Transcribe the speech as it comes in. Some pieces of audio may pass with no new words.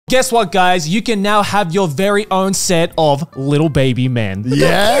Guess what, guys? You can now have your very own set of little baby men.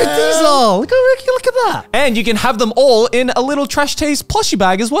 Yeah. These are. Look at that. And you can have them all in a little Trash Taste plushie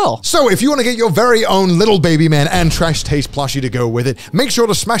bag as well. So if you want to get your very own little baby man and Trash Taste plushie to go with it, make sure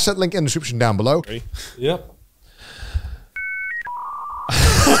to smash that link in the description down below. Yep.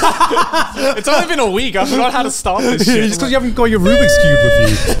 It's only been a week. I forgot how to start this shit. Just because you haven't got your Rubik's Cube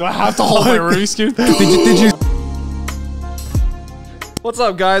with you. Do I have to hold my Rubik's Cube? Did you? What's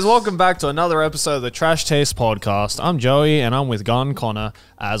up, guys? Welcome back to another episode of the Trash Taste Podcast. I'm Joey, and I'm with Garnt Connor,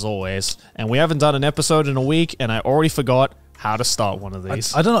 as always. And we haven't done an episode in a week, and I already forgot how to start one of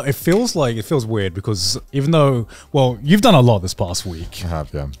these. I don't know. It feels weird because even though, well, you've done a lot this past week. I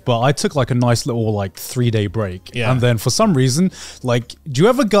have, yeah. But I took like a nice little 3-day break. Yeah. And then for some reason, do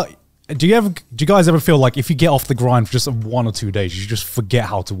you guys ever feel like if you get off the grind for just 1 or 2 days, you just forget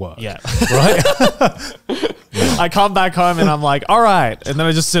how to work? Yeah. Right? I come back home and I'm like, all right. And then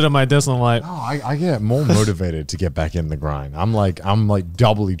I just sit at my desk and I'm like, Oh, I get more motivated to get back in the grind. I'm like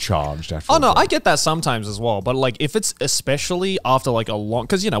doubly charged after. oh no, I get that sometimes as well. But like if it's especially after like a long,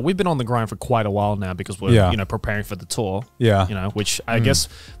 because we've been on the grind for quite a while now because we're preparing for the tour. Yeah. Which I guess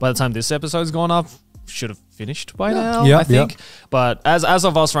by the time this episode's gone up, should have finished by now, Yeah, I think. But as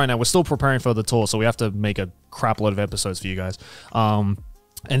of us right now, we're still preparing for the tour, so we have to make a crap load of episodes for you guys.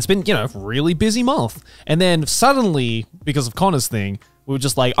 And it's been, really busy month. And then suddenly, because of Connor's thing, we were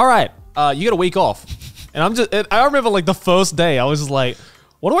just like, all right, you get a week off. And I remember like the first day, I was just like,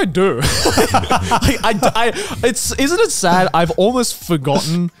 what do I do? Isn't it sad? I've almost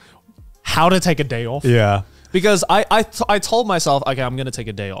forgotten how to take a day off. Yeah. Because I told myself, okay, I'm going to take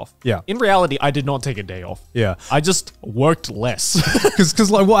a day off. Yeah. In reality, I did not take a day off. Yeah. I just worked less. Because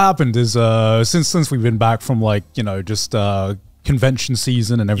what happened is since we've been back from convention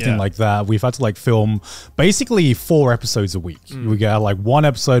season and everything like that, we've had to film basically 4 episodes a week. We get 1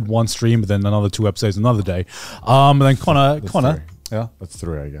 episode, 1 stream, but then another 2 episodes another day. And then Connor. Yeah, that's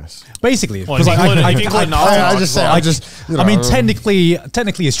 3, I guess. Basically, because I mean, technically,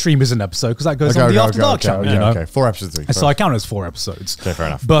 a stream is an episode because that goes on the After Dark channel. Okay, 4 episodes a week. So I count it as 4 episodes. Okay, fair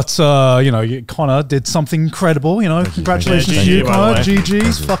enough. But Connor did something incredible. Congratulations to you, Connor.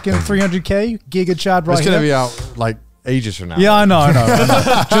 GG's, fucking 300k Giga Chad right here. It's gonna be out ages from now. Yeah, I know.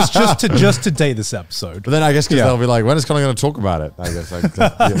 just to date this episode. But then I guess because they'll be like, when is Connor going to talk about it? I guess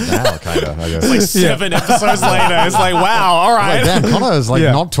now, kind of. I guess. Like 7 episodes later, it's like, wow, all right. Damn, Connor is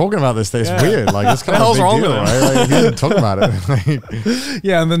not talking about this. It's weird. Like, it's kind of a big deal, right? He didn't talk about it.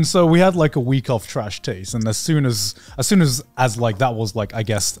 Yeah, and then so we had a week off Trash Taste, and as soon as that was I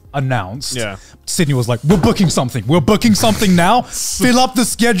guess announced, Sydney was like, we're booking something now. Fill up the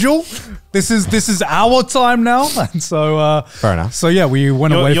schedule. This is our time now. And so fair enough. So yeah, we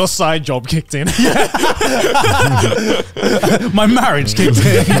went away. Your side job kicked in. My marriage kicked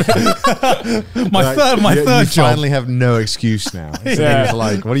in. my third you job. Finally have no excuse now. It's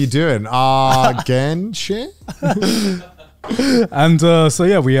like, what are you doing? Again, shit. And so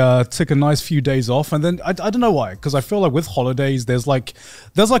yeah, we took a nice few days off, and then I don't know why, because I feel like with holidays there's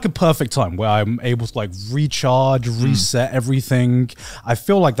a perfect time where I'm able to recharge, reset everything. I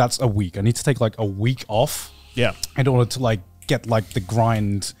feel like that's a week. I need to take a week off, in order to get the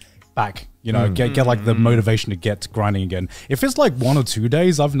grind back. Get the motivation to get to grinding again. If it's 1 or 2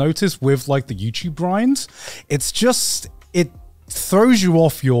 days, I've noticed with the YouTube grind, it's just it throws you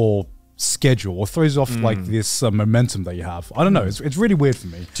off your schedule or throws off this momentum that you have. I don't know. It's really weird for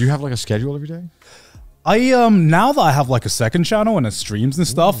me. Do you have a schedule every day? I now that I have a second channel and it streams and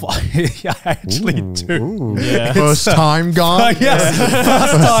stuff, I actually do. Yeah. First time, guy. Yes,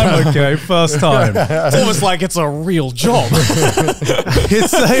 first time. Okay, first time. It's almost like it's a real job.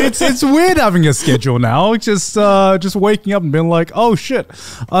 It's weird having a schedule now. Just waking up and being like, oh shit,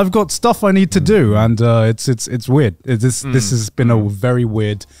 I've got stuff I need to do, and it's weird. This has been a very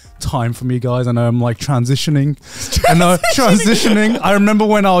weird time for me, guys. I know I'm transitioning. I remember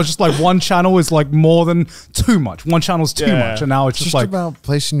when I was just one channel is more than too much. One channel's too much, and now it's just about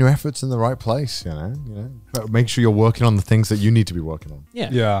placing your efforts in the right place. Make sure you're working on the things that you need to be working on.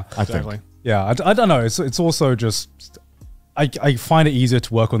 Yeah. I think. Yeah, I don't know. It's also just I find it easier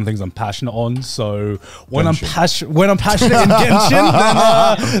to work on things I'm passionate on. So when I'm passionate in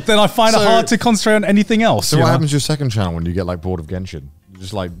Genshin, then I find it hard to concentrate on anything else. So what happens to your second channel when you get bored of Genshin?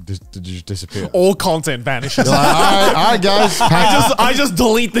 just like just disappear. All content vanishes. You're like, all right, guys. I just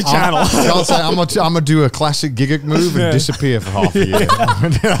delete the channel. I'm gonna do a classic Gigguk move and disappear for half a year.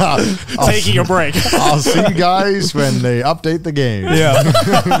 Taking a break. I'll see you guys when they update the game. Yeah.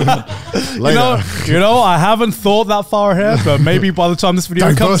 Later. You know, I haven't thought that far ahead, but maybe by the time this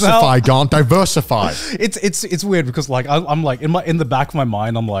video comes out, Diversify, Garnt. Diversify. it's weird because like I'm like in the back of my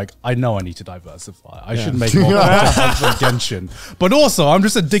mind, I'm like, I know I need to diversify. I should make more content for Genshin. But also, I'm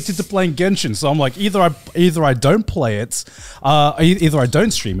just addicted to playing Genshin. So I'm like, either I don't play it, either I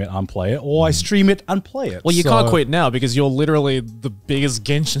don't stream it and play it, or I stream it and play it. Well, you can't quit now because you're literally the biggest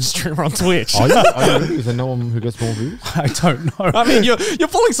Genshin streamer on Twitch. Are you? Is there no one who gets more views? I don't know. I mean, you're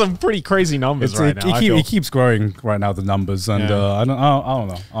pulling some pretty crazy numbers right now. It keeps growing right now, the numbers, and I don't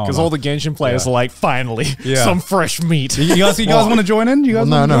know. Because all the Genshin players are like, finally, some fresh meat. You guys want to join in? You guys?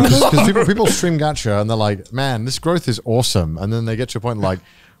 No, because people stream gacha and they're like, man, this growth is awesome, and then they get to a point like,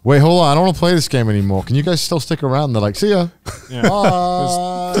 wait, hold on, I don't want to play this game anymore. Can you guys still stick around? They're like, see ya. Yeah.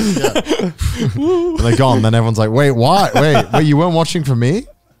 Yeah. And they're gone. Then everyone's like, wait, what? Wait, you weren't watching for me?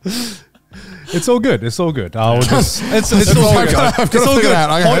 It's all good. It's all good. it's all good. It's all good.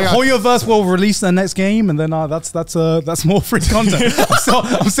 Hoyoverse will release their next game, and then that's more free content.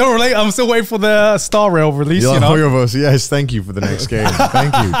 I'm still waiting for the Star Rail release. You know? Hoyoverse, yes, thank you for the next game.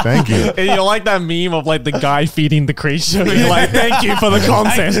 Thank you. And you're like that meme of like the guy feeding the creature. You're like, thank you for the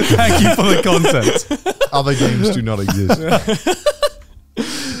content. Thank you for the content. Other games do not exist.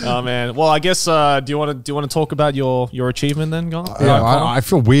 Oh man. Well, I guess do you want to talk about your achievement then, Garnt? I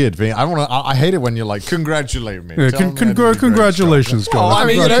feel weird being. I hate it when you're like, congratulate me. Congratulations, Garnt. Well, I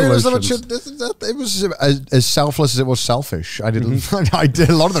mean, it was as selfless as it was selfish. I didn't. I did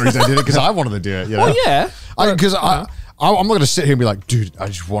a lot of the reason I did it because I wanted to do it. You know? Well, yeah. Because I'm not going to sit here and be like, dude, I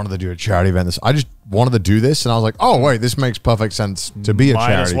just wanted to do a charity event. I just wanted to do this, and I was like, oh wait, this makes perfect sense to be a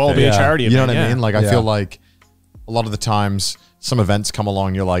charity. Might as well be a charity event. You know what I mean? Like I feel like a lot of the times some events come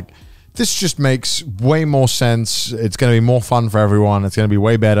along, you're like, this just makes way more sense. It's going to be more fun for everyone. It's going to be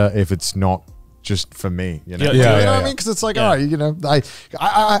way better if it's not just for me. You know, you know what I mean? Because it's like, all right, you know, I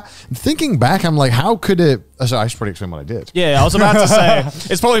thinking back, I'm like, how could it? So I should probably explain what I did. Yeah, I was about to say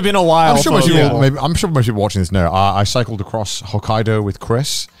it's probably been a while. I'm sure most people watching this know. I cycled across Hokkaido with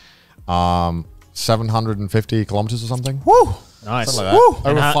Chris, 750 kilometers or something. Woo! Nice. Like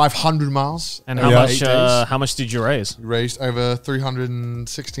over 500 miles. And how much did you raise? We raised over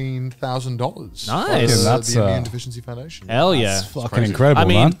 $316,000. Nice. That's the Immune Deficiency Foundation. Hell yeah. That's fucking incredible, I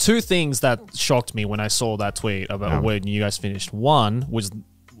mean, man. two things that shocked me when I saw that tweet about when you guys finished. One was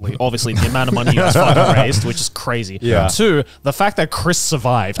obviously the amount of money you guys fucking raised, which is crazy. Yeah. Two, the fact that Chris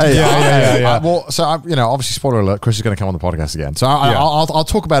survived. Well, so obviously, spoiler alert: Chris is going to come on the podcast again. So I'll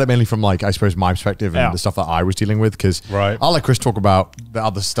talk about it mainly from like I suppose my perspective and the stuff that I was dealing with because I'll let Chris talk about the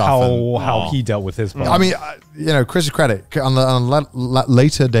other stuff. How he dealt with his problem. I mean, Chris's credit on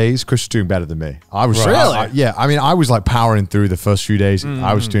later days, Chris was doing better than me. I was really, I mean, I was like powering through the first few days.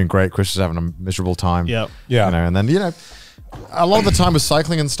 I was doing great. Chris was having a miserable time. And then a lot of the time with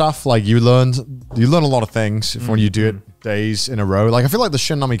cycling and stuff, like you learn a lot of things when you do it days in a row. Like I feel like the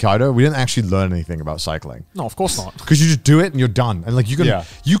Shin Namikaido, we didn't actually learn anything about cycling. No, of course not. Because you just do it and you're done. And like you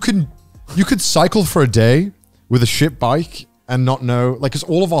could cycle for a day with a shit bike and not know, like, because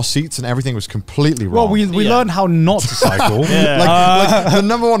all of our seats and everything was completely wrong. Well, we learned how not to cycle. Like the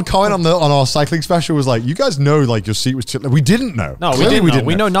number one comment on our cycling special was like, you guys know, like, your seat was too, we didn't know. No, we didn't.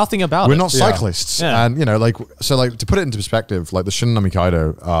 We know nothing about We're it. not cyclists. And, to put it into perspective, like the Shin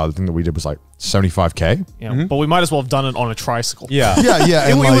Namikaido, the thing that we did was like 75K. Yeah, but we might as well have done it on a tricycle. Yeah.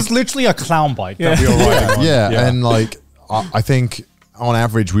 It was literally a clown bike that we were riding on. Yeah, and like, I think on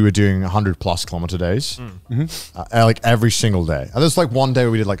average, we were doing 100 plus kilometer days, like every single day. And there's like one day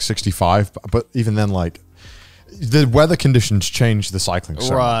where we did like 65, but even then, like the weather conditions changed the cycling.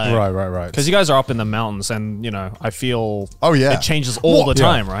 So Right. Because you guys are up in the mountains, and I feel it changes all the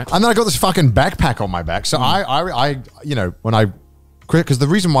time, right? And then I got this fucking backpack on my back, so because the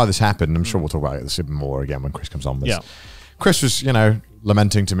reason why this happened, I'm sure we'll talk about it a bit more again when Chris comes on. Chris was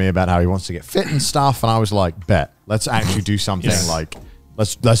lamenting to me about how he wants to get fit and stuff, and I was like, bet, let's actually do something like.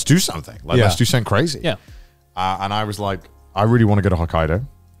 Let's do something. Let's do something crazy. Yeah. And I was like, I really want to go to Hokkaido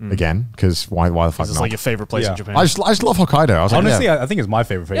again because why the fuck It's not? like your favorite place in Japan. I just love Hokkaido. I was Honestly, like, I think it's my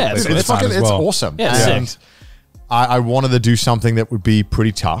favorite place. It's fucking it's awesome. Yeah, and I wanted to do something that would be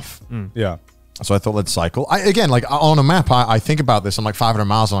pretty tough. Yeah. So I thought let's cycle. Again, like on a map, I think about this. I'm like 500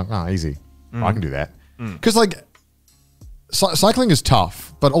 miles. I'm like, easy. I can do that. Because like cycling is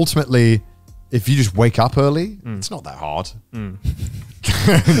tough, but ultimately if you just wake up early, it's not that hard. Wait.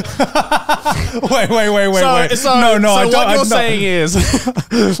 So what you're saying is,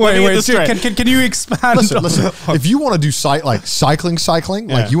 Can you expand? Listen. If you want to do cycling,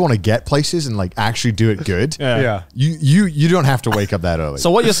 like you want to get places and like actually do it good. Yeah. You don't have to wake up that early.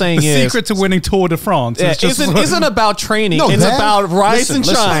 so what you're saying The is, secret to winning Tour de France isn't about training. It's about rise and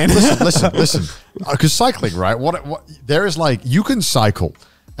shine. Listen. Because cycling, right? What there is like you can cycle,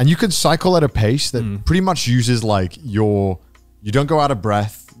 and you can cycle at a pace that pretty much uses like you don't go out of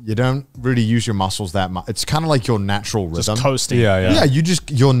breath. You don't really use your muscles that much. It's kind of like your natural rhythm. Just coasting. Yeah,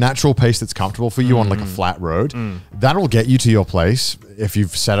 your natural pace that's comfortable for you on like a flat road. That'll get you to your place if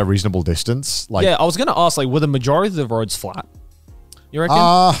you've set a reasonable distance. Like, I was gonna ask, like, were the majority of the roads flat? You reckon?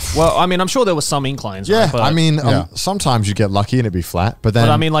 Well, I mean, I'm sure there was some inclines. yeah, right? But, I mean, sometimes you get lucky and it'd be flat, but then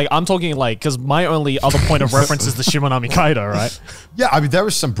I mean, like, I'm talking like, because my only other point of reference is the Shimonami Kaido, right? yeah, I mean, there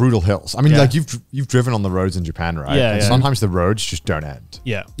was some brutal hills. I mean, Yeah. like you've driven on the roads in Japan, right? Yeah, And yeah. sometimes the roads just don't end.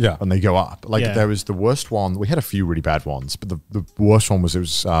 Yeah. And they go up. Like Yeah. there was the worst one. We had a few really bad ones, but the worst one was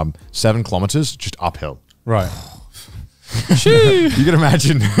 7 kilometers just uphill. Right. You can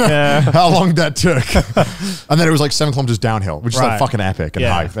imagine Yeah. how long that took. And then it was like 7 kilometers downhill, which is like Right. fucking epic and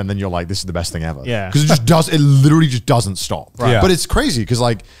Yeah. hype. And then you're like, this is the best thing ever. Yeah. Because it literally just doesn't stop. Right. Yeah. But it's crazy because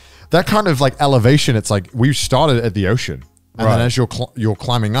like that kind of like elevation, it's like we started at the ocean. And Right. then as you're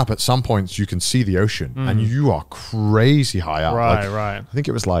climbing up, at some points you can see the ocean and you are crazy high up. Right, Like, right. I think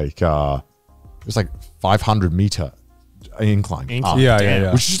it was like 500-meter incline. up. Yeah, Damn.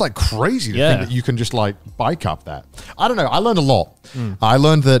 yeah. Which is just like crazy to Yeah. think that you can just like bike up that. I don't know. I learned a lot. I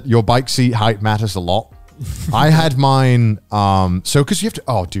learned that your bike seat height matters a lot. I had mine. So because you have to.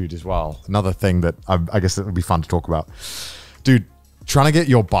 Oh, dude, as well. Another thing that I guess that would be fun to talk about, dude. Trying to get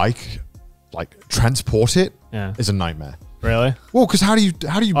your bike, like transport it, is a nightmare. Really? Well, because how do you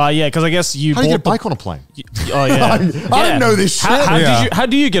Yeah, because I guess you how do you get a bought the- bike on a plane? Oh yeah. I didn't know this shit. How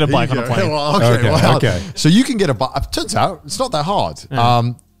do you get a bike on a plane? Okay. So you can get a bike. Turns out it's not that hard.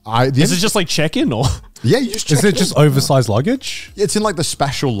 Is it just like check-in or? Yeah, you just check Is it just oversized luggage? It's in like the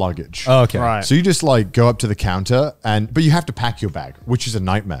special luggage. Oh, okay. Right. So you just like go up to the counter but you have to pack your bag, which is a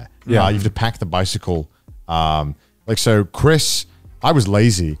nightmare. Yeah. You have to pack the bicycle. So Chris, I was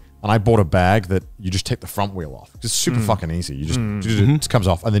lazy and I bought a bag that you just take the front wheel off. It's super fucking easy. You just it comes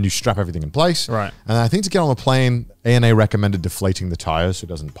off and then you strap everything in place. Right. And I think to get on the plane, ANA recommended deflating the tires so it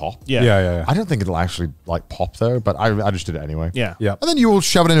doesn't pop. Yeah. I don't think it'll actually like pop though, but I just did it anyway. Yeah. Yeah. And then you will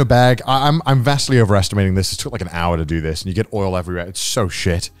shove it in a bag. I'm vastly overestimating this. It took like an hour to do this, and you get oil everywhere. It's so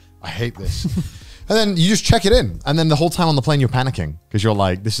shit. I hate this. And then you just check it in, and then the whole time on the plane you're panicking because you're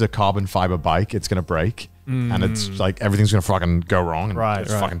like, this is a carbon fiber bike. It's gonna break, and it's like everything's gonna fucking go wrong. And Right,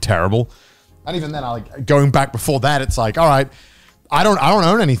 it's right. fucking terrible. And even then, going back before that, it's like, all right, I don't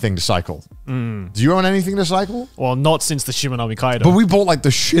own anything to cycle. Do you own anything to cycle? Well, not since the Shimonami Kaido. But we bought like the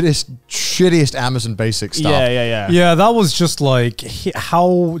shittiest Amazon basic stuff. Yeah. Yeah, that was just like,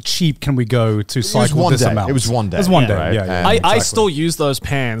 how cheap can we go to cycle one this day. amount? It was one day. It was one day, Right? yeah. And I exactly. still use those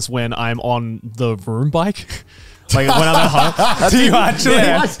pants when I'm on the room bike. Like when I'm at home. Do you actually?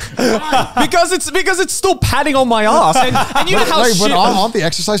 Yeah. because it's still padding on my ass. And you know how but aren't the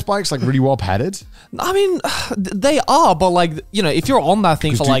exercise bikes like really well padded? I mean, they are, but like, you know, if you're on that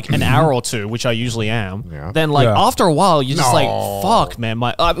thing for like an hour or two, which I usually am, then like Yeah. after a while, you're just like, fuck, man.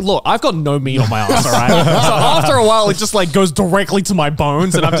 Look, I've got no meat on my ass, all right? So after a while, it just like goes directly to my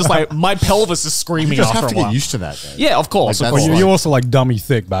bones, and I'm just like, my pelvis is screaming You just after have to a while. get used to that. Though. Yeah, of course. Like, of that's course. You're also like dummy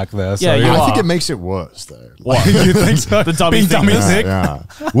thick back there. So Yeah, you I are. think it makes it worse though. What? You think so? The dummy Being thing. dummy Yeah, thick?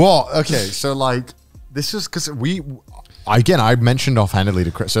 Yeah. Well, okay. So like, this is because I mentioned offhandedly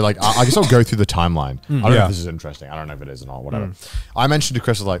to Chris. So like, I guess I'll go through the timeline. I don't know Yeah. if this is interesting. I don't know if it is or not. Whatever. I mentioned to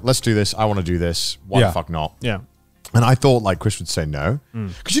Chris, I was like, let's do this. I want to do this. Why Yeah. the fuck not? Yeah. And I thought like Chris would say no.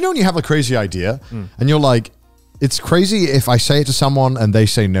 Because you know when you have a crazy idea and you're like, it's crazy if I say it to someone and they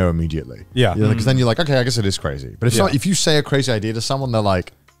say no immediately. Yeah. Because then you're like, okay, I guess it is crazy. But Yeah. if you say a crazy idea to someone, they're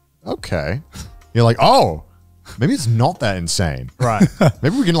like, okay. You're like, oh, maybe it's not that insane. Right.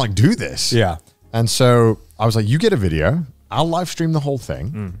 Maybe we can like do this. Yeah. And so I was like, you get a video. I'll live stream the whole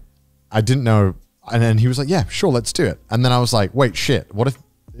thing. I didn't know. And then he was like, yeah, sure, let's do it. And then I was like, wait, shit. What if,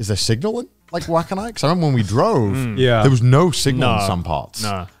 is there signal in like Wakanai? Because I remember when we drove, Yeah. there was no signal No. in some parts. No.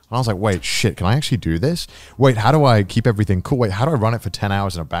 And I was like, wait, shit, can I actually do this? Wait, how do I keep everything cool? Wait, how do I run it for 10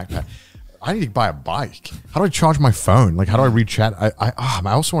 hours in a backpack? I need to buy a bike. How do I charge my phone? Like, how do I read chat? I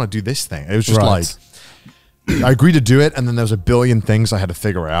also want to do this thing. It was just Right. like, I agreed to do it. And then there was a billion things I had to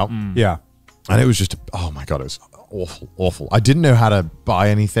figure out. Yeah. And it was just, oh my God, it was awful. I didn't know how to buy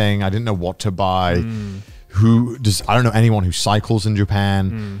anything. I didn't know what to buy. I don't know anyone who cycles in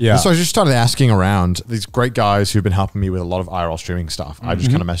Japan. Yeah. And so I just started asking around these great guys who've been helping me with a lot of IRL streaming stuff. I just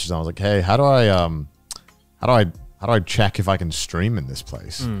kind of messaged them. I was like, hey, how do I check if I can stream in this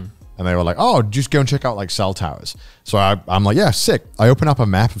place? And they were like, oh, just go and check out like cell towers. So I'm like, yeah, sick. I open up a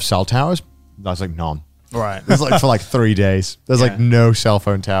map of cell towers. I was like, none. Right. There's like for like 3 days. There's like no cell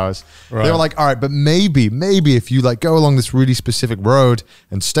phone towers. Right. They were like, all right, but maybe if you like go along this really specific road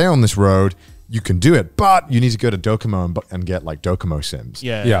and stay on this road, you can do it. But you need to go to Docomo and get like Docomo SIMs.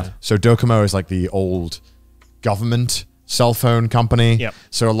 Yeah. So Docomo is like the old government cell phone company. Yep.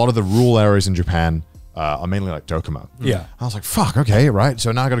 So a lot of the rural areas in Japan are mainly like Docomo. Yeah. I was like, fuck, okay, right.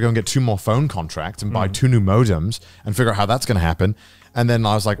 So now I got to go and get 2 more phone contracts and buy 2 new modems and figure out how that's going to happen. And then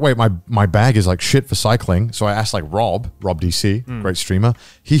I was like, wait, my bag is like shit for cycling. So I asked like Rob DC, great streamer.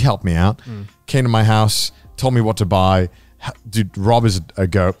 He helped me out, came to my house, told me what to buy. Dude, Rob is a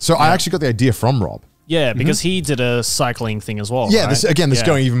go. So I actually got the idea from Rob. Yeah, because he did a cycling thing as well. Yeah, right? this is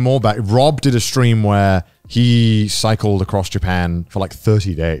going even more back. Rob did a stream where he cycled across Japan for like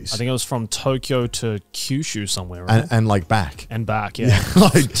 30 days. I think it was from Tokyo to Kyushu somewhere, right? And like back. And back, yeah.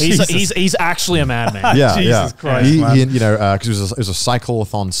 Like, he's actually a madman. yeah, Jesus Christ, he, man. you know, because it was a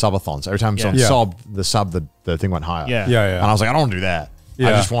cycleathon, subathon. So every time someone subbed, the thing went higher. Yeah. Yeah. And I was like, I don't want to do that. Yeah.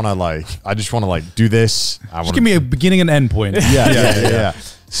 I just want to do this. Just give me a beginning and end point. Yeah.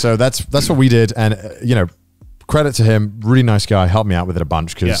 So that's what we did, and you know, credit to him, really nice guy, helped me out with it a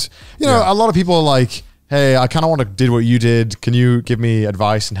bunch because you know a lot of people are like, hey, I kind of want to do what you did. Can you give me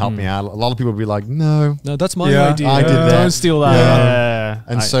advice and help me out? A lot of people would be like, no, that's my Yeah, idea. I did that. Don't steal that. Yeah.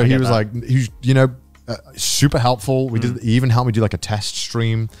 And so he was like, you know, super helpful. He even helped me do like a test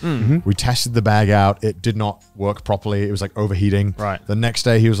stream. We tested the bag out. It did not work properly. It was like overheating. Right. The next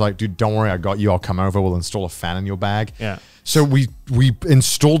day he was like, dude, don't worry, I got you. I'll come over. We'll install a fan in your bag. Yeah. So we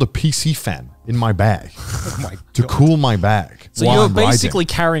installed a PC fan in my bag to cool my bag. So while you're I'm riding. basically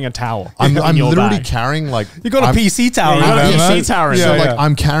carrying a towel. I'm in your literally bag. carrying like You got a PC tower. Yeah, you got a in there, PC man. tower in so there. like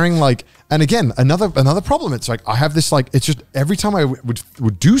I'm carrying like, and again another problem. It's like I have this like, it's just every time I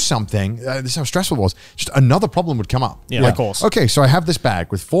would do something, this is how stressful it was. Just another problem would come up. Yeah, Like, of course. Okay, so I have this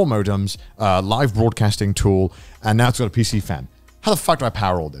bag with 4 modems, live broadcasting tool, and now it's got a PC fan. How the fuck do I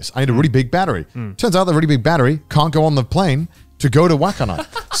power all this? I need a really big battery. Turns out the really big battery can't go on the plane to go to Wakkanai.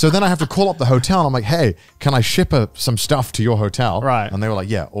 So then I have to call up the hotel and I'm like, hey, can I ship some stuff to your hotel? Right. And they were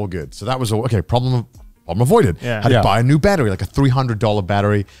like, yeah, all good. So that was all okay. Problem avoided. Yeah. Had to Yeah. buy a new battery, like a $300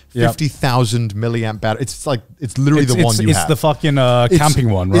 battery, Yep. 50,000 milliamp battery. It's literally the one you it's have. the fucking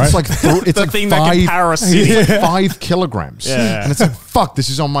camping one, right? It's like it's The like thing 5, that can power a city. it's like 5 kilograms. Yeah. And it's like, fuck, this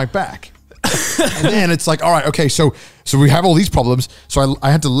is on my back. And then it's like, all right, okay, so we have all these problems. So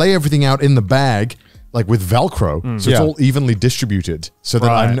I had to lay everything out in the bag, like with Velcro, so it's Yeah. all evenly distributed. So that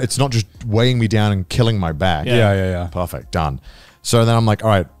Right. it's not just weighing me down and killing my bag. yeah. Perfect, done. So then I'm like, all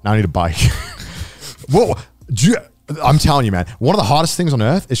right, now I need a bike. Whoa, I'm telling you, man, one of the hardest things on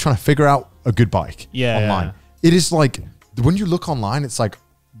earth is trying to figure out a good bike online. Yeah. It is like, when you look online, it's like,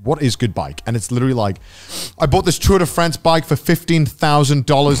 what is good bike? And it's literally like, I bought this Tour de France bike for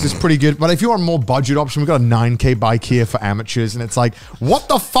 $15,000. It's pretty good. But if you want a more budget option, we've got a 9K bike here for amateurs. And it's like, what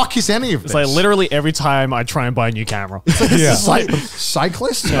the fuck is any of this? It's like literally every time I try and buy a new camera.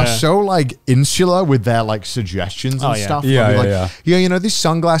 Cyclists are so like insular with their like suggestions and Oh, yeah. stuff. Yeah, They'll be yeah, like, you know, these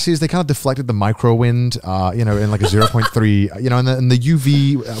sunglasses, they kind of deflected the micro wind, you know, in like a 0.3, you know, and the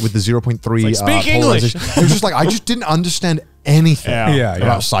UV with the 0.3. It's like, speak English. polarization. It was just like, I just didn't understand anything Yeah.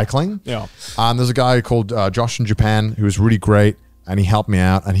 about cycling. Yeah. There's a guy called Josh in Japan who was really great. And he helped me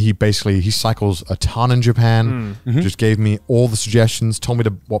out, and he cycles a ton in Japan. Just gave me all the suggestions, told me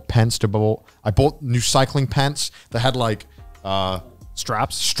what pants to buy. I bought new cycling pants that had like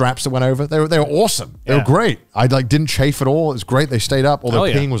straps that went over. They were awesome. They were Yeah. great. I like didn't chafe at all. It was great. They stayed up. Although Hell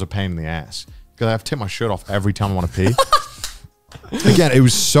yeah. peeing was a pain in the ass because I have to take my shirt off every time I want to pee. Again, it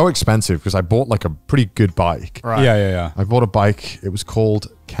was so expensive because I bought like a pretty good bike. Right. Yeah. I bought a bike. It was called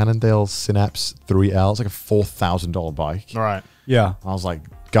Cannondale Synapse 3L. It's like a $4,000 bike. All right. Yeah. I was like,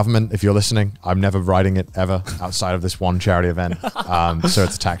 government, if you're listening, I'm never riding it ever outside of this one charity event. So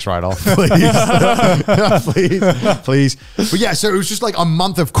it's a tax write-off. Please. But yeah, so it was just like a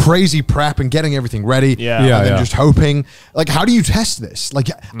month of crazy prep and getting everything ready. Yeah. And Yeah, then yeah. just hoping. Like, how do you test this? Like,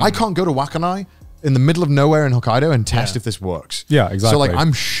 I can't go to Wakkanai in the middle of nowhere in Hokkaido and test if this works. Yeah, exactly. So like,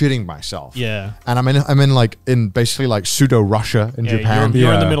 I'm shitting myself. Yeah. And I'm in basically like pseudo Russia in Yeah, Japan.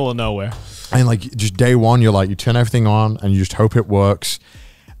 You're in the Yeah. middle of nowhere. And like just day one, you're like, you turn everything on and you just hope it works.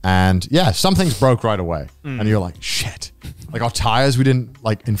 And yeah, some things broke right away. And you're like, shit. Like our tires, we didn't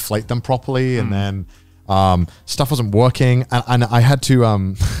like inflate them properly. And then stuff wasn't working. And I had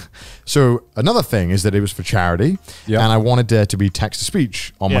to, So another thing is that it was for charity, Yeah. and I wanted there to be text to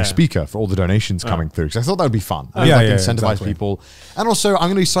speech on my Yeah. speaker for all the donations coming through, because I thought that would be fun. I Yeah, like yeah, incentivize exactly. people, and also I'm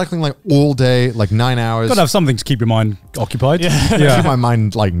going to be cycling like all day, like 9 hours. Gotta have something to keep your mind occupied. Yeah. Keep my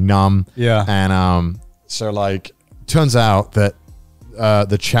mind like numb. Yeah. And so like turns out that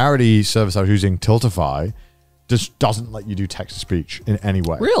the charity service I was using, Tiltify, just doesn't let you do text to speech in any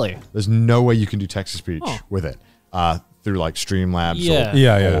way. Really? There's no way you can do text to speech Oh. with it through like Streamlabs Yeah. or,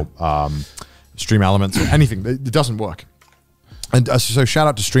 Yeah. or Stream Elements or anything. It doesn't work. And so shout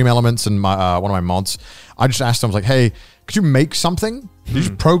out to Stream Elements and my one of my mods. I just asked them, I was like, hey, could you make something? Could you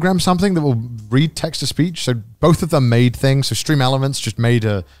just program something that will read text to speech? So both of them made things. So Stream Elements just made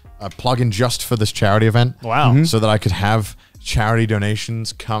a plugin just for this charity event. Wow. So that I could have charity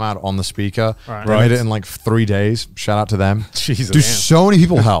donations come out on the speaker. Right. They made it in like 3 days. Shout out to them. Jesus. Dude, so many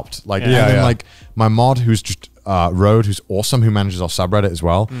people helped. Like, Yeah. and then Yeah. like my mod, who's just Road, who's awesome, who manages our subreddit as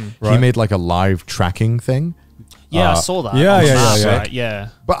well. He Right. made like a live tracking thing. Yeah, I saw that. yeah, On the yeah, map, yeah, yeah. right, yeah.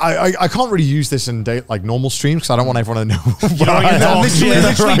 But I can't really use this in like normal streams because I don't want everyone to know where don't I get am. doxed, Literally, yeah.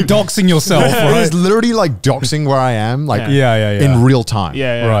 literally doxing yourself, It right? is literally like doxing where I am, like Yeah. in real time.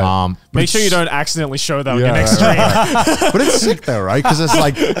 Yeah, yeah. Right. But Make sure you it's- don't accidentally show that on your Yeah, next right, stream. But it's sick though, right? Because it's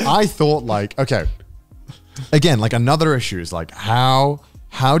like I thought, like, okay, again, like another issue is like how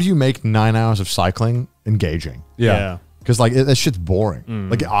do you make 9 hours of cycling engaging? Yeah. Because like that shit's boring.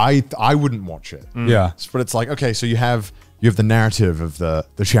 Like I wouldn't watch it. Yeah. But it's like, okay, so you have the narrative of the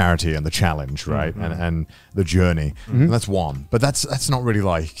charity and the challenge, right? And the journey. And that's one. But that's not really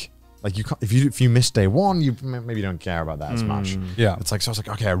like you can't, if you miss day one, you maybe don't care about that as much. Yeah. It's like, so I was like,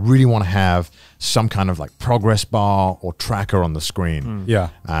 okay, I really want to have some kind of like progress bar or tracker on the screen. Yeah.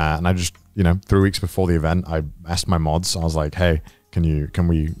 And I just, 3 weeks before the event, I asked my mods, I was like, hey, can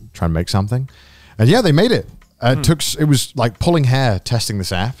we try and make something? And yeah, they made it. It was like pulling hair testing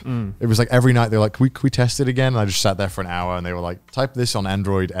this app. It was like every night they were like, can we test it again? And I just sat there for an hour and they were like, type this on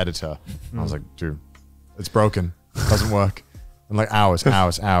Android editor. And I was like, dude, it's broken. It doesn't work. And like hours.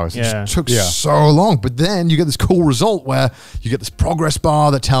 Yeah. It just took so long. But then you get this cool result where you get this progress bar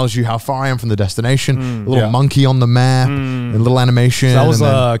that tells you how far I am from the destination, a little monkey on the map, and a little animation. So that was and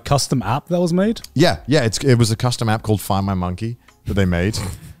then- a custom app that was made? yeah. It was a custom app called Find My Monkey that they made.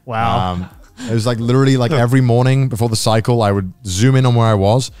 Wow. It was like literally like every morning before the cycle, I would zoom in on where I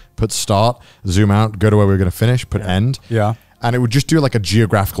was, put start, zoom out, go to where we were going to finish, put end. Yeah. And it would just do like a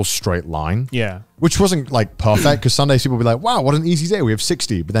geographical straight line. Yeah. Which wasn't like perfect because some days people would be like, wow, what an easy day. We have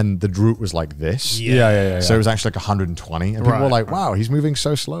 60. But then the route was like this. Yeah. So it was actually like 120. And people were Right, like, wow, he's moving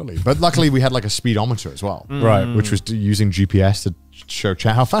so slowly. But luckily we had like a speedometer as well. Right. Which was using GPS to show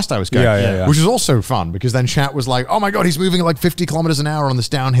chat how fast I was going. Yeah. Which was also fun because then chat was like, oh my God, he's moving at like 50 kilometers an hour on this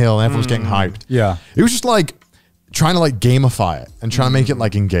downhill. And everyone's getting hyped. Yeah. It was just like trying to like gamify it and trying to make it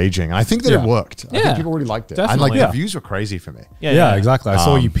like engaging. And I think that it worked. I Yeah. think people really liked it. And Definitely. like the views were crazy for me. Yeah, exactly. I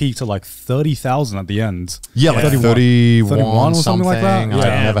saw you peaked at like 30,000 at the end. Yeah, like 31 or something like that. and Yeah.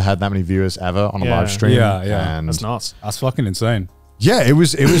 I've never had that many viewers ever on a Yeah. live stream. Yeah. And That's nuts. That's fucking insane. yeah, it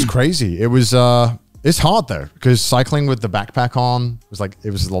was crazy. It was it's hard though because cycling with the backpack on was like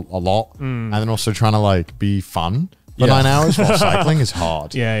it was a lot, and then also trying to like be fun for 9 hours while cycling is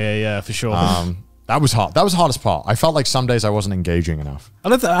hard. Yeah, for sure. That was hard. That was the hardest part. I felt like some days I wasn't engaging enough.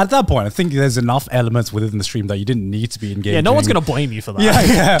 And at that point, I think there's enough elements within the stream that you didn't need to be engaging. yeah, no one's going to blame you for that.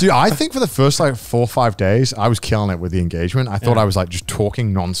 Yeah. Dude, I think for the first like 4 or 5 days, I was killing it with the engagement. I thought I was like just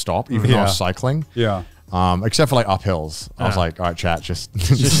talking nonstop, even though I was cycling. Yeah. Except for like uphills. I was like, all right, chat, just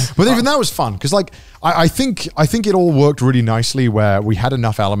but even that was fun because like I think it all worked really nicely where we had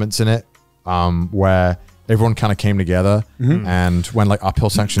enough elements in it where everyone kind of came together and when like uphill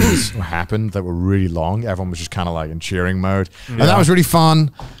sections happened that were really long, everyone was just kind of like in cheering mode. And that was really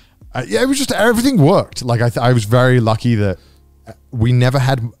fun. Yeah, it was just everything worked. Like I was very lucky that we never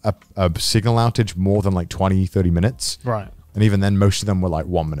had a signal outage more than like 20-30 minutes. Right. And even then most of them were like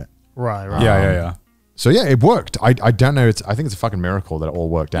 1 minute. Right. Yeah. So yeah, it worked. I don't know. I think it's a fucking miracle that it all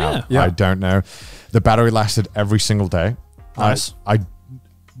worked out. Yeah. I don't know. The battery lasted every single day. Nice.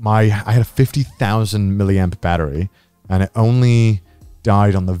 I had a 50,000 milliamp battery, and it only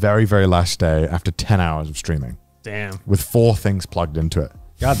died on the very, very last day after 10 hours of streaming Damn. with 4 things plugged into it.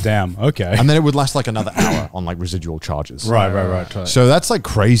 God damn. Okay. And then it would last like another hour on like residual charges. Right. So that's like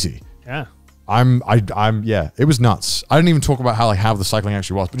crazy. Yeah. Yeah, it was nuts. I didn't even talk about how the cycling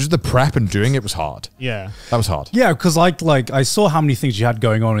actually was, but just the prep and doing it was hard. Yeah. That was hard. Yeah, because like I saw how many things you had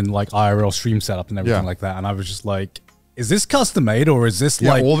going on in like IRL stream setup and everything Yeah. like that, and I was just like, is this custom made or is this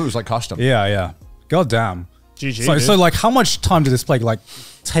Yeah, like? all of it was like custom. Yeah. God damn. GG. So like, how much time did this play like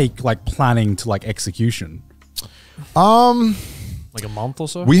take like planning to like execution? Like a month or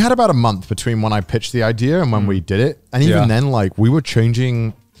so? We had about a month between when I pitched the idea and when we did it. And even then, like, we were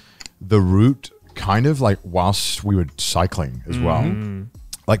changing the route kind of like whilst we were cycling as well.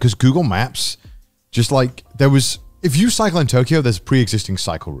 Like, because Google Maps, just like, there was, if you cycle in Tokyo, there's pre-existing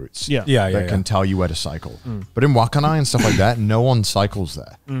cycle routes. That can tell you where to cycle. But in Wakkanai and stuff like that, no one cycles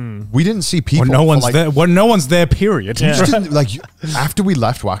there. We didn't see people. When no one's there, period. We just didn't, like, after we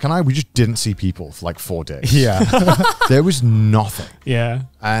left Wakkanai, we just didn't see people for like 4 days. There was nothing.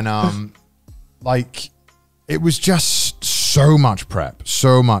 And like, it was just so much prep,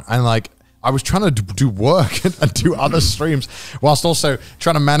 so much. And like, I was trying to do work and do other streams whilst also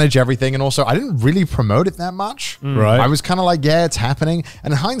trying to manage everything. And also, I didn't really promote it that much. I was kind of like, yeah, it's happening.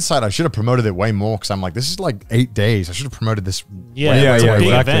 And in hindsight, I should have promoted it way more because I'm like, this is like 8 days. I should have promoted this.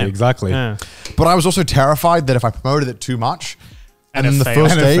 Exactly. But I was also terrified that if I promoted it too much, and then the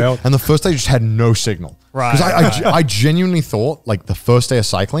first day just had no signal. Because I genuinely thought like the first day of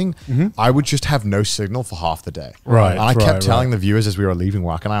cycling, I would just have no signal for half the day. And I kept telling the viewers as we were leaving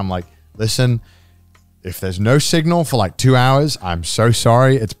Wakkanai, I'm like, listen, if there's no signal for like 2 hours, I'm so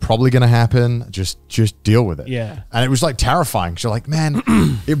sorry. It's probably going to happen. Just deal with it. And it was like terrifying. So like, man,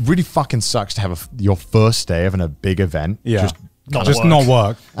 it really fucking sucks to have your first day of a big event. Just not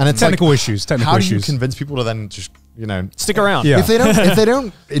work. And it's technical issues. How do you convince people to then just, you know, stick around? If they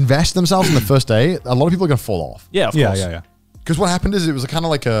don't invest themselves in the first day, a lot of people are going to fall off. Of course. Because what happened is it was kind of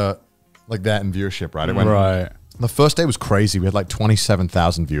like that in viewership, right? It went the first day was crazy. We had like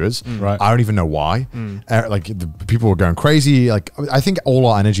 27,000 viewers. I don't even know why. Like the people were going crazy. Like I think all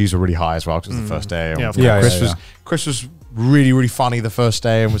our energies were really high as well because it was the first day. Chris was really, really funny the first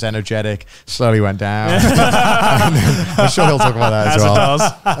day and was energetic. Slowly went down. I'm sure he'll talk about that as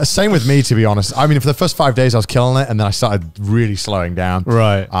well. Same with me, to be honest. I mean, for the first 5 days I was killing it, and then I started really slowing down.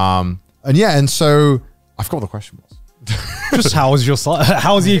 And so I forgot what the question was. Just how was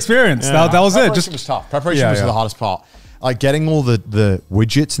the experience? That was it. Just was tough. Preparation was the hardest part. Like getting all the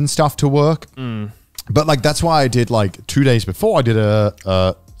widgets and stuff to work. But like that's why I did like 2 days before I did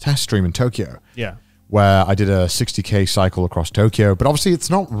a test stream in Tokyo. Where I did a 60K cycle across Tokyo. But obviously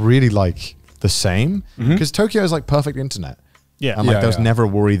it's not really like the same because Tokyo is like perfect internet. And like there was never a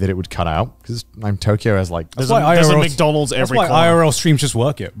worry that it would cut out because Tokyo has like there's a McDonald's every corner. IRL streams just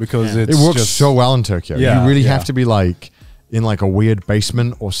work it because it works so well in Tokyo. You really have to be like in like a weird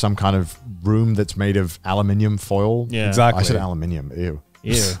basement or some kind of room that's made of aluminium foil. Exactly. I said aluminium. Ew.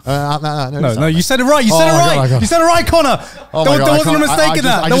 No, you said it right. You said it right. You said it right, Connor. There wasn't a mistake in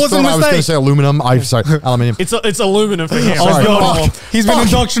that. There wasn't a mistake. I was going to say aluminum. Sorry, aluminium. It's aluminum for him. He's been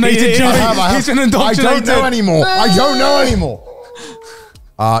indoctrinated, Jimmy. He's been indoctrinated. I don't know anymore. I don't know anymore.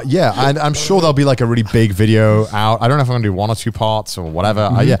 And I'm sure there'll be like a really big video out. I don't know if I'm gonna do 1 or 2 parts or whatever.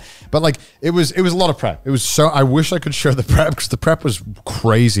 But like it was a lot of prep. It was so. I wish I could show the prep because the prep was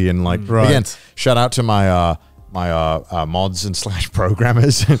crazy and like again, shout out to my mods and /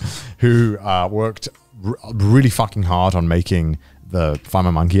 programmers who worked really fucking hard on making the Find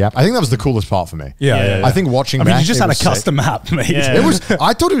My Monkey app. I think that was the coolest part for me. I think watching. I mean, you just had a custom app, mate. It was.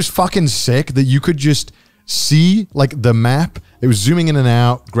 I thought it was fucking sick that you could just see like the map. It was zooming in and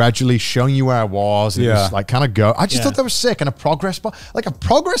out, gradually showing you where I was. It was like kind of go. I just thought that was sick. And a progress bar, like a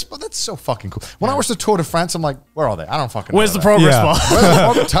progress bar, that's so fucking cool. When I watched the Tour de France, I'm like, where are they? I don't fucking know. Where's the progress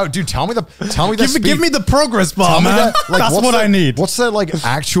bar? Dude, tell me the give me the progress bar, man. That's what I need. What's the like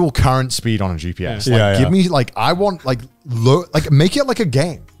actual current speed on a GPS? Like, give me like, I want like, make it like a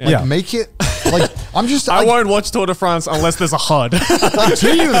game. Like, make it like, I'm just. I won't watch Tour de France unless there's a HUD. Like,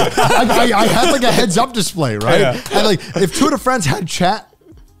 genuinely, I had like a heads up display, right? And like, if Tour de France had chat,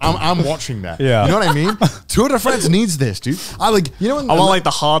 I'm watching that. You know what I mean? Tour de France needs this, dude. I want like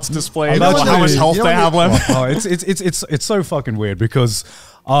the hearts display. How much health they have left. It's so fucking weird because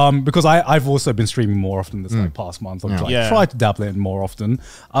I've also been streaming more often this like past month. I've tried to dabble in more often.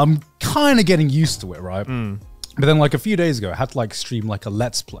 I'm kind of getting used to it, right? But then like a few days ago, I had to like stream like a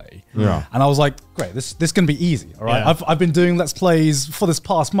Let's Play. And I was like, great, this can be easy, all right? I've been doing Let's Plays for this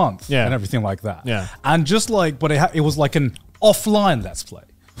past month and everything like that. And just like, but it was like an offline Let's Play.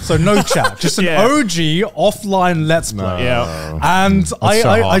 So no chat, just an OG offline Let's Play. And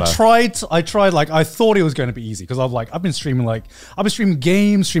I tried like, I thought it was going to be easy because I've been streaming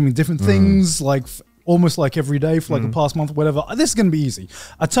games, streaming different things like almost like every day for like the past month or whatever. This is going to be easy.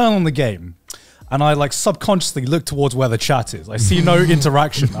 I turn on the game. And I like subconsciously look towards where the chat is. I see no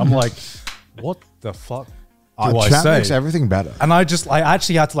interaction. I'm like, what the fuck do I chat say? Makes everything better. And I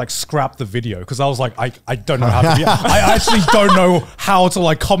actually had to like scrap the video because I was like, I don't know how to I actually don't know how to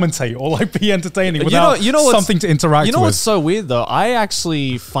like commentate or like be entertaining without something to interact with. You know what's so weird though? I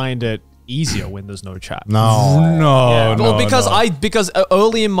actually find it easier when there's no chat. No. No, Well, no, because no. because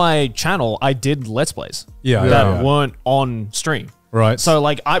early in my channel I did Let's Plays Yeah, that yeah. weren't on stream. Right. So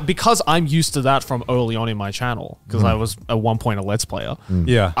like because I'm used to that from early on in my channel because I was at one point a Let's Player.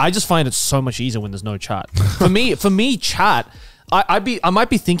 Yeah. I just find it so much easier when there's no chat. For me, chat. I might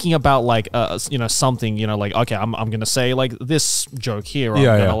be thinking about like something like okay I'm gonna say like this joke here. Or I'm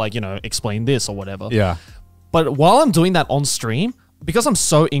gonna like explain this or whatever. Yeah. But while I'm doing that on stream, because I'm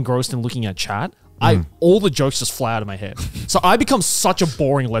so engrossed in looking at chat, all the jokes just fly out of my head. So I become such a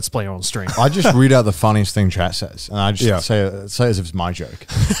boring Let's Player on stream. I just read out the funniest thing chat says, and I just say as if it's my joke.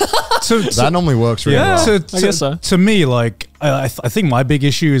 That normally works really well. I guess so. To me, like, I think my big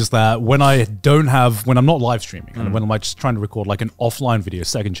issue is that when I'm not live streaming, and when I'm like just trying to record like an offline video,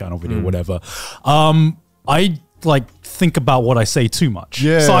 second channel video, whatever, I like think about what I say too much.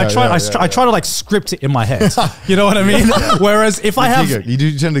 Yeah, so I try to like script it in my head. You know what I mean? Whereas if I have You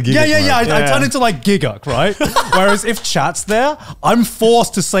do tend to gig yeah, it, yeah, yeah. right? I turn into like Giguk, right? Whereas if chat's there, I'm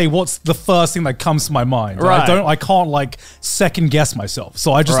forced to say what's the first thing that comes to my mind. Right. I can't like second guess myself.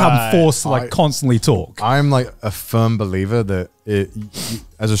 So I just am forced to like constantly talk. I'm like a firm believer that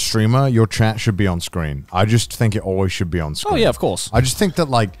as a streamer, your chat should be on screen. I just think it always should be on screen. Oh yeah, of course. I just think that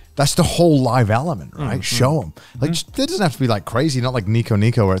like that's the whole live element, right? Show them. Like it doesn't have to be like crazy, not like Nico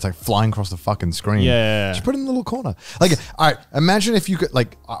where it's like flying across the fucking screen. Yeah. Just put it in the little corner. Like, all right, imagine if you could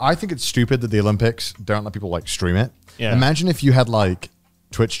like. I think it's stupid that the Olympics don't let people like stream it. Yeah. Imagine if you had like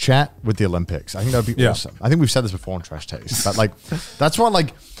Twitch chat with the Olympics. I think that would be awesome. I think we've said this before on Trash Taste, but like that's why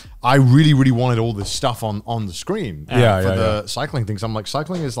like I really, really wanted all this stuff on the screen. For the cycling things. I'm like,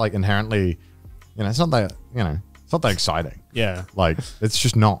 cycling is like inherently, it's not that it's not that exciting. Yeah. Like it's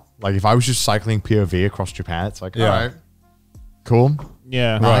just not. Like if I was just cycling POV across Japan, it's like all right, cool.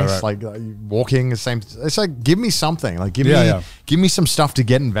 Yeah. Nice. Like walking the same. It's like give me something. Like give me some stuff to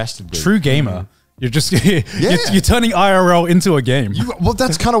get invested with. True gamer. You're just you're turning IRL into a game. Well,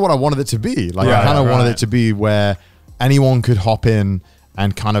 that's kind of what I wanted it to be. Like I kind of wanted it to be where anyone could hop in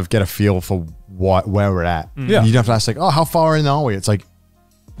and kind of get a feel for where we're at. Yeah. You don't have to ask like, oh, how far in are we? It's like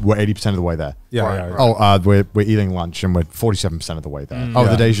we're 80% of the way there. Yeah. Oh, we're eating lunch and we're 47% of the way there.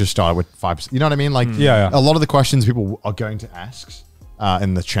 The day's just started with 5%. You know what I mean? Like a lot of the questions people are going to ask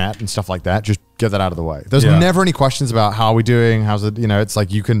in the chat and stuff like that, just get that out of the way. There's never any questions about how are we doing, how's it, it's like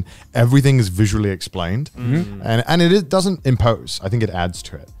everything is visually explained and it doesn't impose. I think it adds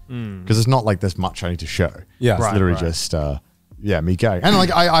to it because it's not like there's much I need to show. Yeah. It's literally just, me going. And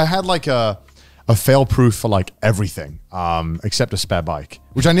like I had like a fail proof for like everything except a spare bike,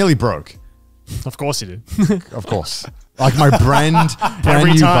 which I nearly broke. Of course you did. Of course. Like my brand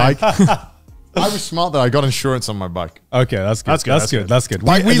Every new time. bike. I was smart that I got insurance on my bike. Okay, that's good. That's good.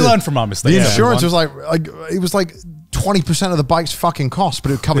 Like, We learned from our mistakes. The insurance was like it was like 20% of the bike's fucking cost,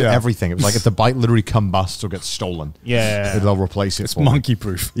 but it covered everything. It was like if the bike literally combusts or gets stolen, they'll replace it. It's monkey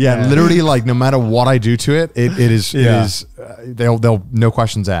proof. Yeah, literally, like no matter what I do to it, it is they'll no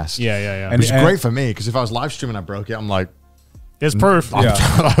questions asked. Yeah. Which is great for me because if I was live streaming and I broke it, I'm like, There's proof. I'm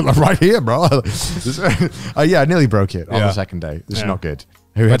right here, bro. I nearly broke it on the second day. This is not good.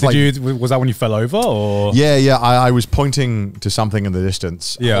 Was that when you fell over or? Yeah. I was pointing to something in the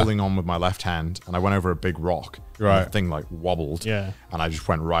distance, holding on with my left hand, and I went over a big rock. Right. And the thing like wobbled. Yeah. And I just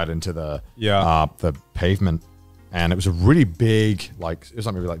went right into the pavement. And it was a really big, it was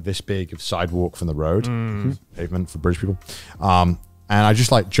like maybe like this big of sidewalk from the road, pavement for British people. And I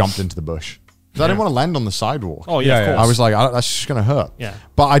just like jumped into the bush. Because I didn't want to land on the sidewalk. Oh, yeah, of course. I was like, that's just going to hurt. Yeah.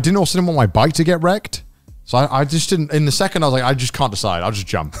 But I didn't want my bike to get wrecked. So I just didn't, in the second I was like, I just can't decide. I'll just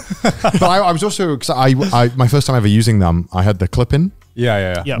jump. But I was also, my first time ever using them, I had the clip-in.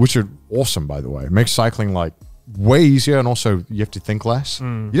 Yeah. Which are awesome, by the way. It makes cycling like way easier. And also you have to think less. You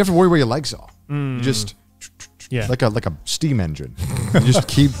don't have to worry where your legs are. You just... like a steam engine. You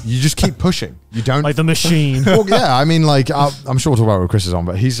just keep pushing. You don't like the machine. Well, I mean, like I'm sure we'll talk about what Chris is on,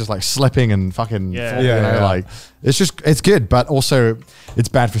 but he's just like slipping and fucking like it's good, but also it's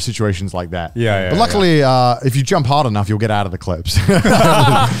bad for situations like that. But luckily, if you jump hard enough, you'll get out of the clips.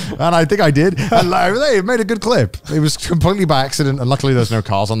 And I think I did. And like, it made a good clip. It was completely by accident, and luckily there's no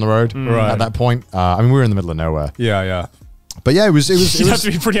cars on the road at that point. I mean, we were in the middle of nowhere. Yeah. But yeah, it was. You'd have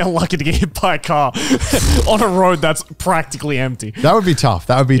to be pretty unlucky to get hit by a car on a road that's practically empty. That would be tough.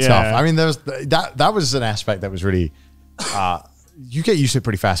 That would be tough. I mean, there was that was an aspect that was really. You get used to it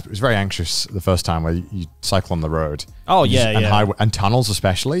pretty fast, but it was very anxious the first time where you cycle on the road. Oh yeah, and highway and tunnels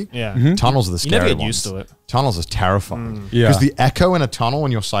especially. Yeah, tunnels are the scary ones. You never get used to it. Tunnels is terrifying. Because the echo in a tunnel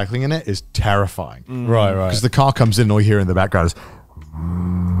when you're cycling in it is terrifying. Right. Because the car comes in, and all you hear in the background is.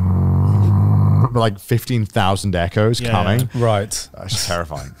 like 15,000 echoes coming. Right. It's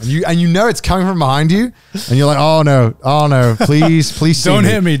terrifying. And you know it's coming from behind you, and you're like, oh no, please see Don't me.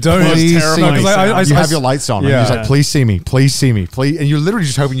 hit me, don't hit me. Please It's see me. terrifying. You have your lights on, and Yeah. you're just like, please see me, please, and you're literally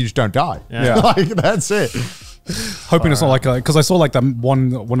just hoping you just don't die. Yeah. Like that's it. Hoping it's not like because I saw like that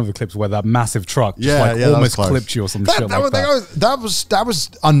one of the clips where that massive truck just that was almost close. clipped you or some shit like that. That was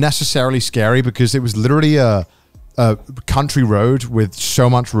unnecessarily scary because it was literally a country road with so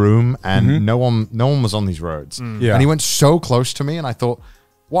much room, and no one was on these roads. Yeah. And he went so close to me, and I thought,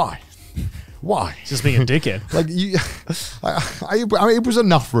 why? Just being a dickhead. Like I mean, it was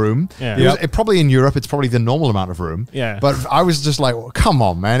enough room. Yeah. It probably in Europe, it's probably the normal amount of room. Yeah. But I was just like, well, come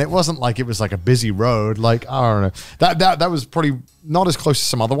on, man. It wasn't like it was like a busy road. Like, I don't know. That was probably not as close as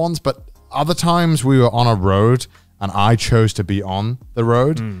some other ones, but other times we were on a road and I chose to be on the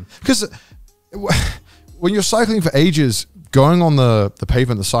road. Because when you're cycling for ages, going on the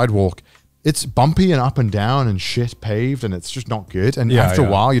pavement, the sidewalk, it's bumpy and up and down and shit paved, and it's just not good. And after a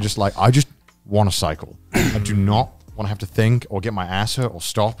while, you're just like, I just want to cycle. I do not want to have to think or get my ass hurt or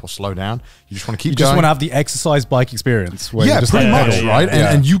stop or slow down. You just want to keep going. You just want to have the exercise bike experience. Where Yeah, you just pretty like much, pedal. right?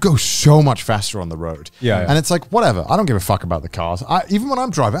 Yeah. And you go so much faster on the road. Yeah. And it's like, whatever. I don't give a fuck about the cars. Even when I'm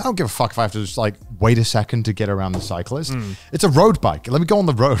driving, I don't give a fuck if I have to just like wait a second to get around the cyclist. It's a road bike. Let me go on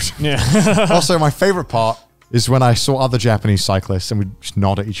the road. Yeah. Also, my favorite part is when I saw other Japanese cyclists and we just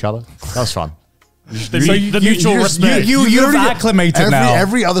nod at each other. That was fun. The mutual respect. You've literally- acclimated now.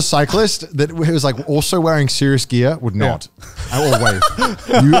 Every other cyclist that was like also wearing serious gear would nod or wave.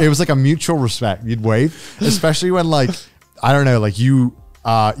 It was like a mutual respect. You'd wave, especially when like I don't know, like you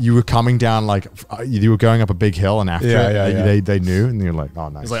were coming down like you were going up a big hill, and after they knew, and you're like, oh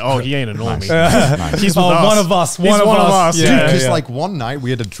nice. It's like, oh, he ain't a normie. Nice. He's with us. one of us. He's One of us. Yeah. Dude, because like one night we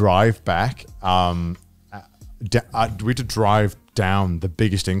had to drive back. We had to drive down the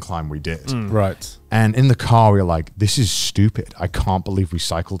biggest incline we did. Right. And in the car, we were like, this is stupid. I can't believe we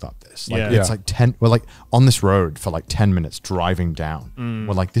cycled up this. Like, Yeah. it's like 10, we're like on this road for like 10 minutes driving down.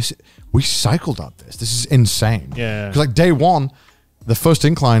 We're like, we cycled up this. This is insane. Yeah. Because like day one, the first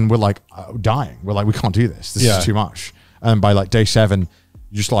incline, we're like dying. We're like, we can't do this. This is too much. And by like day 7,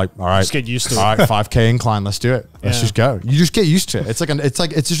 you're just like, all right, Just get used to it. All right, 5K incline, let's do it. Let's Yeah. just go. You just get used to it.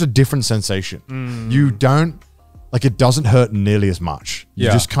 It's just a different sensation. You don't, like it doesn't hurt nearly as much. You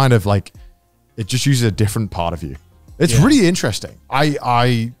Yeah. just kind of like, it just uses a different part of you. It's really interesting.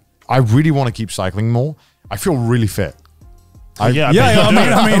 I really want to keep cycling more. I feel really fit. I I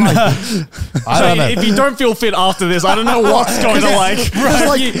mean, I don't know. If you don't feel fit after this, I don't know what's going to like.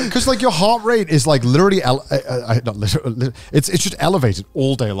 Because like your heart rate is like literally, not literally, it's just elevated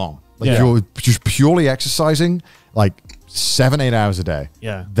all day long. Like Yeah. you're just purely exercising like 7-8 hours a day.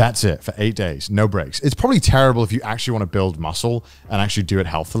 Yeah. That's it for 8 days, no breaks. It's probably terrible if you actually want to build muscle and actually do it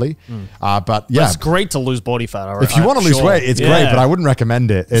healthily. But yeah, It's great to lose body fat. if you want to lose weight, it's great, but I wouldn't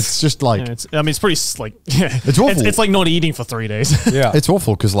recommend it. It's just like, It's pretty like It's awful. It's like not eating for 3 days. yeah. it's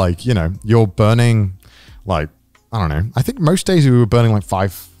awful because like, you know, you're burning like, I don't know. I think most days we were burning like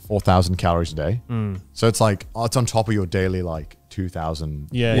 4,000 calories a day. So it's like, it's on top of your daily like 2,000.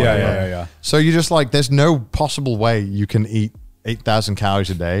 Yeah. So you're just like, there's no possible way you can eat 8,000 calories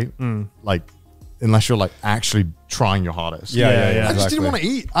a day, like, unless you're like actually trying your hardest. Yeah. I just didn't want to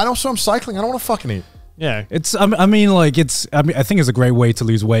eat. And also I'm cycling. I don't want to fucking eat. Yeah. I think it's a great way to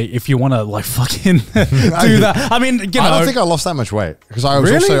lose weight if you want to like fucking do that. I mean, you know, I don't think I lost that much weight because I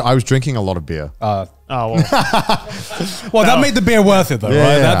was Really? I was drinking a lot of beer. Oh well. well, that made the beer worth it though,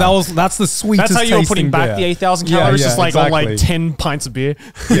 right? Yeah. That's the sweetest. That's how you're tasting putting back the beer. 8,000 Yeah, calories, yeah, just like on like exactly. 10 pints of beer.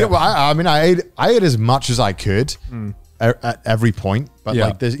 Yeah, well, I mean, I ate as much as I could at every point, but Yeah.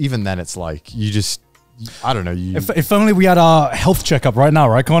 like, there's even then, it's like you just, I don't know. If only we had our health checkup right now,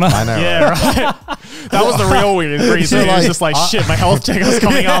 right, Connor? I know. Yeah, right. That was the real weird reason. It was just like, shit, my health checkup's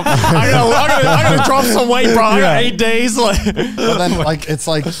coming up. I gotta drop some weight, bro. I got 8 days. Like, But then, like, it's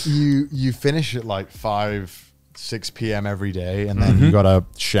like you finish at like 5-6 p.m. every day, and then you gotta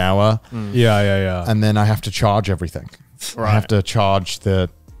shower, Yeah. and then I have to charge everything. I have to charge the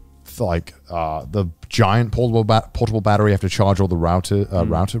giant portable battery. I have to charge all the router.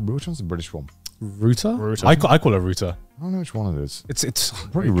 Which one's the British one? Router? Router. I call it router. I don't know which one it is. It's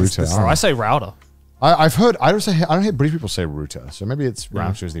Probably router. I say router. I've heard. I don't hear British people say router, so maybe it's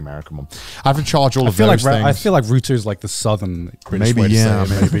router is the American one. I have to charge all of those things. I feel like router is like the southern British maybe, way to yeah,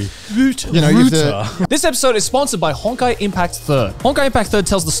 say it. maybe. Router. You know, you have to, This episode is sponsored by Honkai Impact 3rd. Honkai Impact 3rd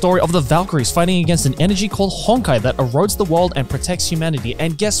tells the story of the Valkyries fighting against an energy called Honkai that erodes the world and protects humanity.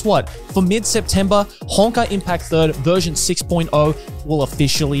 And guess what? For mid-September, Honkai Impact 3rd version 6.0 will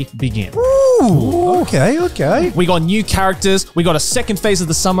officially begin. Ooh, okay. We got new characters, we got a second phase of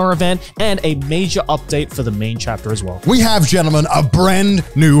the summer event, and a major update for the main chapter as well. we have, gentlemen, a brand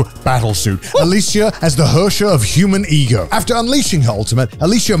new battlesuit. Alicia as the Herrscher of human ego. After unleashing her ultimate,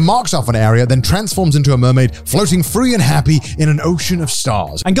 Alicia marks off an area, then transforms into a mermaid, floating free and happy in an ocean of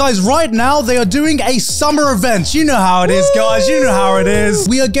stars. And guys, right now they are doing a summer event. You know how it is, guys. You know how it is.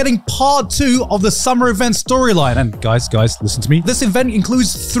 We are getting part 2 of the summer event storyline. And guys, listen to me. This event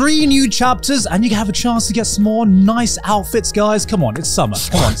includes 3 new chapters, and you have a chance to get some more nice outfits, guys. Come on, it's summer.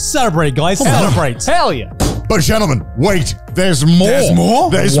 Come on, celebrate, guys. Celebrate. Hell yeah. But gentlemen, wait, there's more. There's more?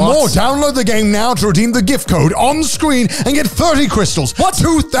 There's What? more. Download the game now to redeem the gift code on screen and get 30 crystals,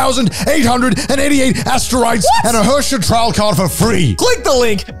 2,888 asteroids, and a Herrscher trial card for free. Click the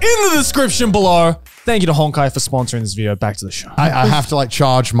link in the description below. Thank you to Honkai for sponsoring this video. Back to the show. I have to like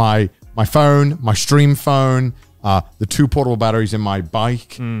charge my phone, my stream phone, the 2 portable batteries in my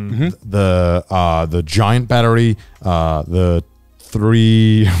bike, the giant battery, the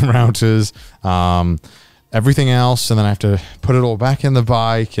 3 routers, everything else, and then I have to put it all back in the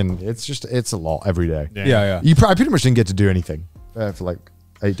bike, and it's a lot every day. Yeah. I pretty much didn't get to do anything for like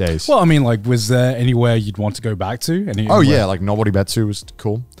 8 days. Well, I mean, like, was there anywhere you'd want to go back to? Oh yeah, like Noboribetsu was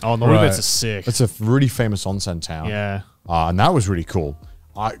cool. Oh, Noribets is sick. It's a really famous onsen town. Yeah. And that was really cool.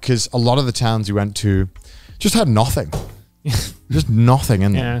 Because a lot of the towns we went to just had nothing. Just nothing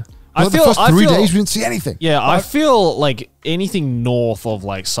in there. Yeah. The first 3 days we didn't see anything. Yeah, I feel like anything north of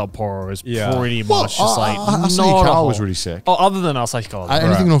like Sapporo is pretty much just like Asahikawa was really sick. Oh, other than Asahikawa.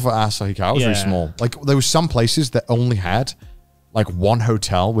 Anything north of Asahikawa was really Yeah. small. Like there was some places that only had like one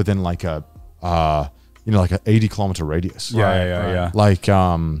hotel within like a like an 80-kilometer radius. Yeah. Like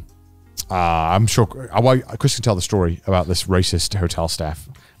I'm sure Chris can tell the story about this racist hotel staff.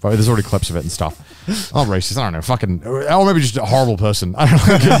 But there's already clips of it and stuff. Not racist, I don't know. Fucking, or maybe just a horrible person. I don't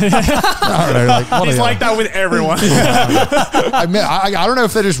know. I don't know. Like, He's like that with everyone. I don't know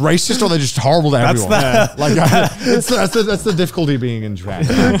if they're just racist or they're just horrible to everyone. That's the difficulty of being in Japan.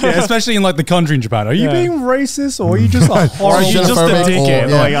 Yeah, especially in like the country in Japan. Are you being racist or are you just a Or are horrible? you just a xenophobic, dickhead? or-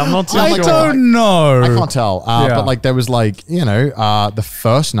 yeah. Like, I'm not too I sure. don't know. I can't tell. But like there was like, the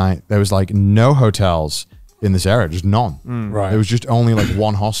first night there was like no hotels in this area, just none. Right. It was just only like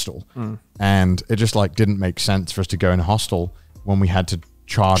one hostel. And it just like didn't make sense for us to go in a hostel when we had to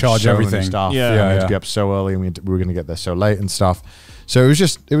charge so everything. many stuff. Yeah. We had Yeah. to be up so early and we were going to get there so late and stuff. So it was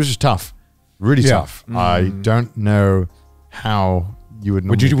just tough. Really tough. I don't know how you would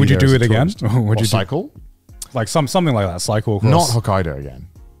normally Would you be do there it as a again? tourist. Would Or you cycle? like something like that? Cycle Not across. Hokkaido again.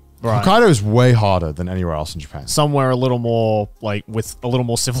 Right. Hokkaido is way harder than anywhere else in Japan. Somewhere a little more like with a little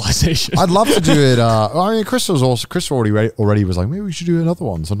more civilization. I'd love to do it. I mean, Chris already was like, maybe we should do another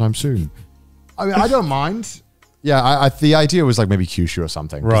one sometime soon. I mean, I don't mind. Yeah, the idea was like maybe Kyushu or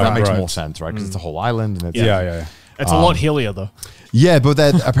something. 'Cause that makes more sense, right? Because it's a whole island and it's Yeah. It's a lot hillier though. Yeah, but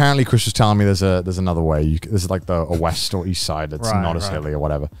then apparently Chris was telling me there's another way. There's like a west or east side that's not as hilly or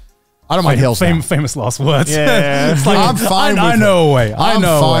whatever. I don't mind hills. Famous last words. Yeah. It's like, I'm fine. I know a way. I'm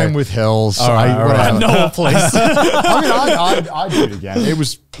fine with hills. right. I know a place. I mean, I'd do it again. It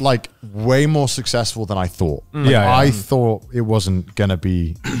was like way more successful than I thought. Like, I thought it wasn't gonna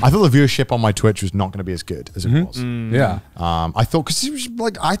be. I thought the viewership on my Twitch was not gonna be as good as it was. Yeah. I thought because it was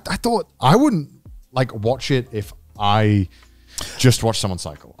like I thought I wouldn't like watch it if I just watched someone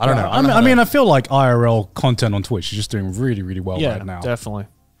cycle. I don't know. I mean, I feel like IRL content on Twitch is just doing really, really well Yeah, right now. definitely.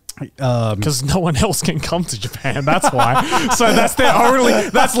 Because no one else can come to Japan. That's why. So that's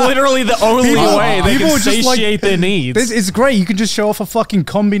literally the only way they can satiate their needs. This is great. You can just show off a fucking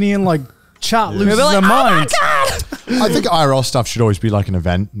combini and like chat loses They're like, their "Oh my mind. I think IRL stuff should always be like an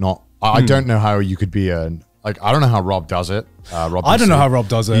event. Not. I don't know how you could be I don't know how Rob does it. Rob. I don't know how Rob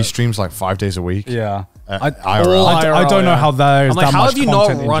does it. He streams like 5 days a week. Yeah. IRL. I don't know how there is I'm like, that how much have you not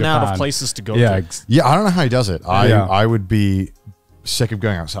content in run out of Japan? places to go Yeah. to? Yeah, I don't know how he does it. Yeah. I would be sick of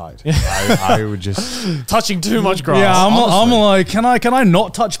going outside. I would just. Touching too much grass. Yeah, I'm honestly. like, can I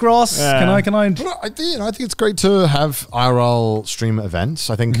not touch grass? Yeah. Can I? But I think it's great to have IRL stream events.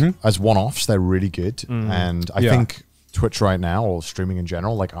 I think as one-offs, they're really good. And I think Twitch right now, or streaming in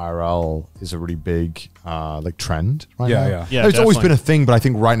general, like IRL is a really big like trend right now. Yeah. Yeah, It's always definitely. been a thing, but I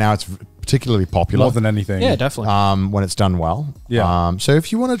think right now it's particularly popular. More than anything. Yeah, definitely. When it's done well. Yeah. So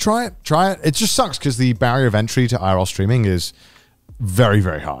if you want to try it. It just sucks because the barrier of entry to IRL streaming is very,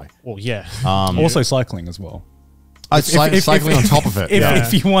 very high. Well, yeah. Also cycling as well. Cycling on top of it.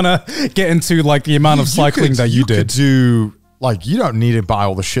 If you want to get into like the amount of cycling that you did. Could do, like, you don't need to buy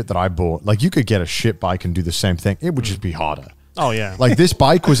all the shit that I bought. Like, you could get a shit bike and do the same thing. It would just be harder. Oh, yeah. Like, this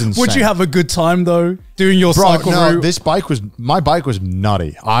bike was insane. Would you have a good time though doing your cycle route? My bike was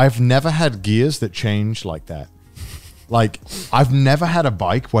nutty. I've never had gears that change like that. Like, I've never had a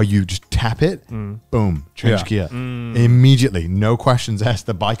bike where you just tap it, boom, change gear. Immediately, no questions asked.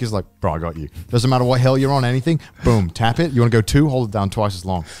 The bike is like, bro, I got you. Doesn't matter what hill you're on, anything, boom, tap it. You want to go 2, hold it down twice as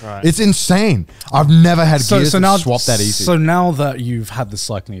long. Right. It's insane. I've never had gears that swap that easy. So now that you've had the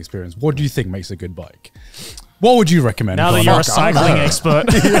cycling experience, what do you think makes a good bike? What would you recommend? Now that you're a cycling expert.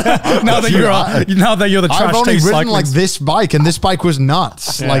 now that you're the trash I've only taste ridden cyclist. like this bike, and this bike was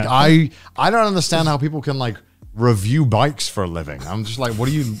nuts. Yeah. Like, I don't understand how people can like review bikes for a living. I'm just like, what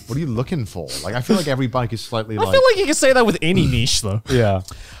are you looking for? Like, I feel like every bike is slightly I feel like you can say that with any niche, though. Yeah.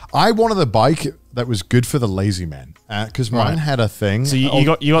 I wanted a bike that was good for the lazy men because mine had a thing. So you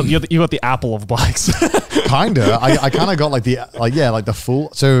got the Apple of bikes. Kinda. I kind of got like the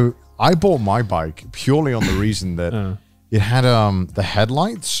full. So I bought my bike purely on the reason that it had the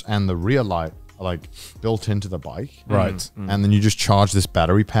headlights and the rear light like built into the bike, Right. And then you just charge this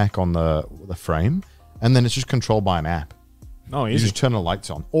battery pack on the frame, and then it's just controlled by an app. Oh, You easy. just turn the lights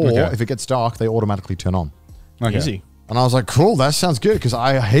on, or if it gets dark, they automatically turn on. Okay. Easy. And I was like, cool, that sounds good, because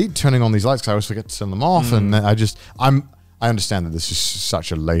I hate turning on these lights because I always forget to turn them off. And I understand that this is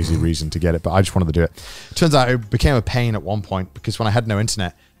such a lazy reason to get it, but I just wanted to do it. Turns out it became a pain at one point because when I had no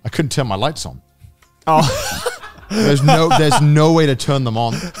internet, I couldn't turn my lights on. Oh. There's no way to turn them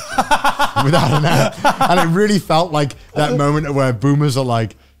on without an app. And it really felt like that moment where boomers are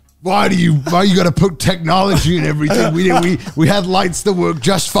like, why you got to put technology in everything? We had lights that work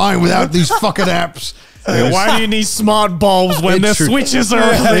just fine without these fucking apps. Why do you need smart bulbs when there's switches are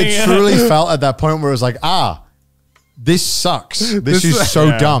It truly felt at that point where it was like, this sucks. This is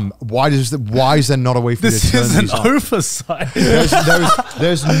so dumb. Why is there not a way for me to This turn is an these on? oversight.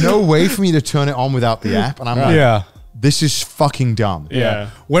 There's no way for me to turn it on without the app, and I'm like, this is fucking dumb. Yeah.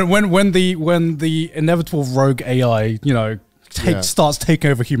 When the inevitable rogue AI, starts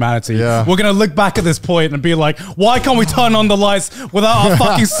taking over humanity, we're gonna look back at this point and be like, why can't we turn on the lights without our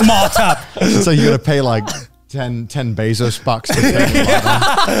fucking smart app? So you gotta pay like 10 Bezos bucks to turn the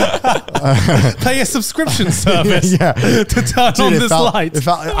light on. Pay a subscription service to turn on this light.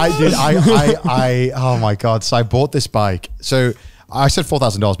 Oh my God. So I bought this bike. So I said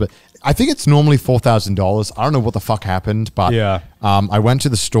 $4,000, but I think it's normally $4,000. I don't know what the fuck happened, but I went to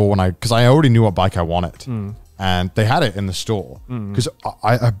the store because I already knew what bike I wanted. And they had it in the store because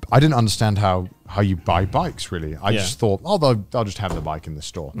I didn't understand how you buy bikes really. I just thought, they'll just have the bike in the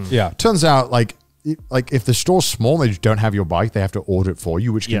store. Turns out like if the store's small, they just don't have your bike. They have to order it for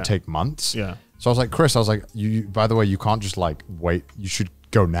you, which can take months. Yeah. So I was like, Chris, by the way, you can't just like wait. You should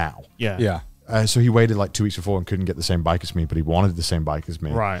go now. Yeah. So he waited like 2 weeks before and couldn't get the same bike as me, but he wanted the same bike as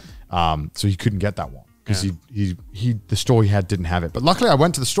me. Right. So he couldn't get that one because the store he had didn't have it. But luckily I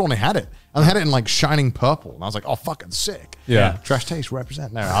went to the store and they had it. And they had it in like shining purple. And I was like, oh, fucking sick. Yeah. Trash taste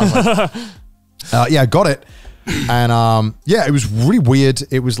represent. No, I was like, I got it. And it was really weird.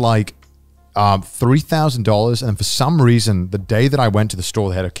 It was like $3,000. And for some reason, the day that I went to the store,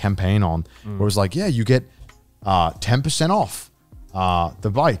 they had a campaign on where it was like, you get 10% off. The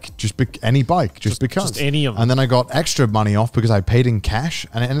bike, any bike, just because. Just any of them. And then I got extra money off because I paid in cash,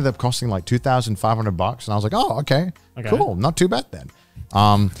 and it ended up costing like $2,500. And I was like, oh, okay, cool, not too bad then.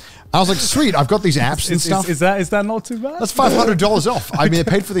 I was like, sweet, I've got these apps and stuff. Is that not too bad? That's $500 off. I mean, it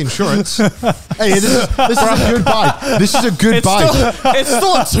paid for the insurance. Hey, this is a good bike. This is a good bike. It's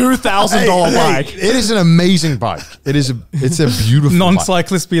still a $2,000 bike. It is an amazing bike. It's a beautiful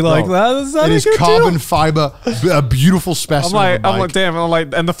non-cyclists be like, bike. that It is carbon fiber, a beautiful specimen. I'm like, damn.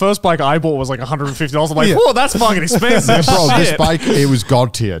 And the first bike I bought was like $150. I'm like, whoa, that's fucking expensive. Bro, Shit. this bike, it was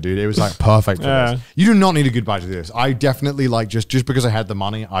god tier, dude. It was like perfect for this. You do not need a good bike to do this. I definitely like just because I had the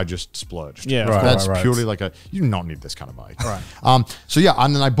money, I just splurged. Yeah, that's purely like you do not need this kind of bike. Right. So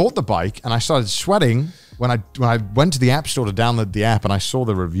and then I bought the bike and I started sweating when I went to the app store to download the app and I saw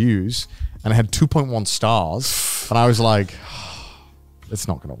the reviews and it had 2.1 stars and I was like, it's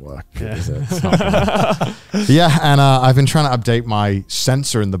not going to work. Is it? It's not gonna and I've been trying to update my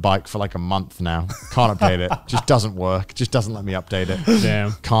sensor in the bike for like a month now. Can't update it. Just doesn't work. Just doesn't let me update it.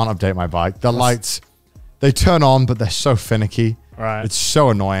 Damn. Can't update my bike. The lights, they turn on, but they're so finicky. Right. It's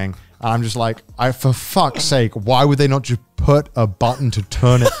so annoying. And I'm just like, for fuck's sake, why would they not just put a button to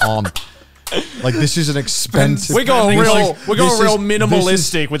turn it on? Like this is an expensive. We're going real this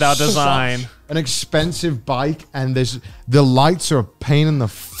minimalistic with our such design. An expensive bike, and the lights are a pain in the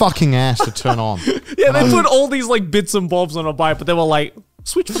fucking ass to turn on. Yeah, they put all these like bits and bobs on a bike, but they were like,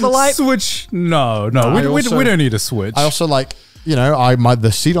 switch for the light. Switch? No. We don't need a switch. I also like,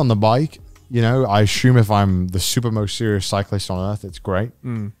 the seat on the bike. I assume if I'm the super most serious cyclist on earth, it's great.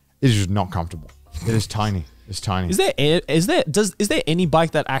 It's just not comfortable. It is tiny. It's tiny. Is there any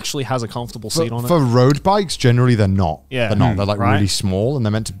bike that actually has a comfortable seat on it? For road bikes, generally they're not. Yeah. They're not. They're like Right. really small, and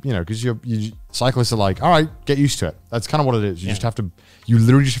they're meant to, because cyclists are like, all right, get used to it. That's kind of what it is. You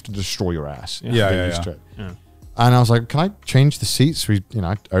literally just have to destroy your ass. To get used to it. Yeah. And I was like, can I change the seat? So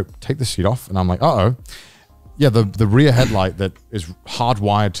I take the seat off, and I'm like, yeah, the rear headlight that is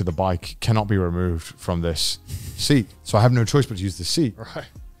hardwired to the bike cannot be removed from this seat. So I have no choice but to use the seat. Right.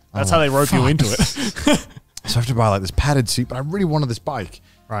 That's how they rope you into it. So I have to buy like this padded seat, but I really wanted this bike.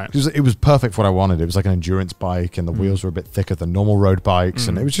 Right. Because it was perfect for what I wanted. It was like an endurance bike, and the wheels were a bit thicker than normal road bikes,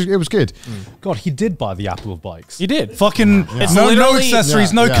 and it was good. God, he did buy the Apple of bikes. You did. Fucking It's no literally-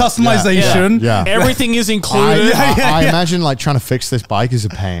 accessories, Yeah, no yeah, customization. yeah. Everything is included. I imagine like trying to fix this bike is a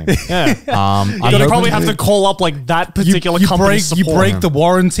pain. Yeah. I'm You hoping probably have to call up like that particular company You support. break the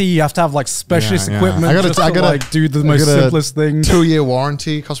warranty. You have to have like specialist Yeah, yeah. equipment. I gotta like do the most I got a simplest thing. 2-year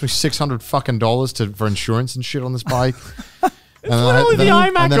warranty. It cost me $600 fucking for insurance and shit on this bike. And then literally the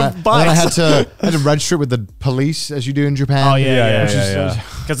iMac and then of and then bikes. I had to register it with the police as you do in Japan. Oh yeah. Yeah, yeah.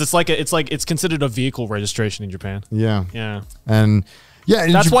 Because it's considered a vehicle registration in Japan. Yeah. Yeah. And yeah,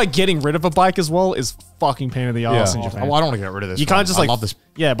 in That's why getting rid of a bike as well is fucking pain in the ass in Oh, Japan. I don't want to get rid of this. You can't just I like love this.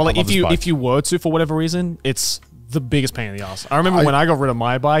 Yeah, but like I love this bike. if you were to for whatever reason, it's the biggest pain in the ass. I remember when I got rid of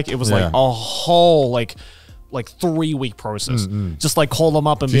my bike, it was like Yeah. a whole like 3-week process. Just like call them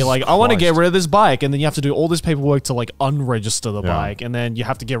up and be Jesus like, I want to get Christ. rid of this bike, and then you have to do all this paperwork to like unregister the Yeah. bike, and then you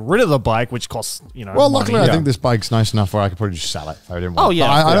have to get rid of the bike, which costs Well, money. luckily, I think this bike's nice enough where I could probably just sell it if I didn't want Oh, it. yeah,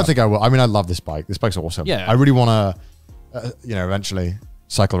 But I yeah. don't think I will. I mean, I love this bike. This bike's awesome. Yeah. I really want to, eventually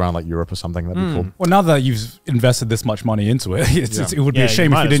cycle around like Europe or something. That'd be cool. Well, now that you've invested this much money into it, it would be Yeah, a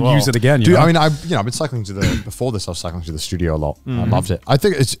shame you if might you as didn't well. use it again. You Dude, know? I mean, I've been cycling before this, I was cycling to the studio a lot. I loved it. I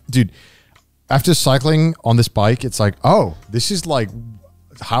think dude, after cycling on this bike, it's like, oh, this is like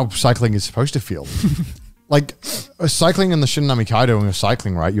how cycling is supposed to feel. Like cycling in the Shinonami Kaido when you're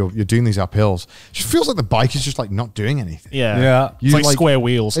cycling, right? You're doing these uphills. It just feels like the bike is just like not doing anything. Yeah. It's You, like, like- square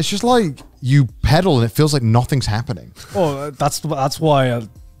wheels. It's just like you pedal and it feels like nothing's happening. Well, that's why a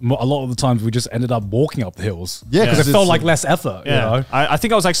lot of the times we just ended up walking up the hills. Yeah, because 'cause it felt it's like like- less effort. Yeah, You know? I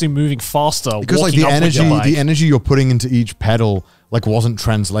think I was actually moving faster Because like walking up with your bike. the energy you're putting into each pedal like wasn't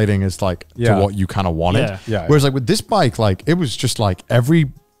translating as like Yeah. to what you kind of wanted. Yeah. Yeah. Whereas like with this bike, like it was just like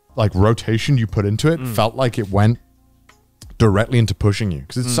every like rotation you put into it felt like it went directly into pushing you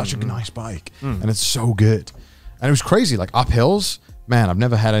because it's such a nice bike and it's so good. And it was crazy, like up hills, man, I've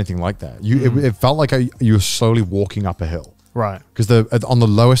never had anything like that. It felt like you were slowly walking up a hill. Right. Because on the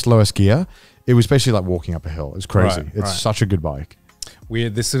lowest gear, it was basically like walking up a hill. It was crazy. Right, It's right. such a good bike.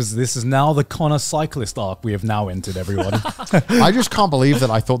 This is now the Connor cyclist arc we have now entered, everyone. I just can't believe that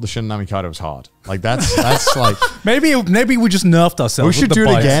I thought the Shinonami Kaido was hard. Like that's like maybe we just nerfed ourselves. we should with the do it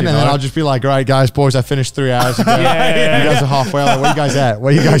bikes, again, you and then know? I'll just be like, all right, guys, boys, I finished 3 hours ago. Yeah. You guys are halfway. Like, where you guys at?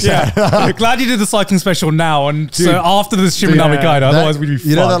 Where you guys at? Glad you did the cycling special now, and Dude, so after this Shimonami yeah. Kaido, That- otherwise we'd be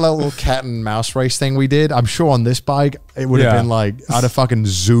you know that fucked. little cat and mouse race thing we did? I'm sure on this bike it would have Yeah. been like I'd have fucking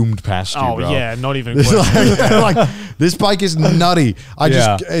zoomed past you, Oh bro. yeah, not even It's close. like this bike is nutty.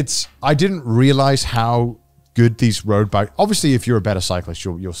 Yeah. I didn't realize how good these road bikes. Obviously, if you're a better cyclist,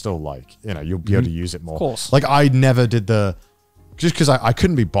 you'll still like you'll be able to use it more. Of course. Like I never did just because I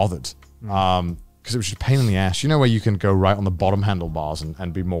couldn't be bothered. Because it was just a pain in the ass. You know where you can go right on the bottom handlebars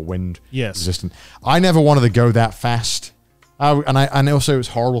and be more wind Yes. resistant. I never wanted to go that fast. And also it was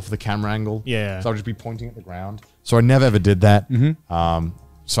horrible for the camera angle. Yeah. So I would just be pointing at the ground. So I never ever did that.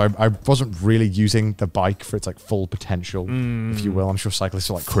 So I wasn't really using the bike for its like full potential, if you will. I'm sure cyclists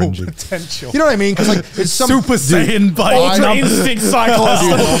are like cringing. potential. You know what I mean? Because like it's some Super Saiyan bike. Ultra instinct cyclist.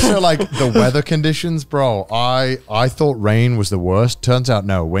 Dude, also like the weather conditions, bro. I thought rain was the worst. Turns out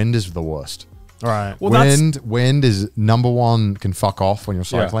no, wind is the worst. Right. Well, that's Wind is number one. Can fuck off when you're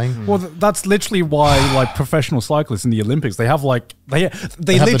cycling. Well, that's literally why, like professional cyclists in the Olympics, they have like they have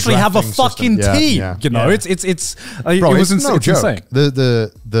literally the have a drafting fucking system. Yeah, team. yeah. You know, Yeah. it's Bro, it was it's no it's joke. insane.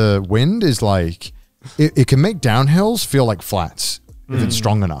 The wind is like it can make downhills feel like flats if it's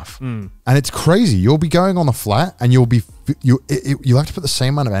strong enough, and it's crazy. You'll be going on a flat and you'll have to put the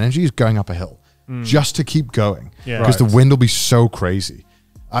same amount of energy as going up a hill just to keep going Yeah. because Right. the wind will be so crazy.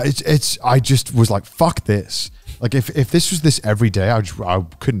 I just was like, fuck this. Like if this was this every day, I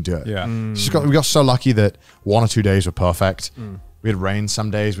couldn't do it. Yeah. We got so lucky that 1 or 2 days were perfect. We had rain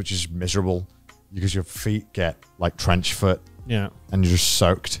some days, which is miserable because your feet get like trench foot. Yeah. And you're just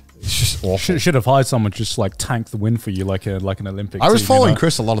soaked. It's just awful. Should have hired someone just like tank the win for you, like an Olympic. I was team, following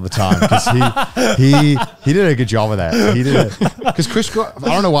Chris a lot of the time because he did a good job of that. He did it because Chris got. I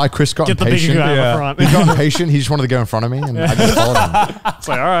don't know why Chris got Get the big impatient. guy out front. He got impatient. He just wanted to go in front of me, and I just followed him. It's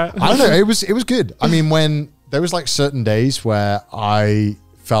like, all right. I don't know. It was good. I mean, when there was like certain days where I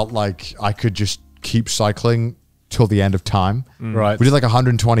felt like I could just keep cycling till the end of time. Right. We did like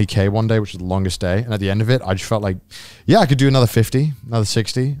 120K one day, which was the longest day. And at the end of it, I just felt like, yeah, I could do another 50, another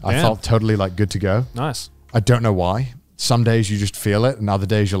 60. I Damn. felt totally like good to go. Nice. I don't know why. Some days you just feel it, and other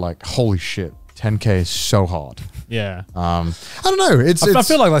days you're like, holy shit, 10K is so hard. Yeah. I don't know. I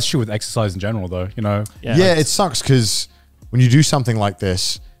feel like that's true with exercise in general, though. You know. Yeah. It sucks because when you do something like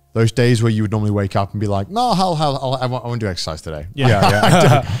this, those days where you would normally wake up and be like, no, I won't do exercise today.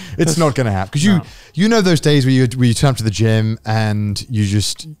 Yeah. It's not going to happen because you know those days where you turn up to the gym and you're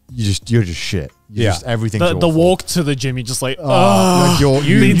just shit. Everything's the awful. walk to the gym, you're just like, like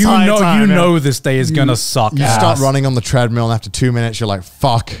You time, know this day is gonna suck. You start running on the treadmill, and after 2 minutes, you're like,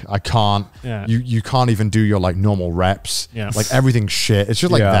 "Fuck, I can't." Yeah. You can't even do your like normal reps. Yeah. Like everything's shit. It's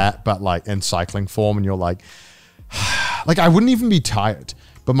just like that, but like in cycling form, and you're like, like I wouldn't even be tired,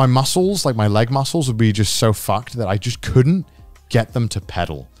 but my muscles, like my leg muscles, would be just so fucked that I just couldn't get them to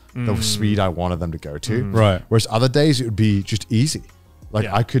pedal the speed I wanted them to go to. Right. Whereas other days it would be just easy. Like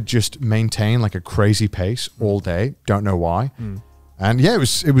I could just maintain like a crazy pace all day. Don't know why. And yeah, it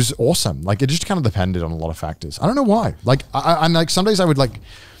was awesome. Like it just kind of depended on a lot of factors. I don't know why. Like I'm like some days I would like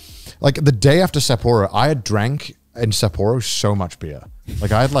the day after Sapporo, I had drank in Sapporo so much beer.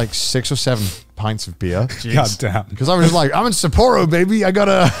 Like I had like 6 or 7 pints of beer. God damn. Because I was just like, I'm in Sapporo, baby. I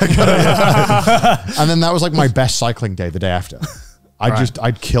gotta. And then that was like my best cycling day the day after.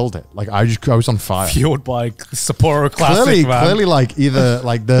 I'd killed it. Like I was on fire. Fueled by Sapporo Classic, man. Clearly, like either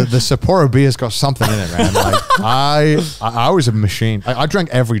like the Sapporo beer's got something in it, man. Like I was a machine. I drank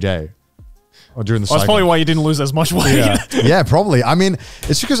every day. Or during the That's cycling. probably why you didn't lose as much weight. Yeah, probably. I mean,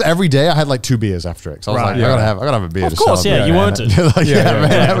 it's because every day I had like 2 beers after it. So I was like, I gotta have a beer. Of course, celebrate, you man. weren't it. Like, man,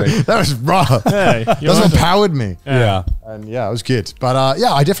 exactly. that was rough. Hey, That's what powered me. Yeah. And yeah, it was good. But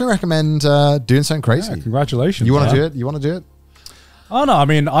yeah, I definitely recommend doing something crazy. Congratulations. You want to do it? You want to do it? Oh no, I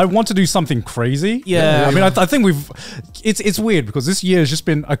mean, I want to do something crazy. Yeah. I mean, I think it's weird because this year has just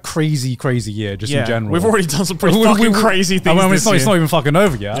been a crazy year just in general. We've already done some pretty fucking crazy things. I mean, this it's not year. even fucking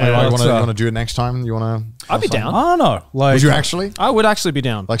over yet. You want to do it next time? You want to? I'd be down. I don't know. Like, Would you actually? I would actually be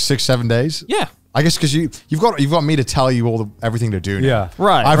down. Like 6-7 days? Yeah. I guess because you've got me to tell you everything to do now. Yeah.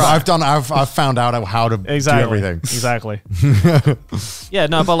 Right. I've found out how to do everything. Exactly. Yeah,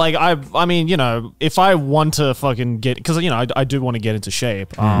 no, but like I mean, you know, if I want to fucking get, because you know, I do want to get into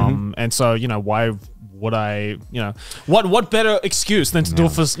shape, and so you know, why would I, you know, what better excuse than to do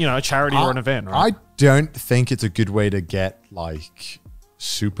it for, you know, a charity or an event? Right? I don't think it's a good way to get like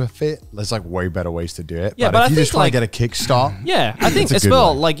super fit. There's like way better ways to do it. Yeah, but but if you I just think, want like- to get a kickstart, Yeah, I think a as good well,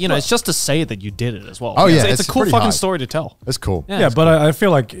 one. like, you know, it's just to say that you did it as well. Oh, yeah, it's a it's cool pretty fucking hype. story to tell. that's cool. Yeah. Yeah, but I feel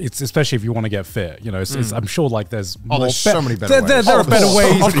like it's especially if you want to get fit. You know, I'm sure like there's there's so many better ways. There are better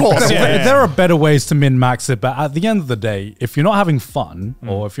ways. Of course, yeah. There are better ways to min max it. But at the end of the day, if you're not having fun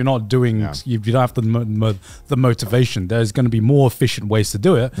or if you're not doing, you don't have the motivation. There's going to be more efficient ways to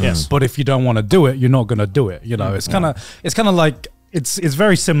do it. Yes. But if you don't want to do it, you're not going to do it. You know, it's kind of like. It's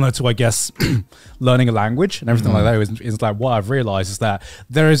very similar to, I guess, learning a language and everything like that. Is like what I've realized is that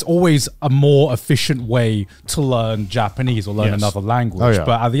there is always a more efficient way to learn Japanese or learn Yes. another language. Oh, yeah.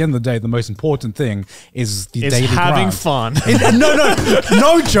 But at the end of the day, the most important thing is the It's daily having grind. fun.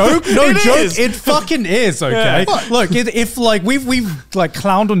 No joke, It joke. is. It fucking is, okay. Yeah. Look, if like we've like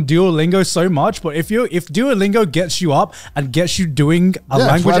clowned on Duolingo so much, but if Duolingo gets you up and gets you doing a Yeah,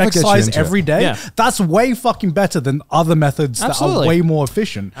 language whatever gets you exercise into it. every day, Yeah. that's way fucking better than other methods that Absolutely. are way more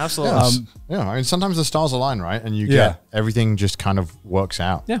efficient. Absolutely. Yeah, I mean, sometimes the stars align, right? And you Yeah. get everything just kind of works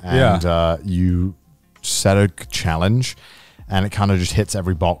out. Yeah. And you set a challenge and it kind of just hits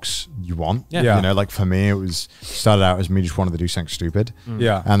every box you want. Yeah. You know, like for me, it started out as me just wanted to do something stupid.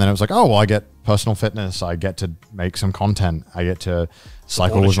 Yeah. And then it was like, oh, well, I get personal fitness. I get to make some content. I get to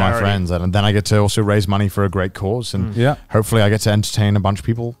cycle Support a with my charity. friends. And then I get to also raise money for a great cause. And Yeah. hopefully I get to entertain a bunch of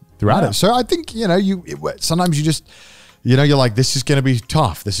people throughout Yeah. it. So I think, you know, sometimes you just, you know, you're like, this is going to be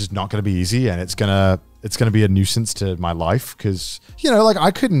tough. This is not going to be easy. And it's going to be a nuisance to my life. Cause you know, like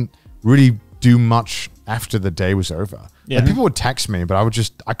I couldn't really do much after the day was over. Yeah. Like people would text me, but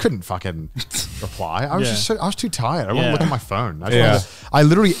I couldn't fucking reply. I was Yeah. I was too tired. I wouldn't Yeah. look at my phone. Yeah. I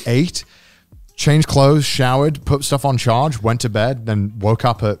literally ate changed clothes, showered, put stuff on charge, went to bed, then woke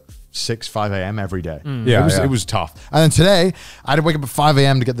up at 5 a.m. every day. It was tough. And then today, I had to wake up at 5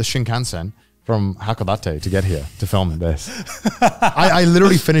 a.m. to get the Shinkansen from Hakodate to get here to film this. I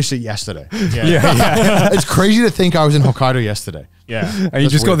literally finished it yesterday. It's crazy to think I was in Hokkaido yesterday. And you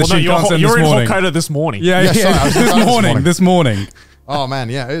just got the Shinkansen you're this morning. in Hokkaido this morning. Sorry, I was in Hokkaido this morning. Oh man,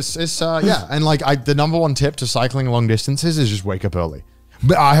 yeah, it's and like the number one tip to cycling long distances is just wake up early.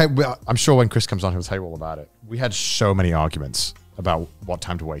 But I'm sure when Chris comes on, he'll tell you all about it. We had so many arguments about what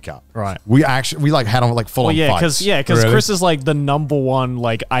time to wake up. Right. We like had on like full on fights. Because Chris is like the number one,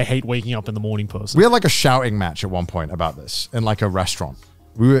 like, I hate waking up in the morning person. We had like a shouting match at one point about this in like a restaurant.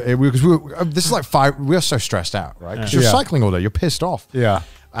 This is like 5. We were so stressed out, right? Because you're cycling all day, you're pissed off. Yeah.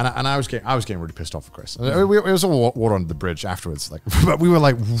 And I was getting really pissed off at Chris. It was all water under the bridge afterwards. Like, but we were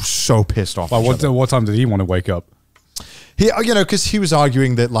like so pissed off. What time did he want to wake up? He, because he was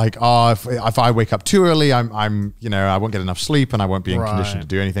arguing that like, if I wake up too early, I won't get enough sleep and I won't be in condition to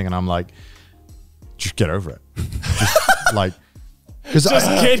do anything. And I'm like, just get over it. Just like, because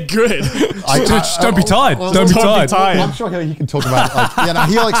get good. Just don't be tired. Don't be tired. I'm sure he can talk about it. Like,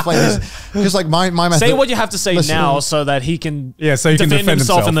 he'll explain this because like my method. Say what you have to say now so that he can so he can defend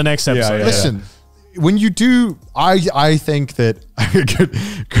himself in the next episode. Listen. When you do, I think that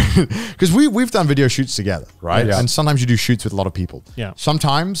because we've done video shoots together, right? And sometimes you do shoots with a lot of people.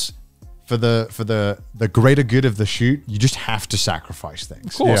 Sometimes for the greater good of the shoot, you just have to sacrifice things.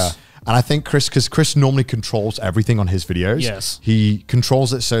 Of course. And I think because Chris normally controls everything on his videos. He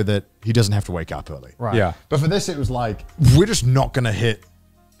controls it so that he doesn't have to wake up early. Right. But for this, it was like, we're just not going to hit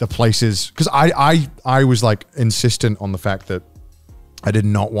the places. Because I was like insistent on the fact that I did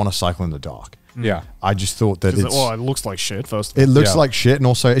not want to cycle in the dark. I just thought that it looks like shit first. It looks like shit, and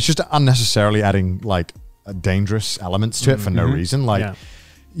also it's just unnecessarily adding like dangerous elements to it for no reason. Like,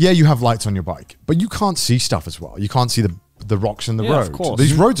 you have lights on your bike, but you can't see stuff as well. You can't see the rocks in the road. Of course.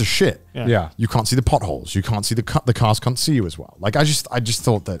 These roads are shit. You can't see the potholes. You can't see the cars can't see you as well. Like I just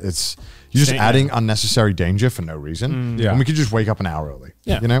thought that you're just adding unnecessary danger for no reason. And we could just wake up an hour early.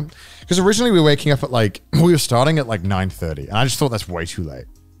 You know, because originally we were waking up at like we were starting at like 9:30, and I just thought that's way too late.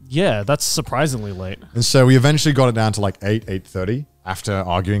 Yeah, that's surprisingly late. And so we eventually got it down to like 8:30 after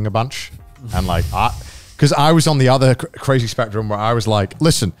arguing a bunch. And like, because I was on the other crazy spectrum where I was like,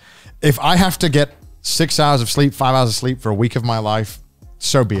 listen, if I have to get 6 hours of sleep, 5 hours of sleep for a week of my life,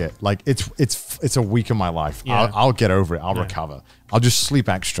 so be it. Like it's a week of my life. I'll get over it. I'll recover. I'll just sleep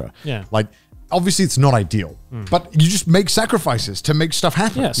extra. Like, obviously it's not ideal, but you just make sacrifices to make stuff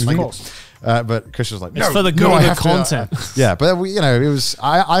happen. Yes, of course. But Chris was like, it's for the good of the content. But it was,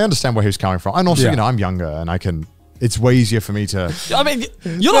 I understand where he was coming from. And also, I'm younger and it's way easier for me to. I mean,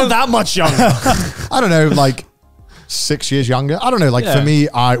 you're not that much younger. I don't know, like 6 years younger. I don't know. Like for me,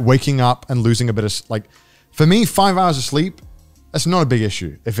 waking up and losing a bit of, like, for me, 5 hours of sleep, that's not a big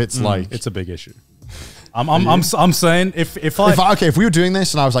issue. If it's like. It's a big issue. I'm saying if we were doing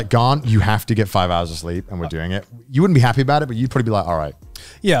this and I was like, Garnt, you have to get 5 hours of sleep and we're doing it, you wouldn't be happy about it, but you'd probably be like, all right.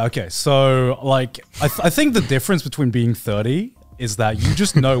 Yeah, okay. So like I think the difference between being 30 is that you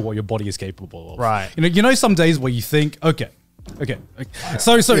just know what your body is capable of. Right. You know some days where you think, okay.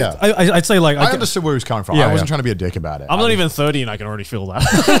 So I'd say like I understood where he was coming from. I wasn't trying to be a dick about it. I'm not even 30 and I can already feel that.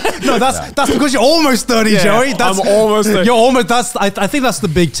 No, that's because you're almost 30, Joey. I'm almost 30. You're almost. I think that's the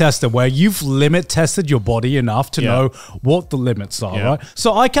big tester where you've limit tested your body enough to know what the limits are, right?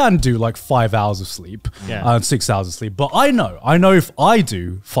 So I can do like 5 hours of sleep and 6 hours of sleep, but I know if I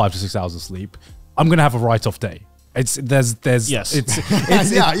do 5 to 6 hours of sleep, I'm gonna have a write-off day. Of course.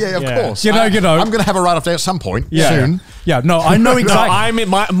 You know, I'm gonna have a write-off day at some point soon. Yeah, no, I know exactly.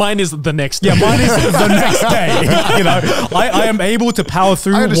 Mine is the next day. Yeah, mine is the next day. I am able to power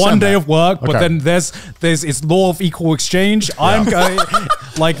through one day of work, but then there's it's law of equal exchange. I'm going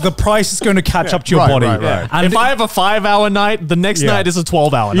like the price is going to catch up to your body. Right. And if I have a 5 hour night, the next night is a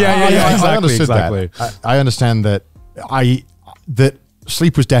 12-hour night. Exactly. I understand that. That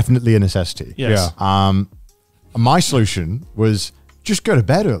sleep was definitely a necessity. Yes. My solution was just go to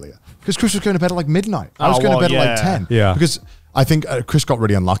bed earlier because Chris was going to bed at like midnight. I was going to bed at like 10. Yeah. Because I think Chris got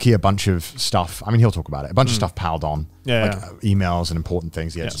really unlucky. A bunch of stuff. I mean, he'll talk about it. A bunch of stuff piled on, emails and important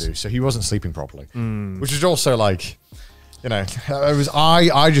things he had to do. So he wasn't sleeping properly, which is also like, it was.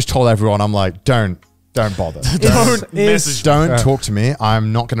 I just told everyone, I'm like, don't bother. Don't talk to me.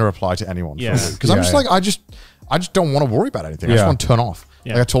 I'm not going to reply to anyone because I'm just like, I just don't want to worry about anything. I just want to turn off.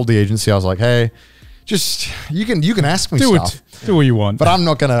 Like I told the agency, I was like, hey. Just you can ask me stuff. Do what you want, but I'm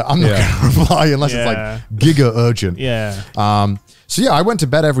not gonna reply unless it's like giga urgent. So yeah, I went to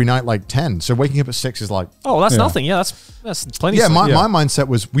bed every night like 10. So waking up at 6 is like, Oh, that's nothing. Yeah, that's plenty. yeah, of sleep. my mindset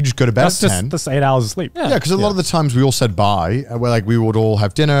was we just go to bed That's at just 10. that's 8 hours of sleep. Yeah. Yeah, because a lot of the times we all said bye, where like we would all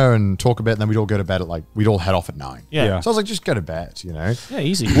have dinner and talk a bit, and then we'd all go to bed at like, we'd all head off at 9. Yeah. Yeah. So I was like, just go to bed, you know? Yeah,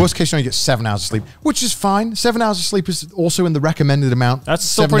 easy. Worst case, you only get 7 hours of sleep, which is fine. 7 hours of sleep is also in the recommended amount. That's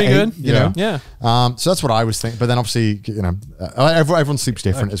still 7 to pretty 8, good. you know? Yeah. So that's what I was thinking. But then obviously, you know, everyone sleeps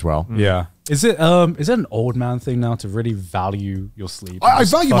different as well. Yeah. Is it an old man thing now to really value your sleep? I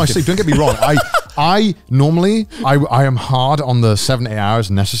value my sleep. Don't get me wrong. I normally I am hard on the 7 to 8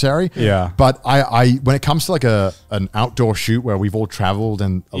 hours necessary. Yeah. But I when it comes to like an outdoor shoot where we've all traveled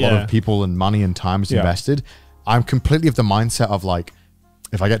and a lot Yeah. of people and money and time is Yeah. invested, I'm completely of the mindset of like,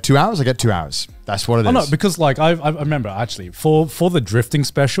 if I get 2 hours, I get 2 hours. That's what it is. Oh no, because like I remember actually for the drifting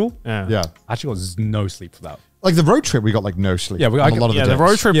special, Yeah. I actually got no sleep for that. Like the road trip, we got like no sleep. Yeah, on a lot of Yeah, the the days.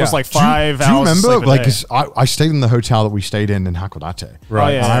 road trip Yeah. was like Do you- 5 Do you hours. remember? sleep a Like, day. 'cause I stayed in the hotel that we stayed in Hakodate. Right.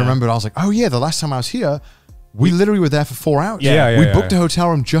 Oh, yeah, And I yeah. remember I was like, oh yeah, the last time I was here, we literally were there for 4 hours. Yeah, we booked a hotel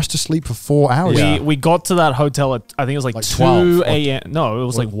room just to sleep for 4 hours. we got to that hotel at I think it was like 12 2 or- a.m. No, it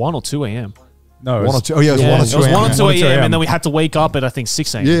was like 1 or 2 a.m. No, One or two. Oh yeah, it was Yeah, 1 or it 2 was 1 or a.m. 2 1 or 2 a.m. a.m. and then we had to wake up at I think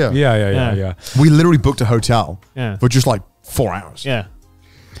 6 a.m. Yeah. Yeah. We literally booked a hotel Yeah. for just like 4 hours. Yeah.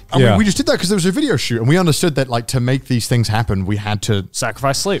 And Yeah. we just did that because there was a video shoot and we understood that like to make these things happen, we had to.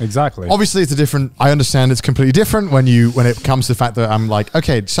 Sacrifice sleep. Exactly. Obviously, it's a different. I understand it's completely different when it comes to the fact that I'm like,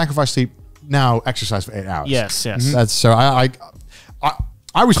 okay, sacrifice sleep now, exercise for 8 hours. Yes, yes. That's so.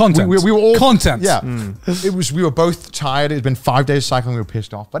 I was Content. We were all Content. Yeah, it was. We were both tired. It's been 5 days of cycling. We were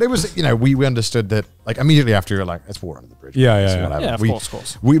pissed off, but it was. You know, we understood that like immediately after you're like, it's water under the bridge. Yeah, So yeah. whatever. Yeah, of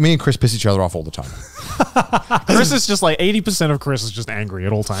course. Me and Chris piss each other off all the time. Chris is just like 80% of Chris is just angry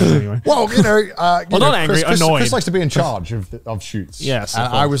at all times anyway. Well, you know, not angry, annoyed. Chris likes to be in charge of shoots. Yes, and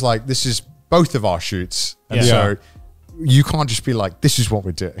of I course. was like, this is both of our shoots, and Yeah. so you can't just be like, this is what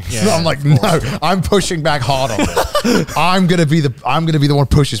we're doing. Yeah, I'm like, no, I'm pushing back hard on this. I'm gonna be the one who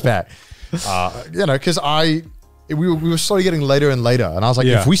pushes back. You know, because we were slowly getting later and later, and I was like,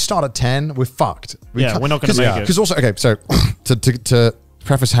 Yeah. if we start at 10, we're fucked. Yeah, we're not gonna make it. Because also, okay, so to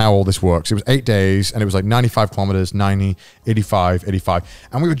preface how all this works, it was 8 days, and it was like 95 kilometers, 90, 85, 85,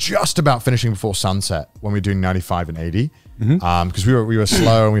 and we were just about finishing before sunset when we were doing 95 and 80, because we were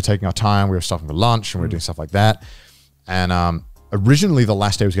slow and we were taking our time, we were stopping for lunch, and we were doing stuff like that, and originally the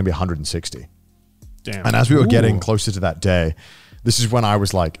last day was going to be 160, Damn. and as we were getting closer to that day, this is when I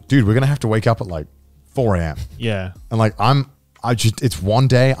was like, dude, we're going to have to wake up at like 4 a.m. Yeah. And like, it's one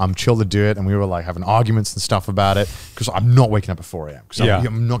day, I'm chill to do it. And we were like having arguments and stuff about it because I'm not waking up at 4 a.m. because Yeah.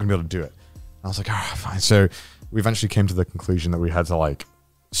 I'm not gonna be able to do it. And I was like, all right, fine. So we eventually came to the conclusion that we had to like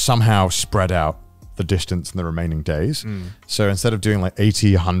somehow spread out the distance in the remaining days. So instead of doing like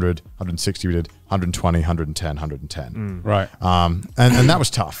 80, 100, 160, we did 120, 110, 110. Right. And that was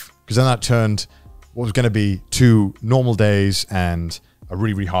tough because then that turned what was going to be 2 normal days and a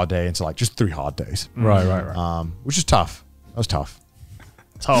really, really hard day into like just 3 hard days. Right. Which is tough. That was tough.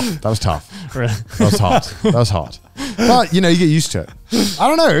 Tough. That was tough. Really. That was hard. That was hard. But you know, you get used to it. I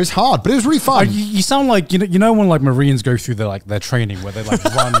don't know. It was hard, but it was really fun. You sound like you know when like Marines go through their training where they like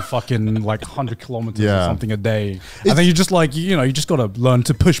run fucking like 100 kilometers or Yeah. something a day, and then you just like you just got to learn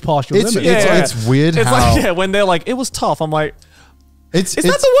to push past your It's- limits. it's weird It's how- like, when they're like, it was tough. I'm like, Is is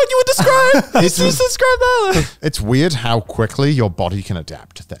that the word you would describe? It's- Just describe that. It's weird how quickly your body can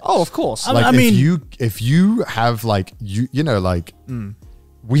adapt to things. Oh, of course. I Like I mean- if you have like you know like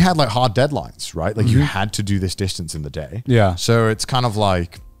we had like hard deadlines, right? Like you had to do this distance in the day. Yeah. So it's kind of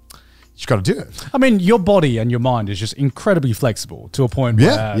like you just got to do it. I mean, your body and your mind is just incredibly flexible to a point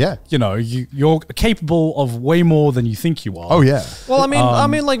Yeah, where yeah. you know you're capable of way more than you think you are. Oh yeah. Well, I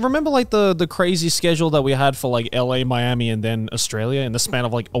mean, like, remember like the crazy schedule that we had for like LA, Miami, and then Australia in the span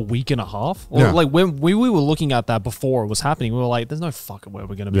of like a week and a half? Or, Yeah. like when we were looking at that before it was happening, we were like, "There's no fucking way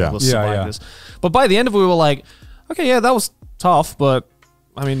we're gonna be Yeah. able to Yeah, survive yeah. this." But by the end of it, we were like, "Okay, yeah, that was tough, but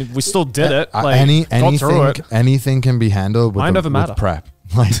I mean, we still did it. Like, got through it." anything can be handled with, Mind over matter. with prep.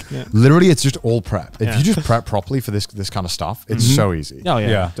 Like literally, it's just all prep. If Yeah. you just prep properly for this kind of stuff, it's so easy. Oh yeah,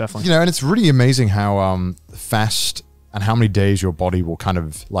 Yeah. definitely. You know, and it's really amazing how fast and how many days your body will kind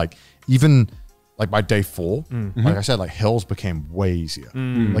of like even like by day 4, like I said, like hills became way easier.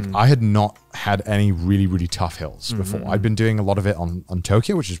 Like I had not had any really, really tough hills before. I'd been doing a lot of it on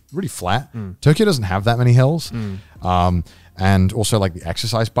Tokyo, which is really flat. Tokyo doesn't have that many hills. And also like the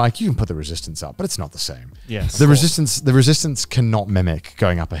exercise bike, you can put the resistance up, but it's not the same. Yes, The of course. resistance cannot mimic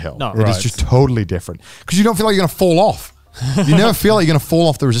going up a hill. No. It is Right. just totally different because you don't feel like you're going to fall off. You never feel like you're going to fall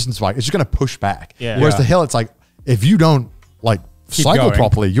off the resistance bike. It's just going to push back. Yeah. Whereas Yeah. the hill, it's like if you don't like Keep cycle going.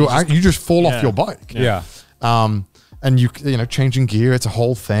 properly, you just fall Yeah. off your bike. Yeah. and you know, changing gear, it's a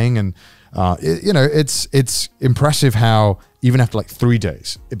whole thing. And, you know, it's impressive how even after like 3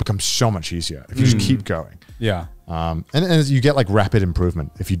 days, it becomes so much easier if you just keep going. Yeah. And you get like rapid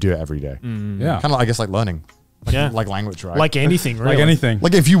improvement if you do it every day. Yeah. Kind of, I guess, like learning. Like, Yeah. like language, right? Like anything, really. Like anything.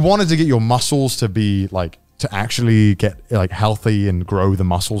 Like if you wanted to get your muscles to be like, to actually get like healthy and grow the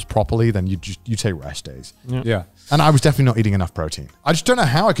muscles properly, then you take rest days. Yeah. And I was definitely not eating enough protein. I just don't know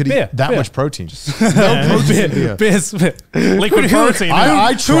how I could eat that much protein. No protein in beer. Liquid protein.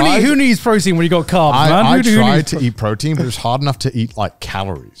 I tried. Who needs protein when you got carbs, man? I Who tried needs to eat protein, but it was hard enough to eat like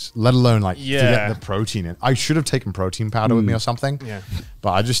calories, let alone like to Yeah. get the protein in. I should have taken protein powder with me or something. Yeah.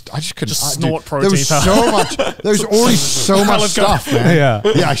 But I just couldn't. Just dude, snort protein There was powder. so much. There was already so much stuff, man. Yeah.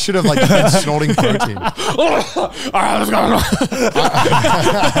 Yeah, I should have like been snorting protein. Let's go.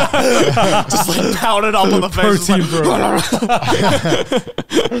 Just like powdered up on the face. Protein,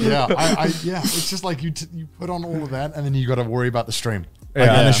 Yeah, it's just like you put on all of that, and then you got to worry about the stream. Like,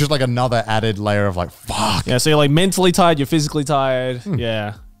 Yeah. and it's just like another added layer of like, fuck. Yeah, so you're like mentally tired, you're physically tired.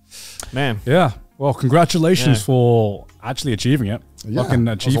 Yeah. Man. Yeah. Well, congratulations Yeah. for actually achieving it. Yeah, Fucking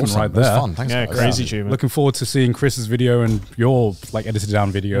that was achievement awesome. right It was there. fun. Thanks, Yeah, guys. crazy achievement. Looking forward to seeing Chris's video and your like edited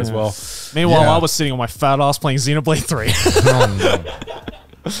down video as well. Meanwhile, Yeah. I was sitting on my fat ass playing Xenoblade 3.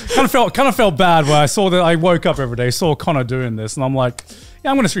 Kind of felt bad when I saw that. I woke up every day, saw Connor doing this, and I'm like, yeah,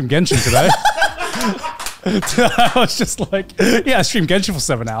 I'm going to stream Genshin today. I was just like, yeah, I streamed Genshin for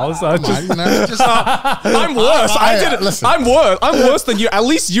 7 hours. You know, just, I'm worse. I did it. listen. I'm worse. I'm worse than you. At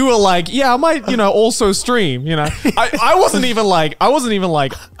least you were like, yeah, I might, also stream. I wasn't even like,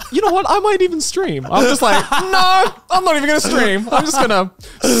 you know what? I might even stream. I'm just like, no, I'm not even gonna stream. I'm just gonna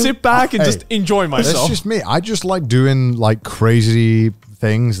sit back and just enjoy myself. That's just me. I just like doing like crazy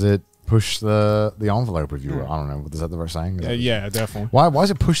things that push the envelope. If you will. I don't know. Is that the right saying? Yeah, definitely. Why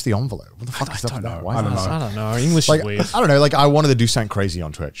does it push the envelope? What the fuck is that? don't know. Why I is don't that? know. I don't know. English Like is weird. I don't know. Like I wanted to do something crazy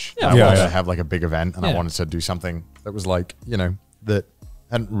on Twitch. Yeah, I wanted yeah. to have like a big event, and I Yeah. wanted to do something that was like that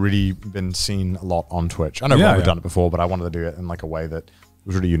hadn't really been seen a lot on Twitch. I know Yeah, we've yeah. done it before, but I wanted to do it in like a way that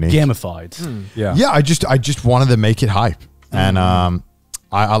was really unique. Gamified. Yeah. Yeah, I just wanted to make it hype, and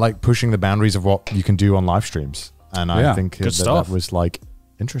I like pushing the boundaries of what you can do on live streams, and I Yeah, think good that stuff. was like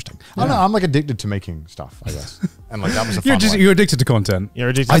interesting. I don't know. I'm like addicted to making stuff, I guess, and like that was a You're fun way. you're addicted to content. You're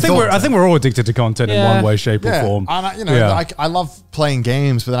addicted. I think we're all addicted to content in Yeah. one way, shape, or Yeah, form. and I, Yeah. I love playing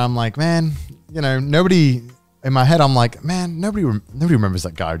games, but then I'm like, man, nobody. In my head, I'm like, man, nobody remembers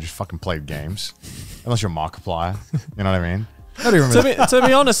that guy who just fucking played games, unless you're Markiplier. You know what I mean? Nobody remembers. to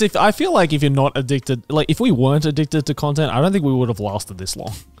be honest, I feel like if you're not addicted, like if we weren't addicted to content, I don't think we would have lasted this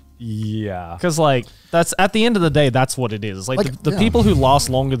long. Yeah. Because like that's at the end of the day, that's what it is. Like the yeah. people who last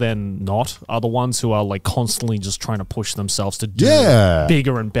longer than not are the ones who are like constantly just trying to push themselves to do Yeah.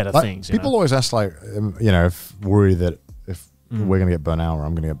 bigger and better Like, things. people always ask, like, if worry that if we're gonna get burnt out or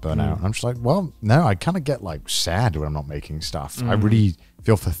I'm gonna get burnt out. And I'm just like, well, no, I kind of get like sad when I'm not making stuff. I really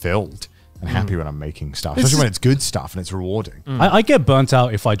feel fulfilled and happy when I'm making stuff, especially when it's good stuff and it's rewarding. I get burnt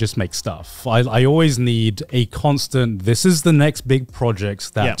out if I just make stuff. I always need a constant, this is the next big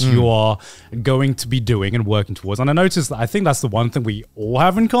project that you are going to be doing and working towards. And I noticed that I think that's the one thing we all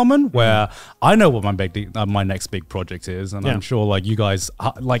have in common, where I know what my next big project is. And I'm sure like you guys,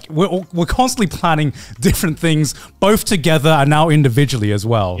 we're constantly planning different things, both together and now individually as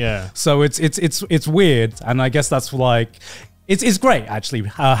well. Yeah. So it's weird. And I guess that's like, it's great actually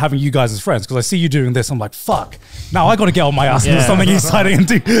having you guys as friends, because I see you doing this. I'm like, fuck. Now I got to get on my ass and do something exciting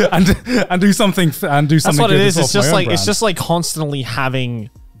and do something That's what good it is. as It's well for just my own like brand. like constantly having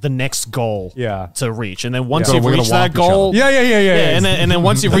the next goal to reach, and then once So you've we're gonna reached whop that each other. goal, Yeah. and then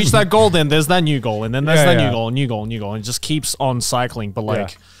once you've reached that goal, then there's that new goal, and then there's Yeah, that yeah. new goal, and new goal, and new goal, and it just keeps on cycling. But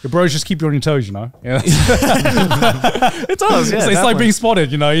like, Your bros just keep you on your toes, Yeah, it does. Yeah, it's like being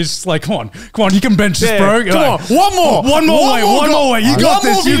spotted. You're just like, come on, you can bench this, Yeah, bro. come on, one more way. You got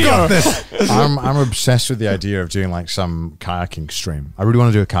this. You got this. I'm obsessed with the idea of doing like some kayaking stream. I really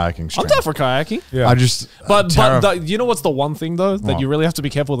want to do a kayaking stream. I'm down for kayaking. Yeah. I just But you know what's the one thing though that you really have to be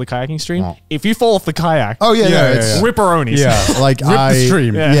careful with the kayaking stream? If you fall off the kayak, it's ripperonis. Yeah. like Rip the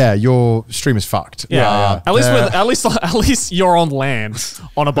stream. Yeah. Your stream is fucked. Yeah. At least you're on land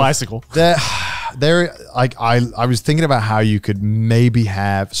on a bicycle. There, like I was thinking about how you could maybe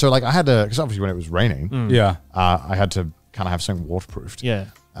have. So like I had to, because obviously when it was raining, Yeah. I had to kind of have something waterproofed. Yeah.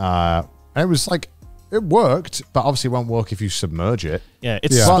 And it was like it worked, but obviously it won't work if you submerge it. Yeah.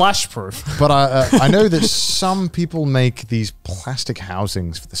 It's Yeah. splash proof. But I know that some people make these plastic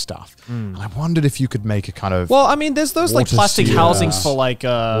housings for the stuff, and I wondered if you could make a kind of Well, I mean, there's those like Water plastic seals. housings for like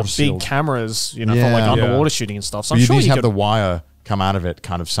big sealed. cameras, for like Yeah. underwater shooting and stuff. So But I'm you sure need to you have could. the wire come out of it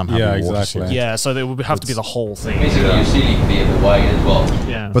kind of somehow. Yeah, be water exactly. sealed. Yeah, so it would have to be the whole thing. Basically, your ceiling could be a bit wide as well.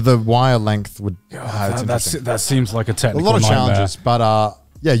 Yeah. But the wire length would. it's interesting. That seems like a A technical lot of nightmare. challenges, but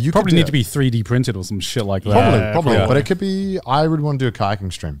yeah, you Probably could need do to be 3D printed or some shit like that. Probably. probably. But it could be. I would want to do a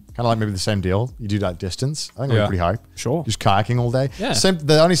kayaking stream, kind of like maybe the same deal. You do that distance. I think it'd be pretty hype. Sure. Just kayaking all day. Yeah. Same.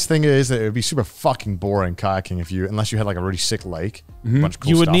 The only thing is that it would be super fucking boring kayaking unless you had like a really sick lake. Bunch of cool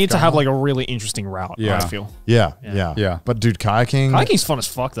You would stuff need to going have on. like a really interesting route, Yeah. I feel. Yeah. But dude, kayaking. Kayaking's fun as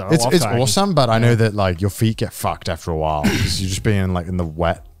fuck, though. I It's love kayaking. awesome, but I know that like your feet get fucked after a while because you're just being like in the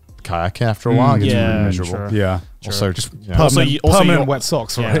wet kayaking after a while. It gets Yeah, really miserable. true. Yeah. Also, just Permanent, Also permanent your- wet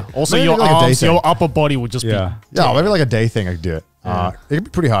socks, Yeah. right? Also, Maybe your like a day arms, thing. your upper body would just Yeah. yeah, maybe like a day thing I could do it. It could be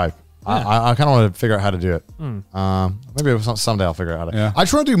pretty hype. I kind of want to figure out how to do it. Maybe someday I'll figure out how to. Yeah. I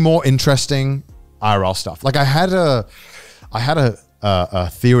try to do more interesting IRL stuff. Like I had a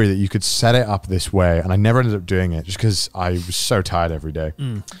theory that you could set it up this way, and I never ended up doing it just because I was so tired every day.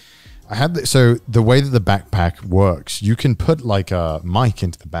 I had so the way that the backpack works, you can put like a mic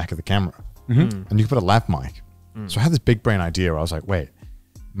into the back of the camera, and you can put a lav mic. So I had this big brain idea where I was like, wait,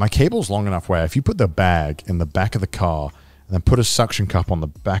 my cable's long enough where if you put the bag in the back of the car and then put a suction cup on the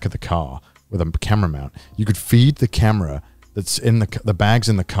back of the car with a camera mount, you could feed the camera that's in the bag's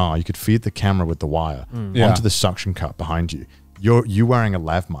in the car. You could feed the camera with the wire onto the suction cup behind you. You wearing a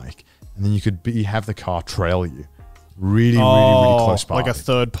lav mic, and then you could have the car trail you really close by, like a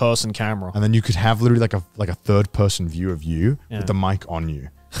third-person camera. and then you could have literally like a third-person view of you with the mic on you,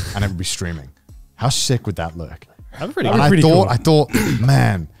 and it would be streaming. How sick would that look? That'd be pretty And cool. I thought,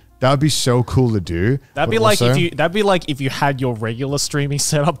 man, that would be so cool to do. That'd be But like also- if you had your regular streaming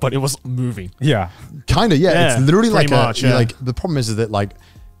setup, but it was moving. Yeah. Kind of, yeah. Yeah, It's literally pretty like much, yeah. like the problem is that like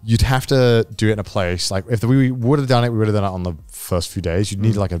you'd have to do it in a place like if we would have done it, we would have done it on the first few days. You'd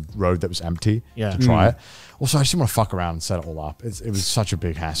need like a road that was empty Yeah. to try it. Also, I just didn't want to fuck around and set it all up. It was such a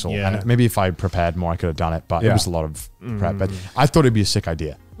big hassle. Yeah. And maybe if I prepared more, I could have done it. But it Yeah. was a lot of prep. But I thought it'd be a sick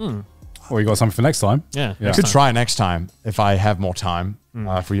idea. Well, you got something for next time. Yeah. Yeah. Could try it next time if I have more time.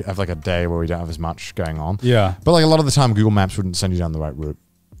 If we have like a day where we don't have as much going on. Yeah. But like a lot of the time, Google Maps wouldn't send you down the right route.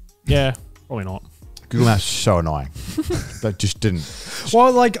 Yeah, probably not. Google Maps is so annoying. That just didn't.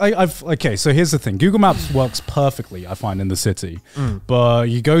 Well, like okay, so here's the thing. Google Maps works perfectly, I find, in the city. But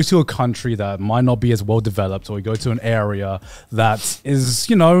you go to a country that might not be as well developed, or you go to an area that is,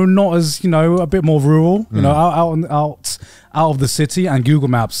 not as, a bit more rural, out of the city, and Google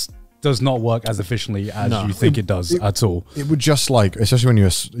Maps does not work as efficiently as you think it does at all. It would just like, especially when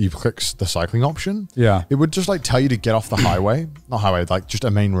you click the cycling option. Yeah. It would just like tell you to get off the highway, not highway, like just a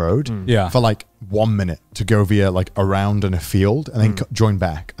main road. Yeah. For like 1 minute to go via like around in a field and then join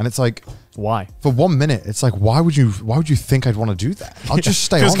back. And it's like, Why? for 1 minute, it's like, why would you think I'd want to do that? I'll just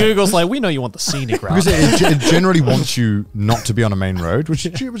stay on Because it. Google's like, we know you want the scenic route. Because it generally wants you not to be on a main road, which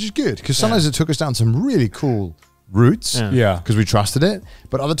is good. Because sometimes it took us down some really cool routes. Yeah. Because we trusted it.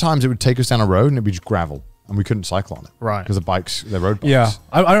 But other times it would take us down a road and it'd be just gravel. And we couldn't cycle on it. Right. Because they're road bikes. Yeah,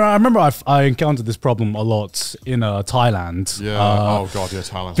 I remember I encountered this problem a lot in Thailand. Oh god, yeah,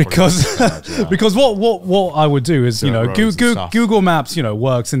 Thailand. Because what I would do is, roads and stuff. Google Maps,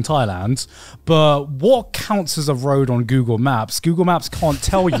 works in Thailand, but what counts as a road on Google Maps can't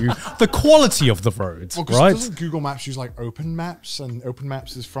tell you the quality of the road, right? Doesn't Google Maps use like Open Maps, and Open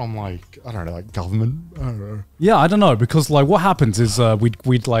Maps is from like I don't know, like government. I don't know. Yeah, I don't know, because like what happens is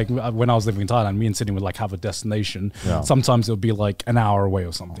we'd like when I was living in Thailand, me and Sydney would like have a destination. Yeah. Sometimes it would be like an hour away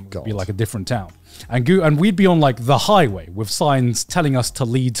or something. It would be God. like a different town. And we'd be on like the highway with signs telling us to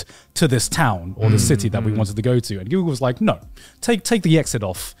lead to this town or the city that we wanted to go to. And Google was like, no, take the exit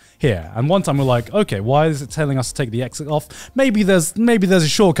off here. And one time we're like, okay, why is it telling us to take the exit off? Maybe there's a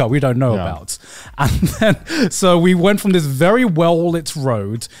shortcut we don't know about. And then so we went from this very well lit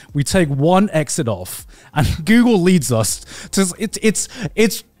road. We take one exit off, and Google leads us to it's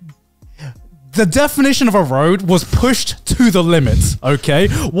the definition of a road was pushed to the limit, okay?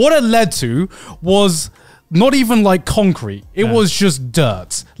 What it led to was not even like concrete. It was just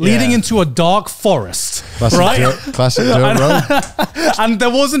dirt leading into a dark forest, right? Classic dirt road. And there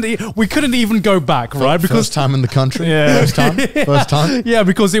wasn't, we couldn't even go back, right? Because First time in the country. Yeah. First time. yeah,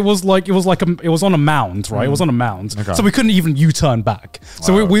 because it was on a mound, right? It was on a mound, Okay. so we couldn't even U-turn back.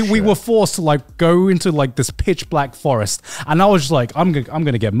 So Oh, we shit. were forced to like go into like this pitch black forest, and I was just like, I'm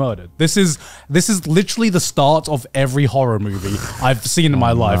gonna get murdered. This is literally the start of every horror movie I've seen in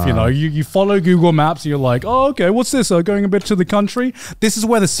my life. You follow Google Maps, you're like, like, oh, okay, what's this? Going a bit to the country. This is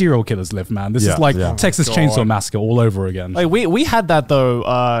where the serial killers live, man. This is like Texas Chainsaw Massacre all over again. Like we had that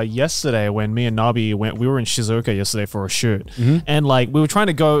though yesterday when me and Nabi went. We were in Shizuoka yesterday for a shoot, and like we were trying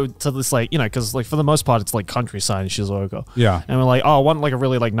to go to this like because like for the most part it's like countryside in Shizuoka. Yeah, and we're like, oh, I want like a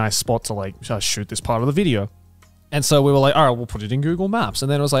really like nice spot to like shoot this part of the video, and so we were like, all right, we'll put it in Google Maps,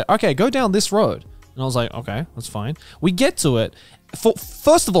 and then it was like, okay, go down this road, and I was like, okay, that's fine. We get to it.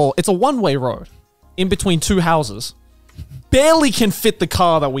 First of all, it's a one-way road in between two houses. Barely can fit the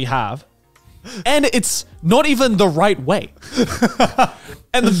car that we have. And it's not even the right way.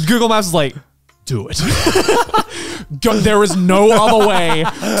 And the Google Maps is like, do it. There is no other way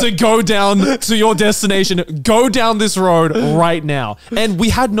to go down to your destination. Go down this road right now. And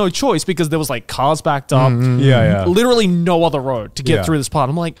we had no choice because there was like cars backed up. Literally no other road to get through this part.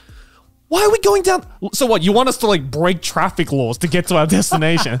 I'm like, why are we going down? So what, you want us to like break traffic laws to get to our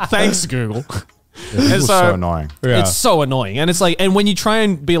destination? Thanks, Google. It's so annoying. It's so annoying. And it's like, and when you try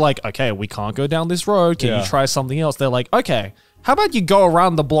and be like, okay, we can't go down this road. Can you try something else? They're like, okay, how about you go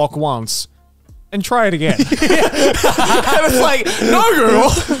around the block once and try it again? And it's like, no,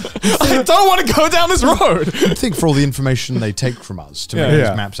 Google, I don't want to go down this road. I think for all the information they take from us to make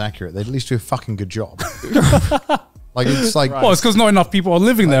these maps accurate, they'd at least do a fucking good job. Like it's like, well, it's because not enough people are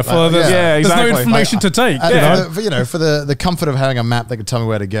living there for the, exactly. There's no information to take. For the comfort of having a map that could tell me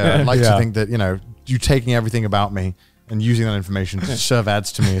where to go, I'd like to think that you taking everything about me and using that information to serve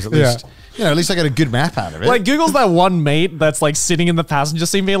ads to me is at least at least I get a good map out of it. Like Google's that one mate that's like sitting in the passenger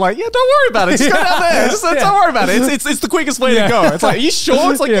seat being like, yeah, don't worry about it, just go down there, just don't worry about it. It's the quickest way to go. It's like, are you sure?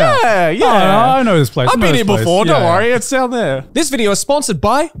 It's like, yeah. Oh, I know this place. I've been here before. Don't worry, it's down there. This video is sponsored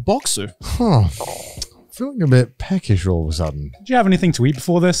by Bokksu. Feeling a bit peckish all of a sudden. Did you have anything to eat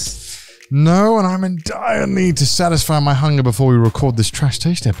before this? No, and I'm in dire need to satisfy my hunger before we record this trash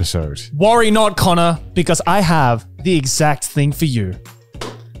taste episode. Worry not, Connor, because I have the exact thing for you.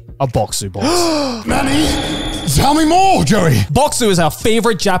 A Bokksu box. Manny, tell me more, Joey. Bokksu is our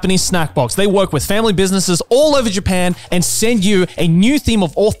favorite Japanese snack box. They work with family businesses all over Japan and send you a new theme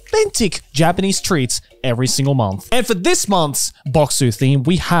of authentic Japanese treats every single month. And for this month's Bokksu theme,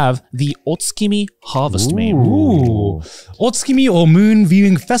 we have the Otsukimi Harvest meme. Ooh. Otsukimi, or Moon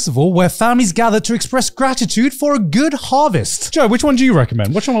Viewing Festival, where families gather to express gratitude for a good harvest. Joe, which one do you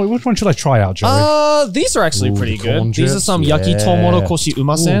recommend? Which one should I try out, Joey? These are actually pretty good. These are some yeah. yaki tomono koshi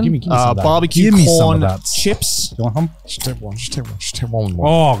umasen, give me some of that. barbecue Give me some corn of that. chips. You want some? Just take one more.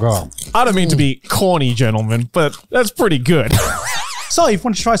 Oh, God. I don't mean to be corny, gentlemen, but that's pretty good. So if you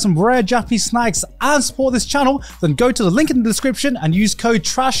want to try some rare Japanese snacks and support this channel, then go to the link in the description and use code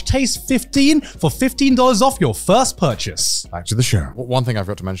TRASHTASTE15 for $15 off your first purchase. Back to the show. One thing I've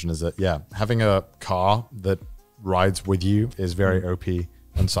got to mention is that, having a car that rides with you is very OP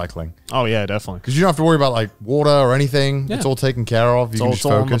when cycling. Oh, yeah, definitely. Because you don't have to worry about like water or anything. Yeah. It's all taken care of. You can just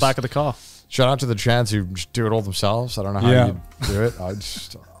all focus. on the back of the car. Shout out to the Chads who just do it all themselves. I don't know how you do it.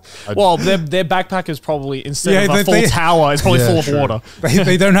 Well, their backpack is probably, instead of a full tower, it's probably full of water.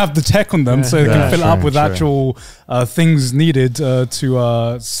 They don't have the tech on them, so they can fill it up with actual things needed to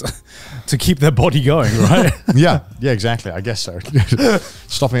keep their body going, right? yeah, exactly. I guess so.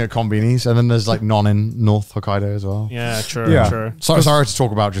 Stopping at Konbinis, and then there's like none in North Hokkaido as well. Yeah, true. Sorry to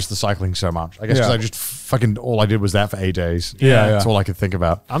talk about just the cycling so much. I guess because I just fucking all I did was that for 8 days. That's all I could think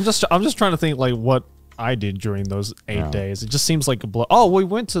about. I'm just trying to think like what I did during those 8 days. It just seems like a Oh, we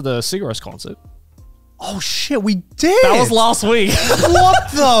went to the Sigur Rós concert. Oh shit, we did. That was last week.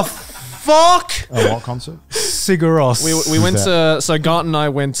 What the fuck? What concert? Sigur Rós. We went to, so Garnt and I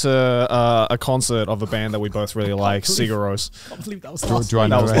went to a concert of a band that we both really like, Sigur Rós. I can't believe that was last Do I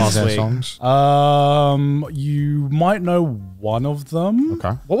know That was any of last their week. songs? You might know one of them.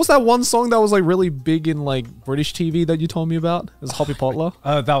 Okay. What was that one song that was like really big in like British TV that you told me about? It was Hoppy Potler.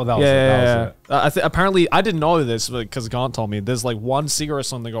 That was it. Apparently, I didn't know this because Garnt told me. There's like one Sigur Rós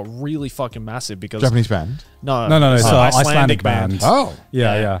song that got really fucking massive because Japanese band? No, It's an Icelandic band. Oh.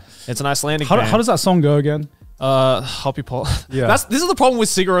 Yeah. It's an Icelandic band. How does that song go again? Hoppy Potler. Yeah. This is the problem with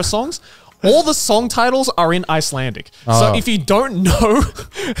Sigur Rós songs. All the song titles are in Icelandic. So if you don't know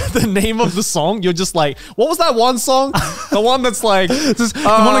the name of the song, you're just like, what was that one song? The one that's like, the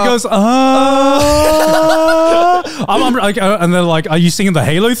one that goes, and they're like, are you singing the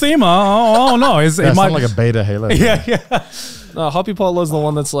Halo theme? Oh no, it It might like a beta Halo. yeah. Hoppy Potler is the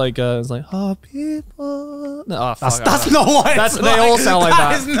one that's like, it's like, Hoppy Potler. what? No, That's not what it's They all sound like that.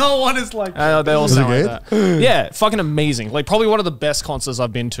 That is not what it's like. They all sound it like that. Yeah, fucking amazing. Like probably one of the best concerts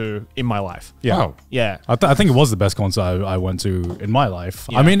I've been to in my life. Yeah. Wow. Yeah. I think it was the best concert I went to in my life.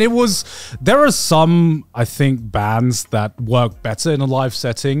 Yeah. I mean, there are some, I think, bands that work better in a live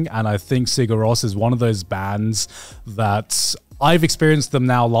setting. And I think Sigur Rós is one of those bands that I've experienced them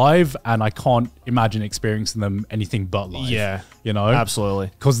now live, and I can't imagine experiencing them anything but live. Yeah. You know? Absolutely.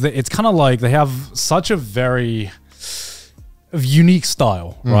 Because it's kind of like they have such a very unique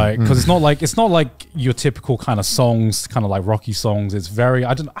style, right? Because it's not like your typical kind of songs, kind of like rocky songs. It's very,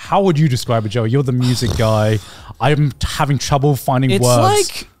 how would you describe it, Joe? You're the music guy. I'm having trouble finding It's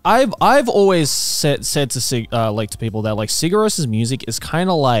words. like I've always said to people that like Sigur Rós' music is kind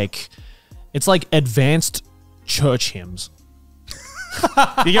of like, it's like advanced church hymns.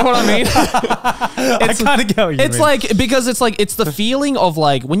 You get what I mean? I kind of get what you It's mean. like, because it's the feeling of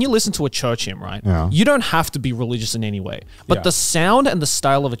like when you listen to a church hymn, right? Yeah. You don't have to be religious in any way, but Yeah. the sound and the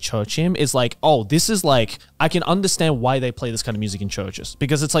style of a church hymn is like, oh, this is like, I can understand why they play this kind of music in churches,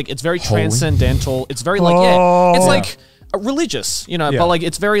 because it's like, it's very transcendental. It's very like, it's like religious, you know, Yeah. but like,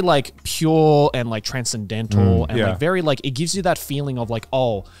 it's very like pure and like transcendental and Yeah. like very like, it gives you that feeling of like,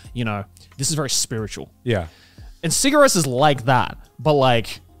 oh, you know, this is very spiritual. yeah. And Sigur Rós is like that, but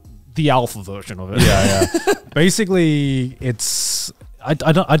like the alpha version of it. Yeah. Basically, it's I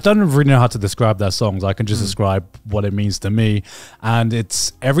don't really know how to describe their songs. I can just describe what it means to me, and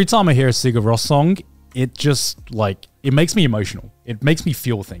it's every time I hear a Sigur Rós song, it just like it makes me emotional. It makes me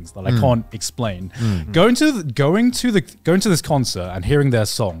feel things that I can't explain. Going to this concert and hearing their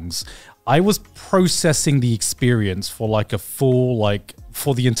songs, I was processing the experience for like a full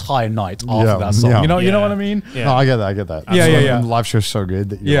for the entire night after that song. yeah. You know Yeah. what I mean? Yeah. No, I get that. Yeah. The live show's so good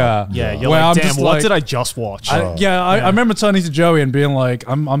that Yeah. Yeah, you're Where like, I'm damn, just what like- did I just watch? I remember turning to Joey and being like,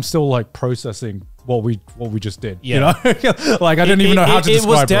 I'm still like processing what we just did. Yeah. You know? Like I don't even know how to describe it. It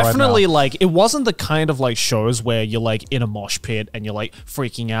was right definitely now. like, it wasn't the kind of like shows where you're like in a mosh pit and you're like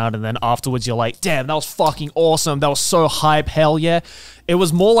freaking out, and then afterwards you're like, damn, that was fucking awesome. That was so hype. Hell yeah. It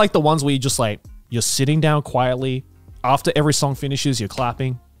was more like the ones where you just like, you're sitting down quietly. After every song finishes, you're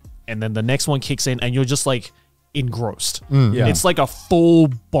clapping. And then the next one kicks in and you're just like engrossed. Yeah. It's like a full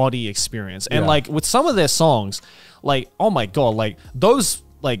body experience. And Yeah. like with some of their songs, like, oh my God, like those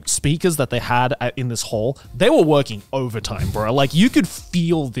like speakers that they had in this hall, they were working overtime, bro. Like you could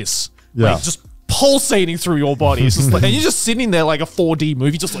feel this Yeah. like just pulsating through your body. It's just like, and you're just sitting there like a 4D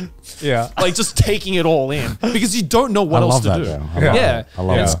movie, just like, Yeah. like just taking it all in because you don't know what I else love to that, do. though. I love Yeah. it. I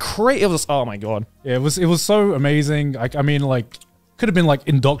love It's it. crazy. It was, oh my God. Yeah, it was so amazing. I mean, like, could have been like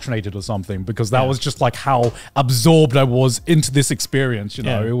indoctrinated or something, because that was just like how absorbed I was into this experience. You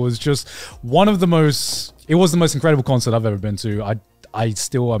know, Yeah. it was just it was the most incredible concert I've ever been to. I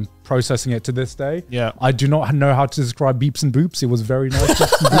still am processing it to this day. Yeah. I do not know how to describe beeps and boops. It was very nice.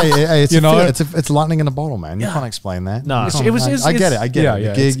 Hey, it's You know? it's lightning in a bottle, man. You can't explain that. No. You can't, It was- man. it's- I get it. it's- I get yeah, it.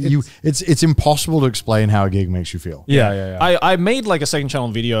 yeah, The gig, it's impossible to explain how a gig makes you feel. yeah. I made like a second channel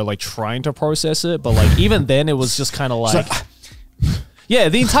video like trying to process it, but like even then it was just kind of like yeah,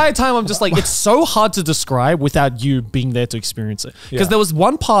 the entire time I'm just like, it's so hard to describe without you being there to experience it. Because Yeah. there was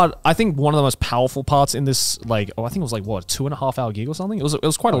one part, I think one of the most powerful parts in this, like, I think it was like what, 2.5 hour gig or something. It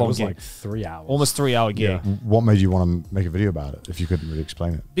was quite a It long was gig, like 3 hours. almost 3 hour gig. What made you want to make a video about it if you couldn't really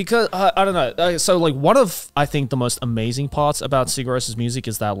explain it? Because I don't know. So like one of I think the most amazing parts about Sigur Rós' music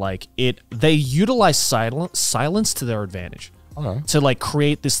is that like they utilize silence to their advantage. Okay. To like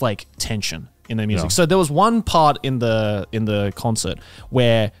create this like tension in their music. Yeah. So there was one part in the concert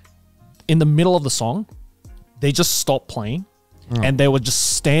where in the middle of the song they just stopped playing and they were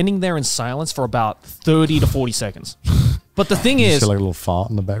just standing there in silence for about 30 to 40 seconds. But the thing You is, see like a little fart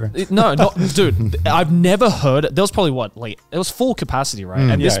in the background. no, dude, I've never heard it. There was probably what, like, it was full capacity, right?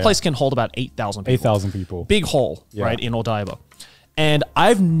 And this Yeah, place can hold about 8,000 people. 8,000 people. Big hall, Yeah. right, in Odaiba. And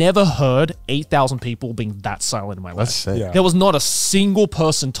I've never heard 8,000 people being that silent in my life. That's sick. Yeah. There was not a single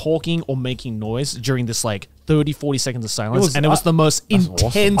person talking or making noise during this like 30, 40 seconds of silence. And it was the most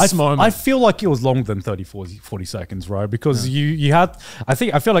intense moment. I feel like it was longer than 30, 40 seconds, right? Because you had, I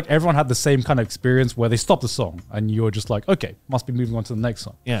feel like everyone had the same kind of experience where they stopped the song and you were just like, okay, must be moving on to the next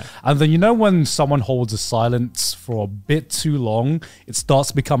song. Yeah. And then, you know, when someone holds a silence for a bit too long, it starts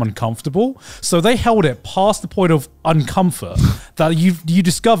to become uncomfortable. So they held it past the point of uncomfort that you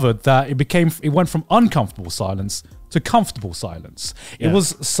discovered that it went from uncomfortable silence to comfortable silence. Yeah. It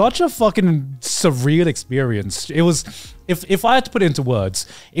was such a fucking surreal experience. It was, if I had to put it into words,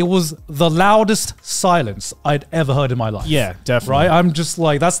 it was the loudest silence I'd ever heard in my life. Yeah, definitely. Right? I'm just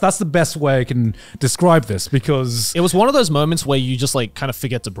like, that's the best way I can describe this, because It was one of those moments where you just like kind of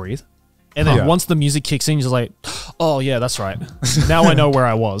forget to breathe. And then once the music kicks in, you're just like, oh yeah, that's right. Now I know where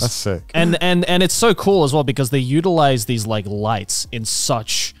I was. That's sick. And it's so cool as well because they utilize these like lights in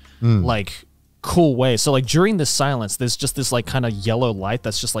such like cool ways. So like during this silence, there's just this like kind of yellow light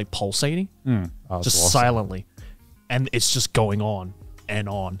that's just like pulsating, just silently, and it's just going on and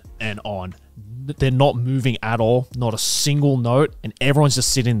on and on. They're not moving at all, not a single note, and everyone's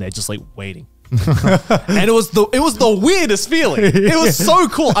just sitting there, just like waiting. And it was the weirdest feeling. It was so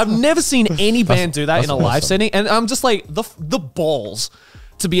cool. I've never seen any band do that in a live setting, and I'm just like the balls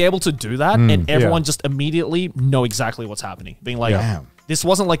to be able to do that, and everyone just immediately know exactly what's happening. Being like, this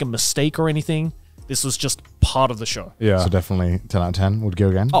wasn't like a mistake or anything. This was just part of the show. Yeah. So definitely 10 out of 10 would go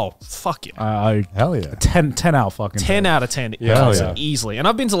again. Oh fuck yeah! Hell yeah. 10 out fucking 10 out of 10 concert, easily. And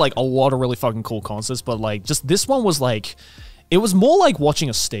I've been to like a lot of really fucking cool concerts, but like just this one was like, it was more like watching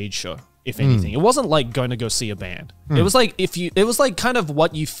a stage show. If anything, it wasn't like going to go see a band. It was like it was like kind of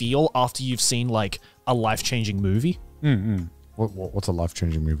what you feel after you've seen like a life-changing movie. What's a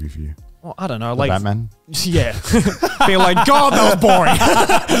life-changing movie for you? Well, I don't know, like Batman. Yeah, being like, God, that was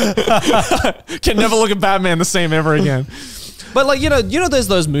boring. Can never look at Batman the same ever again. But like you know, there's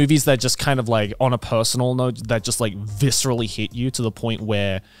those movies that just kind of like on a personal note that just like viscerally hit you to the point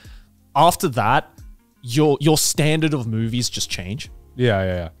where after that, your standard of movies just change.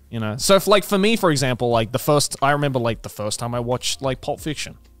 Yeah. You know, so if, like for me, for example, like I remember like the first time I watched like Pulp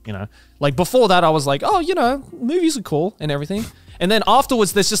Fiction, you know, like before that I was like, oh, you know, movies are cool and everything. And then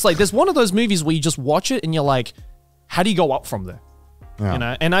afterwards, there's one of those movies where you just watch it and you're like, how do you go up from there? Yeah. You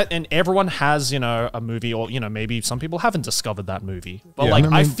know, and everyone has, you know, a movie, or, you know, maybe some people haven't discovered that movie, but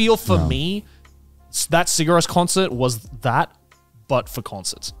I feel for me, that Sigur Rós concert was that, but for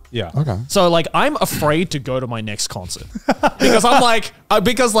concerts. Yeah. Okay. So like I'm afraid to go to my next concert because I'm like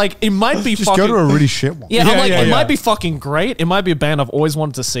it might be just fucking, go to a really shit one. Yeah, I'm like it might be fucking great. It might be a band I've always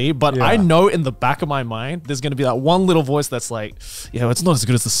wanted to see, but I know in the back of my mind there's gonna be that one little voice that's like, yeah, it's not as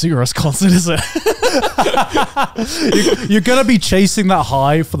good as the Sigur Rós concert, is it? You're gonna be chasing that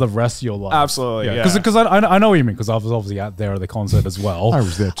high for the rest of your life. Absolutely. Yeah. Because I know what you mean, because I was obviously out there at the concert as well. I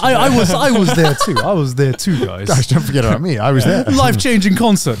was there too. I was there too. I was there too, guys. Guys, don't forget about me. I was there. Life-changing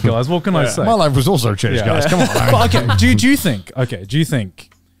concert, guys. What can I say? My life was also changed, guys. Come on. But okay, do you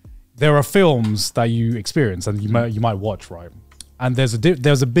think there are films that you experience and you might watch, right? And there's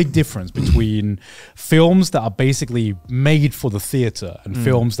a big difference between films that are basically made for the theater and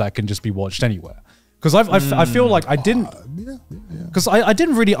films that can just be watched anywhere. Because I feel like I didn't, because I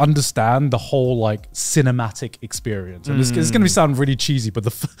didn't really understand the whole like cinematic experience. And it's going to sound really cheesy, but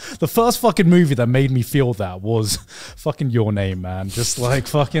the first fucking movie that made me feel that was fucking Your Name, man. Just like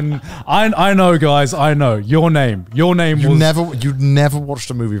fucking, I know, guys, I know. Your Name You'd never watched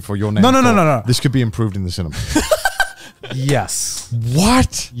a movie before Your Name. No. This could be improved in the cinema. Yes.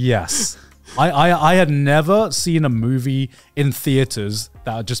 What? Yes. I had never seen a movie in theaters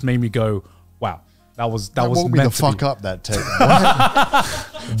that just made me go, wow. That was woke me meant the to be. fuck up that tape.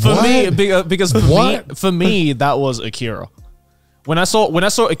 For me, that was Akira. When I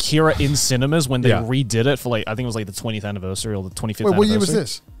saw Akira in cinemas when they redid it for like, I think it was like the 20th anniversary or the 25th anniversary. What year was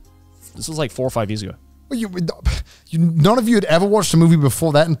this? This was like 4 or 5 years ago. Well, none of you had ever watched a movie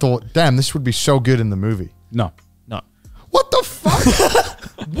before that and thought, damn, this would be so good in the movie. No. What the fuck?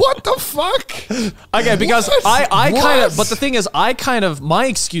 What the fuck? Okay, because I kind of, but the thing is, my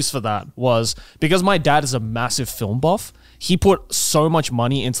excuse for that was because my dad is a massive film buff. He put so much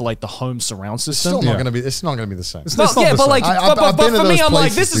money into like the home surround system. It's still not going to be. It's not going to be the same. It's not the same. But for me, I'm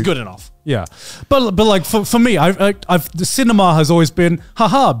like, this is good enough. Yeah, but like for me, the cinema has always been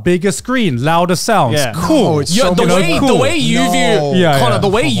bigger screen, louder sounds, cool. The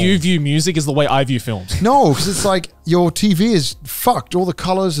way you view music is the way I view films. No, because it's like your TV is fucked. All the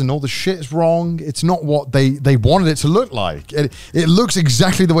colors and all the shit is wrong. It's not what they wanted it to look like. It looks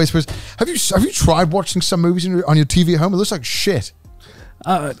exactly the way it's supposed to. Have you tried watching some movies on your TV at home? It looks like shit.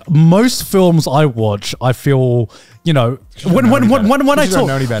 Most films I watch, I feel, you know, when I talk about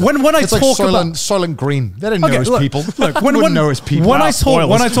Soylent Green, they didn't know his people. Look, when know his people. When I talk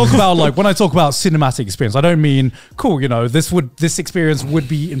about cinematic experience, I don't mean cool. You know, this experience would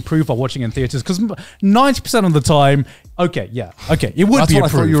be improved by watching in theaters because 90% of the time, it would That's be what improved. I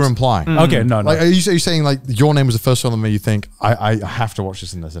thought you were implying. Okay, no. Like, are you saying like Your Name was the first film that made you think I have to watch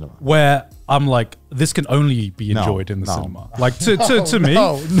this in the cinema? Where I'm like, this can only be enjoyed in the cinema. Like to me,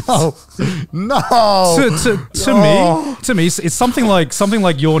 no. to me, to me, it's something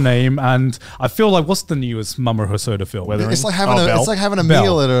like Your Name, and I feel like what's the newest Mamoru Hosoda film? It's like having a Bell.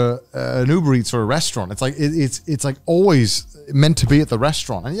 meal at an Uber Eats or a restaurant. It's like it's like always meant to be at the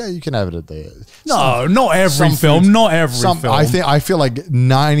restaurant, and yeah, you can have it at the. No, not every film. Not every film. I feel like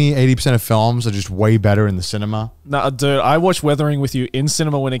 90-80% of films are just way better in the cinema. No, dude, I watched Weathering with You in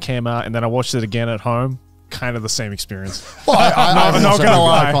cinema when it came out, and then I watched it again at home. Kind of the same experience. Well, I'm not gonna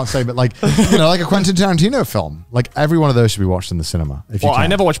lie. I can't say, but like like a Quentin Tarantino film, like every one of those should be watched in the cinema. If you Well, can. I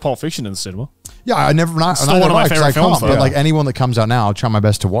never watched Pulp Fiction in the cinema. Yeah, I never. Still one of my favorite films, though. But Yeah. like anyone that comes out now, I'll try my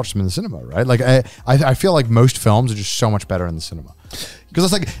best to watch them in the cinema. Right? Like I feel like most films are just so much better in the cinema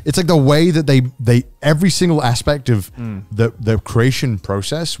because it's like the way that they every single aspect of the creation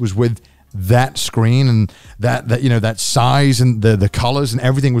process was with that screen and that size and the colors and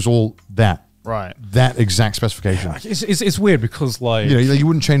everything was all that. Right. That exact specification. It's weird because like You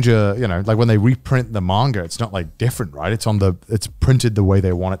wouldn't change like when they reprint the manga, it's not like different, right? It's printed the way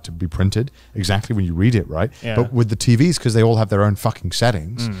they want it to be printed, exactly when you read it, right? Yeah. But with the TVs, because they all have their own fucking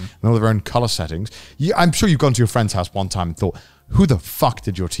settings and all their own color settings. I'm sure you've gone to your friend's house one time and thought, who the fuck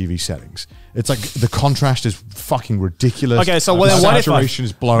did your TV settings? It's like the contrast is fucking ridiculous. Okay, so the what if saturation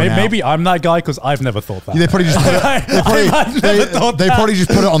is blown out. maybe I'm that guy because I've never thought that. They probably just put it. They probably just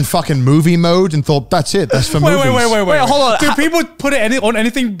put it on fucking movie mode and thought that's it. That's for movies. Wait, hold on. Do people put it on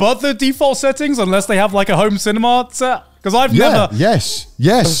anything but the default settings unless they have like a home cinema set? Because I've never. Yes.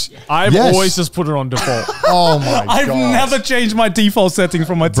 I've always just put it on default. Oh my god. I've never changed my default setting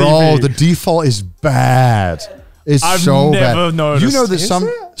from my TV. Bro, the default is bad. It's I've so never bad. noticed. You know that Is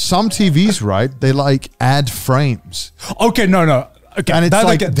some TVs, right? They like add frames, Okay, no. Okay, and it's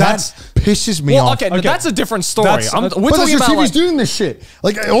that that's pisses me Well, off. okay, no, that's a different story. That's- We're But talking that's your about TVs like, doing this shit.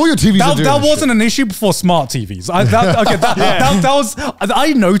 Like all your TVs are doing that this wasn't shit. an issue before smart TVs. That was.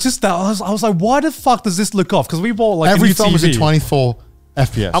 I noticed that. I was like, why the fuck does this look off? Because we bought like Every a new film TV. is at 24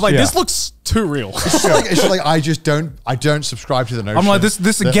 FPS. I'm like, Yeah. this looks too real. it's just like I don't subscribe to the notion. I'm like, this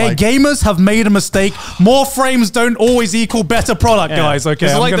that, gamers have made a mistake. More frames don't always equal better product, guys. Okay,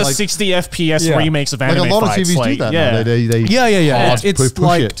 It's I'm like gonna, the 60 FPS Yeah. remakes of like anime a lot of fights, TVs like, do that. Yeah. Now. They Yeah. hard It's push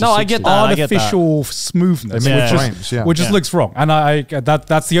like it to No, I 60. get that. I get that. artificial smoothness, They make which frames, is yeah. which just looks wrong. And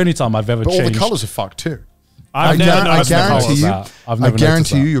that's the only time I've ever But all changed. the colors are fucked too. I've never noticed the guarantee colours. you. I've I never noticed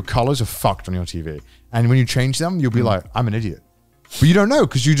guarantee that. you, your colors are fucked on your TV. And when you change them, you'll be like, I'm an idiot. But you don't know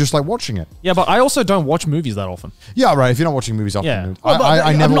because you just like watching it. Yeah, but I also don't watch movies that often. Yeah, right. If you're not watching movies often, Yeah.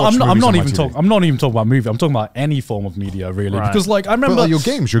 I never watch movies I'm not on my even TV. talking. I'm not even talking about movie. I'm talking about any form of media, really. Right. Because like I But remember like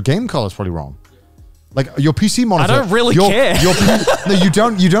your game color's probably wrong. Like your PC monitor. I don't really care. No,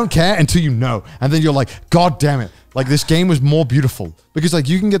 you don't care until you know, and then you're like, God damn it! Like this game was more beautiful because like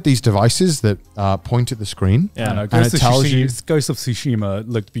you can get these devices that point at the screen. Yeah. I know, and Ghost it tells you. Ghost of Tsushima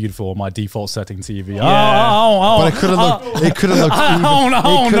looked beautiful on my default setting TV. Yeah. But it could have looked. It could have looked.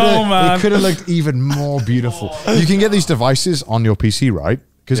 man. It could have looked even more beautiful. You can get these devices on your PC, right?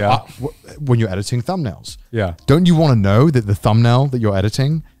 Because Yeah. when you're editing thumbnails, Yeah. don't you want to know that the thumbnail that you're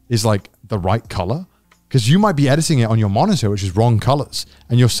editing is like the right color? Because you might be editing it on your monitor, which is wrong colors,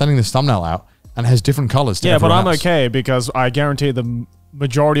 and you're sending this thumbnail out and it has different colors. To Yeah, but everyone I'm else. okay because I guarantee the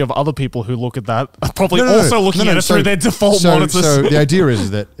majority of other people who look at that are probably No. also looking at it through their default monitors. So the idea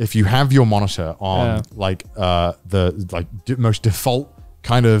is that if you have your monitor on Yeah. like most default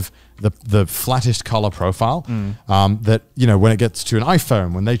kind of the flattest color profile, that when it gets to an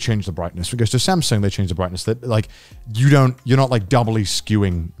iPhone, when they change the brightness, when it goes to Samsung, they change the brightness. That like you're not like doubly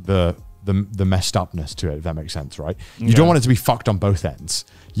skewing the messed upness to it, if that makes sense, right? You don't want it to be fucked on both ends.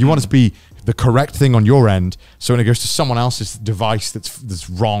 You want it to be the correct thing on your end, so when it goes to someone else's device that's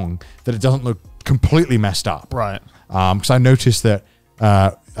wrong, that it doesn't look completely messed up. Right. Because I noticed that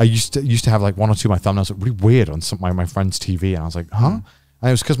I used to have like one or two of my thumbnails that were really weird on my friend's TV, and I was like, huh? And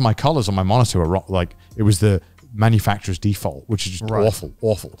it was because my colors on my monitor were wrong. Like it was the manufacturer's default, which is just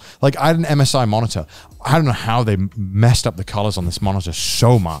awful. Like I had an MSI monitor. I don't know how they messed up the colors on this monitor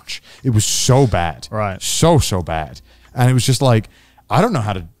so much. It was so bad. Right. So bad. And it was just like, I don't know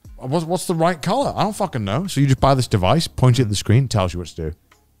how to, what's the right color? I don't fucking know. So you just buy this device, point it at the screen, tells you what to do.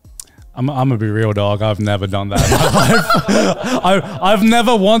 I'm gonna be real, dog. I've never done that in my life. I've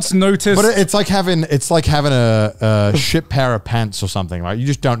never once noticed. But it's like having a shit pair of pants or something, right? You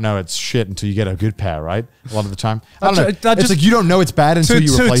just don't know it's shit until you get a good pair, right? A lot of the time, I don't know. It's like you don't know it's bad until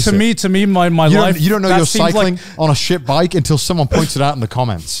you replace it. To me, my life. You don't know that you're seems cycling like- on a shit bike until someone points it out in the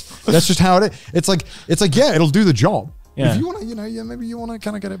comments. That's just how it is. It's like yeah, it'll do the job. Yeah. If you want to, maybe you want to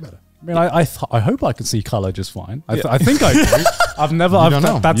kind of get it better. I mean, I hope I can see color just fine. I think I do. I've never. don't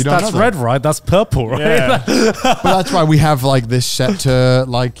know. That's You don't know red, that. right? That's purple, right? Yeah. But that's why we have like this set to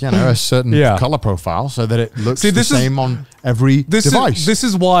like, a certain Yeah. color profile so that it looks See, the this is- same on every This device.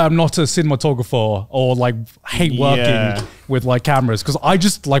 is why I'm not a cinematographer or like hate working Yeah. with like cameras, because I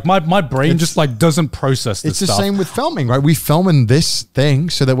just like my brain just like doesn't process this It's the stuff. same with filming, right? We film in this thing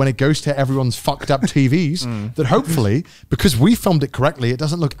so that when it goes to everyone's fucked up TVs, that hopefully, because we filmed it correctly, it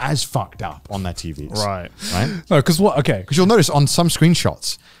doesn't look as fucked up on their TVs. Right. Right? No, because what? Okay, Because you'll notice on some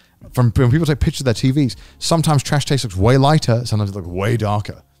screenshots, from when people take pictures of their TVs, sometimes Trash Taste looks way lighter, sometimes it looks way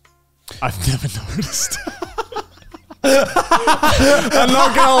darker. I've never noticed. I'm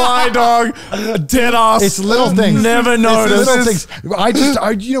not gonna lie, dog. Dead ass. It's little things. Never It's noticed. little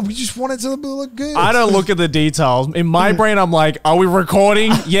things. We just want it to look good. I don't look at the details. In my brain, I'm like, are we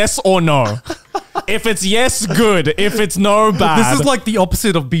recording? Yes or no? If it's yes, good. If it's no, bad. this is like the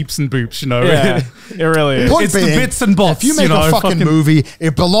opposite of beeps and boops, you know? yeah, it really is. Point It's the being, bits and bots, If you make you know, a fucking movie,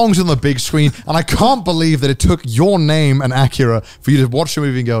 it belongs on the big screen. And I can't believe that it took your name and Acura for you to watch the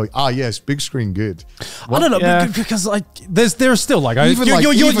movie and go, yes, big screen, good. I don't know, Yeah. because like there's still like, Even like-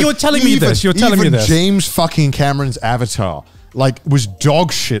 you're even- telling me even- this. You're telling me even this. James fucking Cameron's Avatar was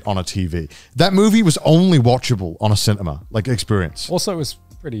dog shit on a TV. That movie was only watchable on a cinema experience. Also, it was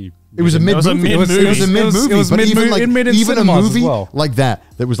pretty. It was a mid was a movie. mid-movie. It was a mid movie. It was But mid- even mid in even a cinemas as movie well. like that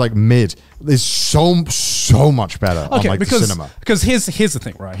was like mid is so much better on like the cinema. Because here's the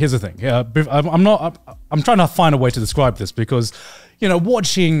thing, right? Here's the thing. Yeah, I'm trying to find a way to describe this because,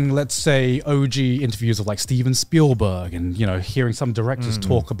 watching, let's say, OG interviews of like Steven Spielberg and, hearing some directors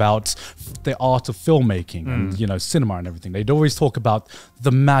talk about the art of filmmaking and, cinema and everything. They'd always talk about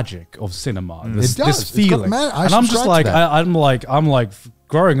the magic of cinema, this It does. It's got feeling. I And I'm just subscribe to like, that. I'm like,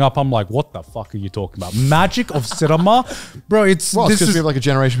 growing up, I'm like, what the fuck are you talking about? Magic of cinema? Bro, it's Well, it's this because is we have like a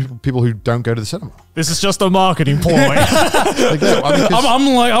generation of people who don't go to the cinema. This is just a marketing ploy.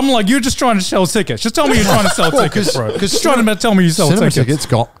 I'm like, you're just trying to sell tickets. Just tell me you're trying to sell tickets, bro. Just trying to tell me you sell cinema tickets.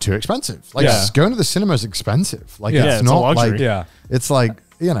 got too expensive. Yeah. Going to the cinema is expensive. Yeah, it's it's a not luxury. like Yeah. It's like,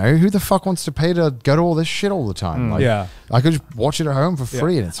 who the fuck wants to pay to go to all this shit all the time? Like, Yeah. I could just watch it at home for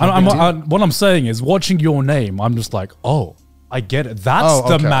free, and it's not a big deal. What I'm saying is, watching Your Name, I'm just like, oh, I get it. That's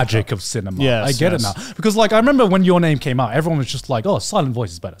the okay, magic of cinema. Yes, I get it yes. now. Because I remember when Your Name came out, everyone was just like, oh, Silent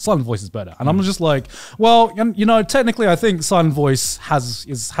Voice is better. Silent Voice is better. And I'm just like, well, technically I think Silent Voice has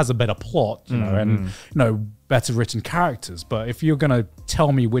a better plot, and better written characters. But if you're going to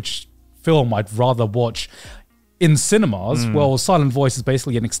tell me which film I'd rather watch in cinemas, well, Silent Voice is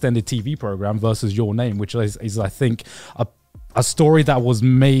basically an extended TV program versus Your Name, which is I think, a story that was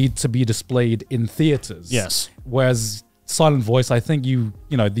made to be displayed in theaters. Yes. Whereas Silent Voice, I think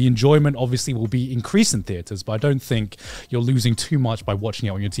the enjoyment obviously will be increased in theaters, but I don't think you're losing too much by watching it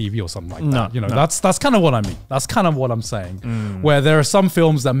on your TV or something like that. No. That's kind of what I mean. That's kind of what I'm saying. Where there are some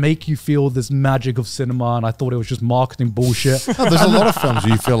films that make you feel this magic of cinema, and I thought it was just marketing bullshit. No, there's a lot of films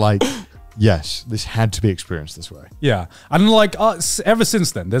where you feel like, yes, this had to be experienced this way. Yeah, and ever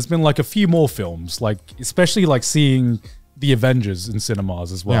since then, there's been a few more films, especially seeing the Avengers in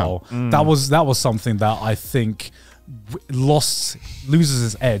cinemas as well. That was something that I think loses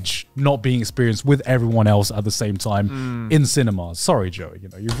its edge, not being experienced with everyone else at the same time in cinemas. Sorry, Joe.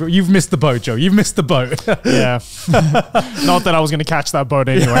 You've missed the boat, Joe. You've missed the boat. Yeah. Not that I was going to catch that boat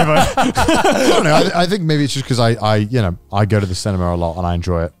anyway, but I don't know. I think maybe it's just because I go to the cinema a lot and I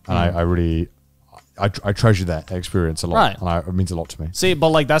enjoy it, and I really I treasure that experience a lot, Right. and it means a lot to me. see,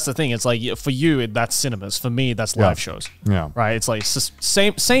 but that's the thing. It's like for you, that's cinemas. For me, that's live shows. Yeah. Right. It's like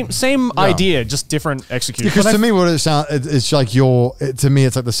same idea, just different execution. Because to me, what it sounds, it's like to me,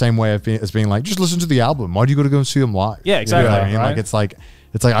 it's like the same way as being like, just listen to the album. Why do you got to go and see them live? Yeah, exactly, You know what I mean? right? It's like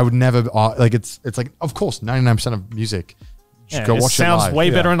I would never it's like, of course, 99% of music. Just go it watch sounds it live. way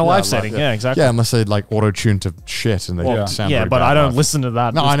better in a live like, setting. Yeah, exactly. Yeah, unless they auto-tune to shit and they sound Yeah, very but bad I don't live. listen to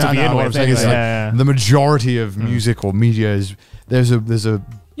that. No, I know. to begin What with I'm saying is anyway. the majority of music or media is there's a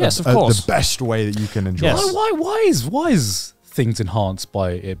Yes, of the course. best way that you can enjoy. Yes. it. Why is things enhanced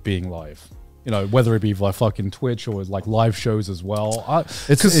by it being live? Whether it be by fucking Twitch or live shows as well.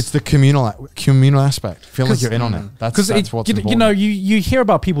 It's the communal aspect. Feel like you're in on it. That's what's important. You hear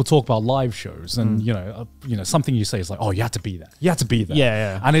about people talk about live shows, and something you say is like, oh, you have to be there. You have to be there.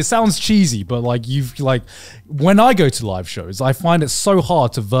 Yeah. And it sounds cheesy, but when I go to live shows, I find it so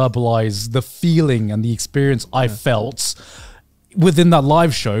hard to verbalize the feeling and the experience I felt within that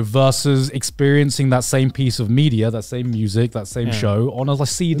live show versus experiencing that same piece of media, that same music, that same show on a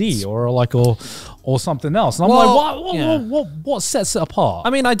CD or something else. And I'm what sets it apart? I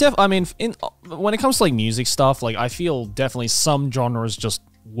mean, when it comes to music stuff, I feel definitely some genres just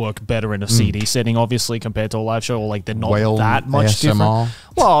work better in a CD setting, obviously, compared to a live show, or like they're not Whale that much ASMR. different.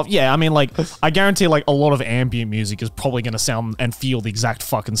 Well, yeah, I mean, like, I guarantee like a lot of ambient music is probably going to sound and feel the exact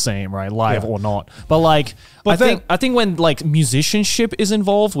fucking same, right? Live or not. But like, I think when like musicianship is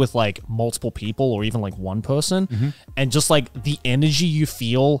involved with like multiple people or even like one person, and just like the energy you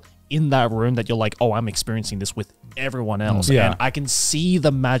feel in that room, that you're like, oh, I'm experiencing this with everyone else. And I can see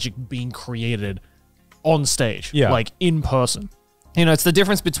the magic being created on stage, like in person. You know, it's the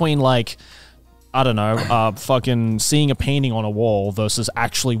difference between like, I don't know, fucking seeing a painting on a wall versus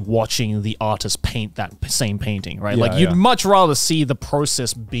actually watching the artist paint that same painting, right? Yeah, like you'd much rather see the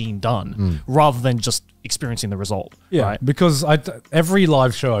process being done rather than just experiencing the result. Yeah, right? because every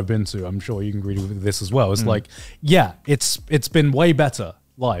live show I've been to, I'm sure you can agree with this as well. It's like, it's been way better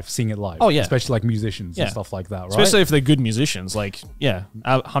live, seeing it live. Oh, yeah. Especially like musicians and stuff like that, right? Especially if they're good musicians, like,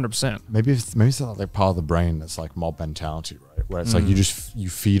 100%. Maybe it's like part of the brain that's like mob mentality, right? Where it's like you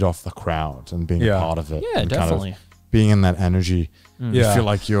feed off the crowd and being a part of it. Yeah, and definitely. Kind of being in that energy. You feel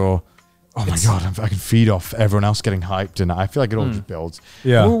like you're, oh my God, I can feed off everyone else getting hyped. And I feel like it all just builds.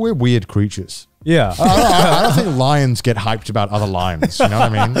 Yeah. We're weird creatures. Yeah. I don't think lions get hyped about other lions. You know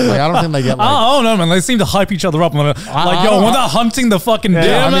what I mean? Like, I don't think they get like... Oh, no, man. They seem to hype each other up. Like, yo, when they're hunting the fucking deer,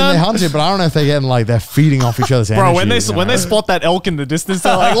 I mean, man. they hunt it, but I don't know if they're getting like, they're feeding off each other's energy. Bro, when they spot that elk in the distance,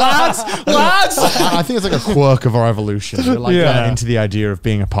 they're like, lads! I think it's like a quirk of our evolution. We're like into the idea of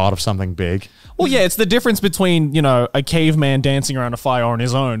being a part of something big. Well, yeah, it's the difference between, you know, a caveman dancing around a fire on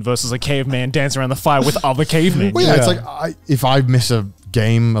his own versus a caveman dancing around the fire with other cavemen. Well, it's like if I miss a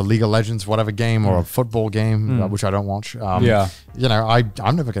game, a League of Legends, whatever game, or a football game, which I don't watch, you know,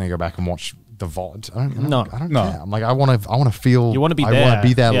 I'm never going to go back and watch the VOD. I don't care. I'm like, I want to feel. You want to be there. I want to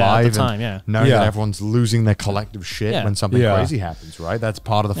be there live at the time, and know that everyone's losing their collective shit when something crazy happens. Right, that's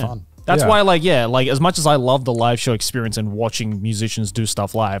part of the fun. That's why, like, as much as I love the live show experience and watching musicians do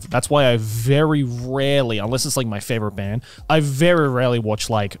stuff live, that's why I very rarely, unless it's like my favorite band, I very rarely watch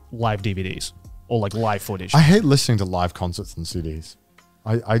like live DVDs or like live footage. I hate listening to live concerts and CDs.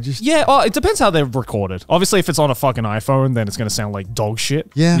 I just... Yeah, well, it depends how they're recorded. Obviously, if it's on a fucking iPhone, then it's going to sound like dog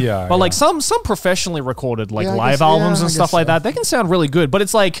shit. Yeah. But like some professionally recorded like live albums and stuff like that, they can sound really good. But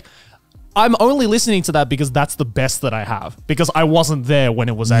it's like, I'm only listening to that because that's the best that I have. Because I wasn't there when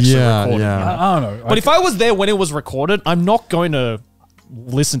it was actually recorded. Yeah. You know? I don't know. But if I was there when it was recorded, I'm not going to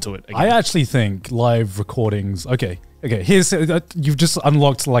listen to it again. I actually think live recordings... Okay, here's... you've just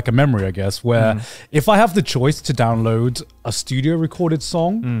unlocked like a memory, I guess, where if I have the choice to download a studio recorded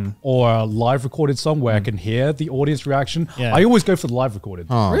song or a live recorded song where I can hear the audience reaction, I always go for the live recorded.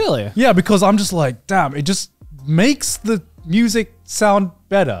 Really? Yeah, because I'm just like, damn, it just makes the music sound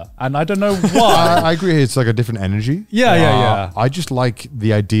better. And I don't know why. I agree. It's like a different energy. Yeah. I just like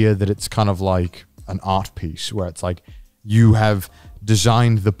the idea that it's kind of like an art piece where it's like you have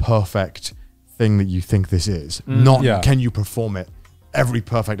designed the perfect thing that you think this is. Not can you perform it every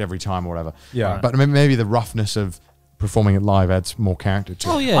time or whatever. Yeah. But maybe the roughness of performing it live adds more character to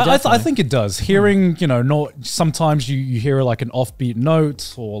it. Oh, yeah, I think it does. Hearing, you know, not sometimes you hear like an offbeat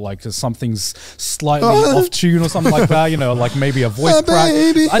note or like something's slightly off tune or something like that, you know, like maybe a voice crack.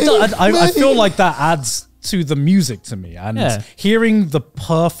 I feel like that adds to the music to me, and hearing the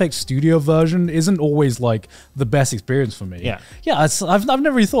perfect studio version isn't always like the best experience for me. I've never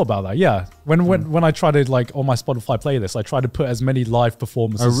really thought about that. When I try to like on my Spotify playlist, I try to put as many live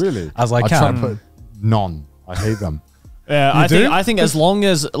performances as I can. try to put none. I hate them. Yeah, I think as long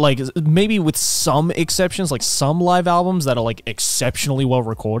as like maybe with some exceptions, like some live albums that are like exceptionally well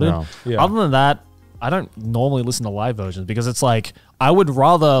recorded. Other than that, I don't normally listen to live versions because it's like I would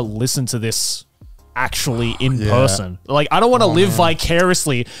rather listen to this actually in person. Like I don't want to live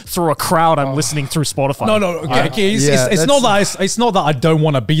vicariously through a crowd I'm listening through Spotify. No. Okay. It's not that I don't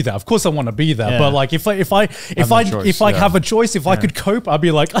want to be there. Of course I want to be there. But like if I have a choice, if I could cope, I'd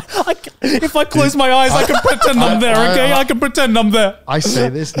be like, if I close my eyes, I can pretend I'm there. Okay, I can pretend I'm there. I say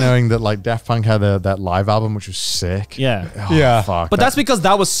this knowing that like Daft Punk had that live album which was sick. Fuck. But that's because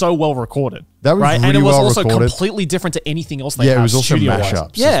that was so well recorded. That was really and it was well also recorded. completely different to anything else they have. It was also studio-wise.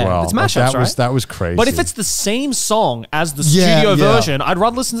 mashups. Yeah, as well. it's mashups, right? That was crazy. But if it's the same song as the studio version, I'd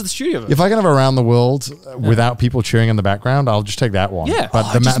rather listen to the studio version. If I can have Around the World without people cheering in the background, I'll just take that one. Yeah.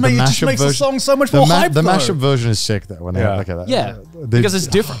 But the it just makes version, the song so much more hype. The mashup version is sick though. When they look at that, because it's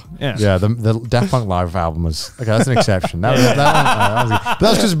different. Yeah, the Daft Punk live album was okay. That's an exception. That was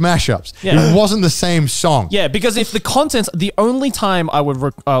because of mashups. It wasn't the same song. Yeah, because if the contents, the only time I would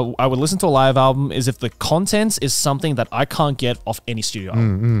listen to a live album is if the contents is something that I can't get off any studio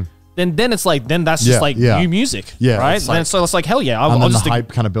album. then it's like that's just like new music, right? It's like, and so it's like hell yeah, and I'll then just the hype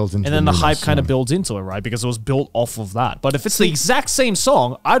kind of builds into and then the hype kind of of builds into it, right? Because it was built off of that. But if it's the exact same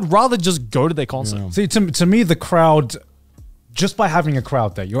song, I'd rather just go to their concert. See, to me, the crowd, just by having a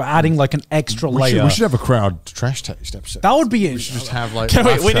crowd there, you're adding like an extra layer. We should have a crowd trash taste episode. That would be it. We should just have like.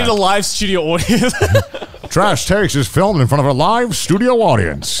 We need a live studio audience. Trash Takes is filmed in front of a live studio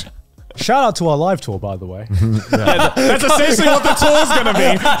audience. Shout out to our live tour, by the way. That's essentially what the tour's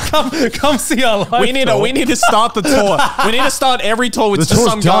gonna be. Come see our live tour. We need to start the tour. We need to start every tour with The just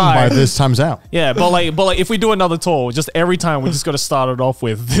tour's some done guy. by this time's out. Yeah, but like if we do another tour, just every time we just got to start it off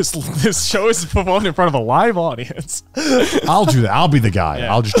with this show is performed in front of a live audience. I'll do that. I'll be the guy.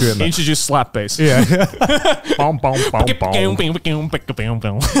 Yeah. I'll just do it. Introduce slap bass. Yeah. Bom, bom, bom,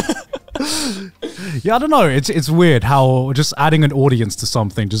 bom. Yeah, I don't know. It's weird how just adding an audience to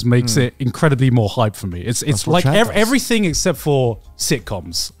something just makes it incredibly more hype for me. It's what like chat does. everything except for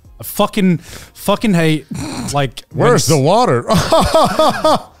sitcoms. I fucking hate like Where's the water?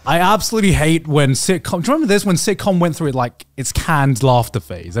 I absolutely hate when sitcom. Do you remember this when sitcom went through its canned laughter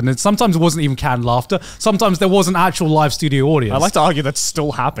phase, and sometimes it wasn't even canned laughter. Sometimes there was an actual live studio audience. I like to argue that's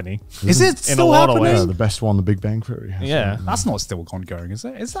still happening. Is it in a still lot of happening? ways. Yeah, the best one, The Big Bang Theory. Yeah. That's not still ongoing, is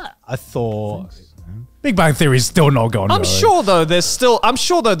it? Is that? I thought Big Bang Theory is still not going. I'm sure though. There's still.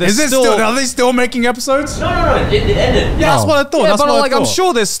 Is it still? Are they still making episodes? No, it ended. Yeah, that's what I thought. Yeah, That's but what I like I'm thought.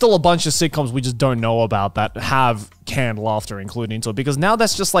 sure there's still a bunch of sitcoms we just don't know about that have canned laughter included into it because now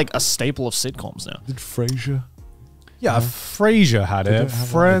that's just like a staple of sitcoms now. Did Frasier? Yeah, Frasier had it. have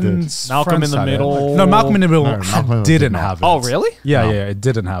Friends. Malcolm Friends in the had it. Middle. No, Malcolm in the Middle No, Malcolm in the Middle didn't did not. have it. Oh really? Yeah, No. yeah, it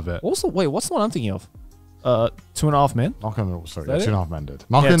didn't have it. What's the one I'm thinking of? 2.5 Men. Malcolm in the Middle, sorry. that it? 2.5 Men did.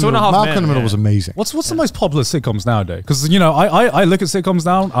 Yeah, 2.5 Malcolm Men, in the Middle yeah. was amazing. What's the most popular sitcoms nowadays? Because I look at sitcoms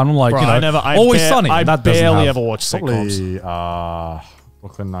now and I'm like, Bro, I Always Sunny. I that doesn't barely have, ever watch sitcoms. Probably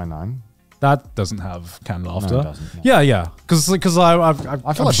Brooklyn Nine-Nine. That doesn't have canned laughter. it doesn't, no. Yeah. Because I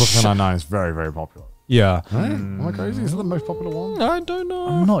feel like Brooklyn Nine-Nine is very, very popular. Yeah, Right? Am I crazy? Is it the most popular one? I don't know.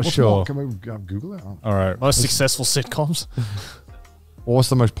 I'm not What's sure. not? Can we Google it? All right. Most successful sitcoms. Or what's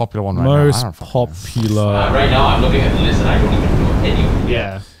the most popular one right Most now? I don't fucking know. popular. Right now, I'm looking at the list and I don't even know any of them.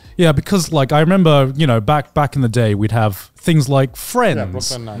 Yeah. Yeah, because like I remember, back in the day, we'd have things like Friends. Yeah,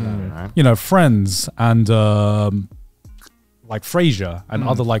 Brooklyn Nine-Nine, right? Friends and like Frasier and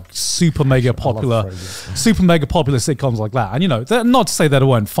other like super mega popular sitcoms like that. And they're not to say that it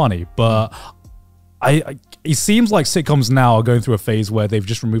weren't funny, but it seems like sitcoms now are going through a phase where they've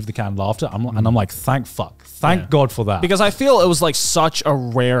just removed the canned laughter. And I'm like, thank God for that. Because I feel it was like such a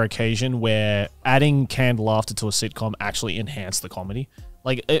rare occasion where adding canned laughter to a sitcom actually enhanced the comedy.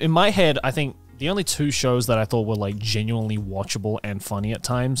 Like in my head, I think the only two shows that I thought were like genuinely watchable and funny at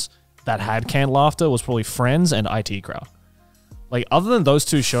times that had canned laughter was probably Friends and IT Crowd. Like other than those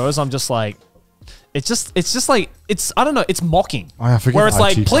two shows, I'm just like, it's just like I don't know, it's mocking. I forget where it's IT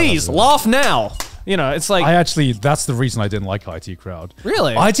like, Crowd please is it. laugh now. It's like that's the reason I didn't like IT Crowd.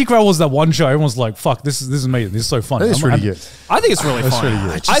 Really? IT Crowd was that one show everyone's like, fuck, this is amazing. This is so funny. It's really good. I think it's really That's funny.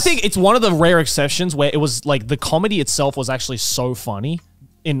 really good. I think it's one of the rare exceptions where it was like the comedy itself was actually so funny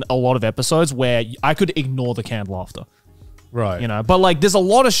in a lot of episodes where I could ignore the canned laughter. Right. But like there's a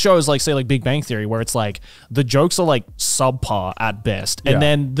lot of shows like say like Big Bang Theory where it's like the jokes are like subpar at best. And Yeah.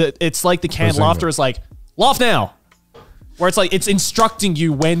 then it's like the canned Presume laughter it. is like, laugh now. Where it's like it's instructing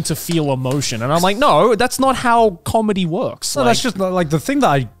you when to feel emotion. And I'm like, no, that's not how comedy works. No, Like, that's just like the thing that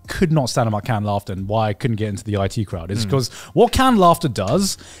I could not stand about canned laughter and why I couldn't get into the IT Crowd is because what canned laughter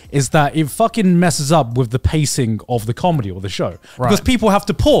does is that it fucking messes up with the pacing of the comedy or the show. Because people have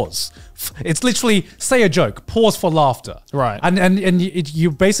to pause. It's literally say a joke, pause for laughter. Right. And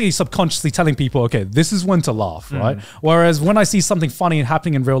you're basically subconsciously telling people, okay, this is when to laugh, right? Whereas when I see something funny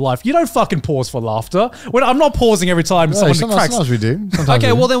happening in real life, you don't fucking pause for laughter. When I'm not pausing every time someone cracks. Sometimes we do. Sometimes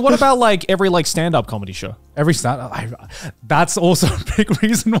okay, we well do. then what about like every like stand-up comedy show? Every stand, that's also a big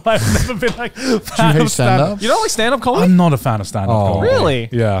reason why I've never been like fan hate of stand-up? You don't like stand-up comedy? I'm not a fan of stand-up Oh. comedy. Really?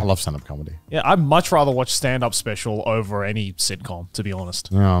 Yeah. I love stand-up comedy. Yeah, I'd much rather watch stand-up special over any sitcom, to be honest.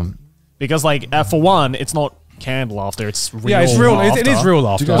 Yeah. Because like for one, it's not canned laughter; it's real. Yeah, it's real. It is laughter. real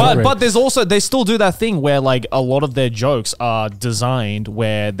laughter. But there's also they still do that thing where like a lot of their jokes are designed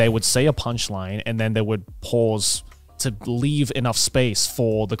where they would say a punchline and then they would pause to leave enough space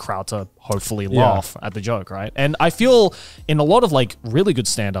for the crowd to hopefully laugh at the joke, right? And I feel in a lot of like really good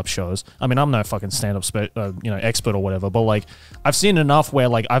stand-up shows, I mean, I'm no fucking stand-up expert or whatever, but like I've seen enough where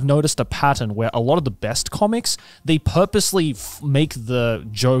like I've noticed a pattern where a lot of the best comics, they purposely make the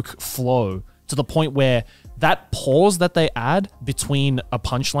joke flow to the point where that pause that they add between a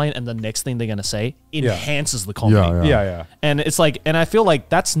punchline and the next thing they're going to say enhances the comedy. Yeah. And it's like, and I feel like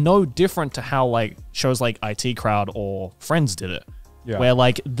that's no different to how like shows like IT Crowd or Friends did it. Yeah. Where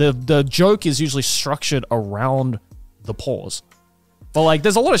like the joke is usually structured around the pause. But like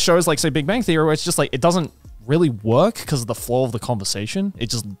there's a lot of shows like say Big Bang Theory where it's just like it doesn't really work because of the flow of the conversation. It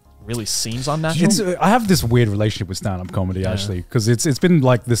just really seems unnatural. I have this weird relationship with stand-up comedy actually, because it's been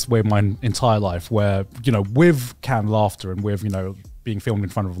like this way my entire life, where with canned laughter and with being filmed in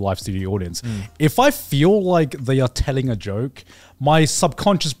front of a live studio audience, if I feel like they are telling a joke, my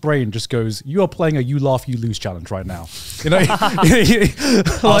subconscious brain just goes, "You are playing a you laugh you lose challenge right now." So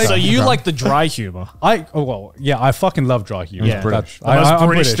you like the dry humor? I fucking love dry humor. Yeah, British. I'm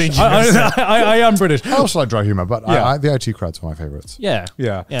British. I am British. I also like dry humor, but Yeah. the IT Crowd's one of my favorites. Yeah.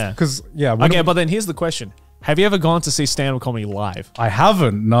 Because Okay, but then here's the question. Have you ever gone to see stand-up comedy live? I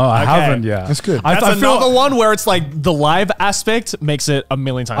haven't. No, I haven't. Yeah, That's good. That's I feel- another one where it's like the live aspect makes it a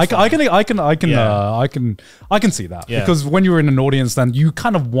million times. I funnier. can see that, Yeah. because when you're in an audience, then you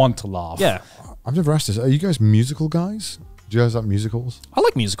kind of want to laugh. Yeah, I've never asked this. Are you guys musical guys? Do you guys like musicals? I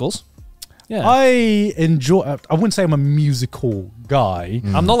like musicals. Yeah, I enjoy. I wouldn't say I'm a musical guy.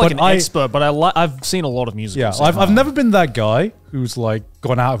 I'm not like but an expert, but I've seen a lot of musicals. Yeah, I've never been that guy who's like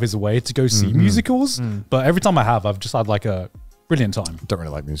gone out of his way to go see musicals. But every time I have, I've just had like a brilliant time. Don't really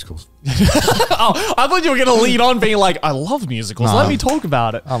like musicals. Oh, I thought you were gonna lead on being like, I love musicals. No. Let me talk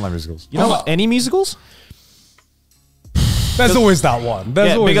about it. I don't like musicals. You know what? Any musicals? There's always that one.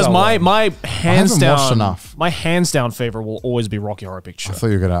 There's always because that my one. my hands haven't watched down enough. my hands down favorite will always be Rocky Horror Picture I thought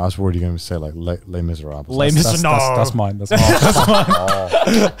you were gonna. I was worried you were gonna say like Les Miserables. Les Mis- That's mine. That's mine.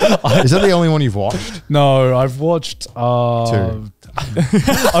 Is that the only one you've watched? No, I've watched Two.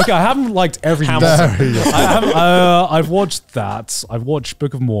 Okay, I haven't liked every Hamilton. musical. I haven't, I've watched that. I've watched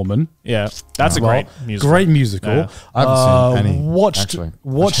Book of Mormon. Yeah, that's a great musical. Great musical. Yeah. I haven't seen any. Watched. Actually, I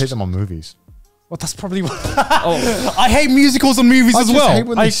Watched. just hate them on movies. Well, that's probably what. I hate musicals on movies as I well. hate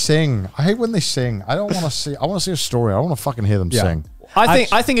when they sing. I hate when they sing. I don't want to see. I want to see a story. I want to fucking hear them sing.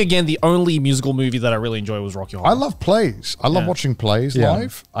 I think again the only musical movie that I really enjoy was Rocky Horror. I love plays. I love Yeah. watching plays Yeah.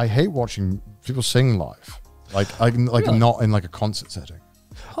 live. I hate watching people sing live. Not in like a concert setting.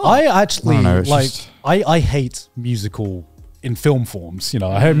 I actually I don't know, it's like. just- I hate musical in film forms.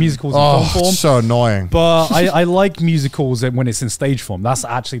 I hate musicals in film form. It's so annoying. But I like musicals when it's in stage form. That's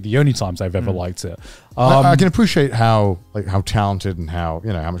actually the only times I've ever liked it. I can appreciate how talented and how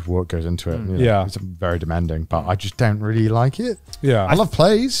much work goes into it. Yeah. It's very demanding, but I just don't really like it. Yeah. I love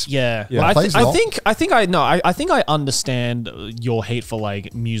plays. Yeah, Yeah. But Plays I well. think I understand your hate for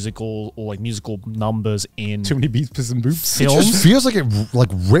like musical or like musical numbers in Too many beats and boops. It films. just feels like it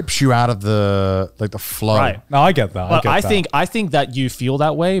rips you out of the flow. Right. No, I get that. But I think that you feel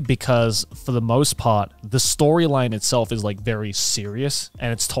that way because for the most part, the storyline itself is like very serious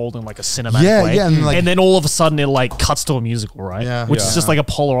and it's told in like a cinematic Yeah, way. yeah, and, And then all of a sudden it like cuts to a musical, right? Yeah. Which Yeah. is just like a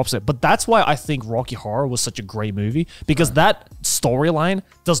polar opposite. But that's why I think Rocky Horror was such a great movie because that storyline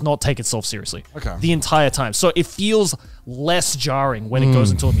does not take itself seriously. Okay. The entire time. So it feels less jarring when it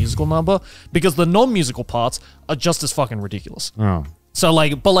goes into a musical number because the non-musical parts are just as fucking ridiculous. Oh. So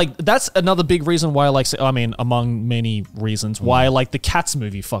but that's another big reason why among many reasons why like the Cats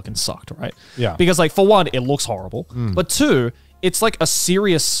movie fucking sucked, right? Yeah. Because like for one, it looks horrible. But two, it's like a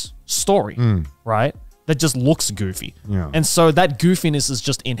serious story, right? That just looks goofy. Yeah. And so that goofiness is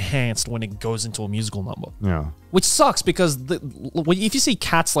just enhanced when it goes into a musical number. Yeah. Which sucks because if you see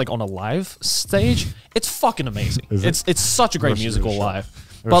Cats like on a live stage, it's fucking amazing. It's such a great Maybe I should musical give it a shot. live.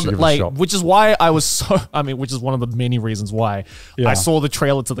 Maybe I should But give it a like, shot. which is why I was so. Which is one of the many reasons why I saw the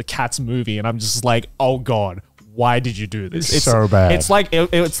trailer to the Cats movie, and I'm just like, oh god, why did you do this? It's so bad. It's like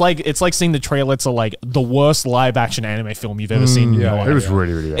seeing the trailer to like the worst live action anime film you've ever seen. in your life. It was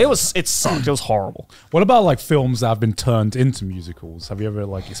really, really bad. It sucked. It was horrible. What about like films that have been turned into musicals? Have you ever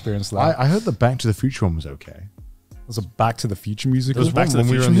like experienced that? I heard the Back to the Future one was okay. There's a Back to the Future There musical. was Back one to the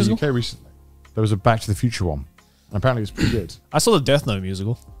when we were Future in the musical? UK recently. There was a Back to the Future one. And apparently it was pretty good. I saw the Death Note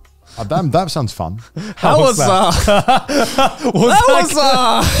musical. That sounds fun. That was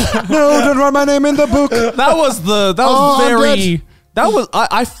No, don't write my name in the book. that was Oh, I'm very. dead. That was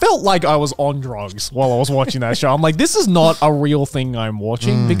I felt like I was on drugs while I was watching that show. I'm like, this is not a real thing I'm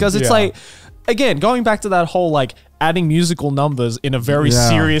watching because it's yeah. like, again, going back to that whole like adding musical numbers in a very Yeah,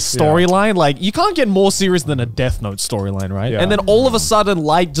 serious yeah. storyline. Like you can't get more serious than a Death Note storyline, right? Yeah. And then all of a sudden,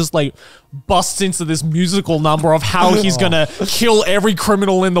 Light just like busts into this musical number of how he's gonna kill every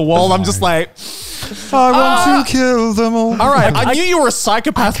criminal in the world. I'm just like, I want to kill them all. all right, I knew you were a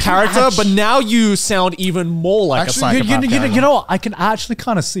psychopath character, but now you sound even more like Actually, a psychopath character. You know what? I can actually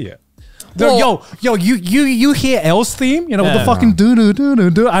kind of see it. You hear L's theme, you know, with the Yeah. fucking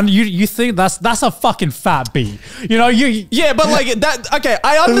do, and you think that's a fucking fat beat, you know? Yeah, but like that. Okay,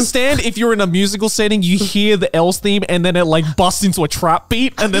 I understand if you're in a musical setting, you hear the L's theme, and then it like busts into a trap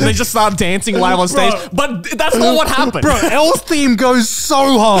beat, and then they just start dancing live on stage. But that's not what happened, Bro, L's theme goes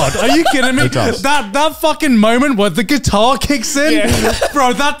so hard. Are you kidding me? That fucking moment where the guitar kicks in,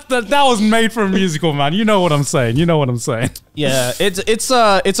 bro. That was made for a musical, man. You know what I'm saying? Yeah, it's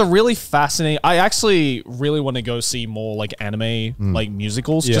a really fascinating. I actually really want to go see more like anime like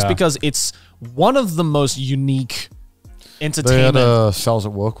musicals, just Yeah. because it's one of the most unique They had entertainment. a Cells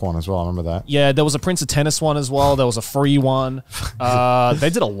at Work one as well. I remember that. Yeah, there was a Prince of Tennis one as well. There was a free one. They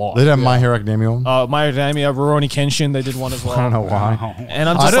did a lot. They did have My Hero Academia one. My Academia, Rurouni Kenshin, they did one as well. I don't know why. And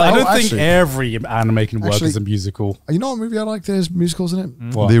I'm I just don't like, think every anime can work Actually- as a musical. You know what movie I like? There's musicals in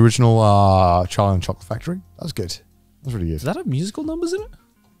it. What? The original Charlie and the Chocolate Factory. That was good. That was really good. does that have musical numbers in it?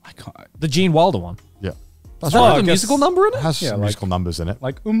 I can't. The Gene Wilder one. Yeah. Does That's that right. have a I guess- musical number in It it? has Yeah, some like- musical numbers in it.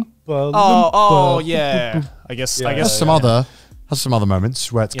 Like Oh, yeah. I guess. Has some other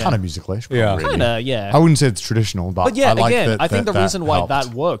moments where it's Yeah. kind of musicalish. but Yeah. not really. Kinda, yeah. I wouldn't say it's traditional, but But yeah, I like again, that. I think the that reason why helped.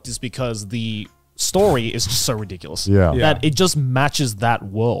 that worked is because the story is just so ridiculous. Yeah. Yeah. That it just matches that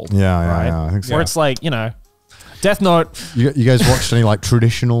world. Yeah, right? I think so. Where it's like, Death Note. You guys watched any like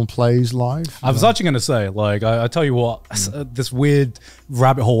traditional plays live? I was actually going to say, like, I tell you what, this weird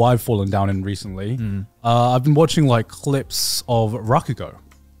rabbit hole I've fallen down in recently. I've been watching like clips of Rakugo.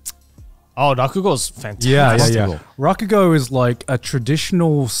 Oh, Rakugo's fantastic. Yeah. Fantastical. Rakugo is like a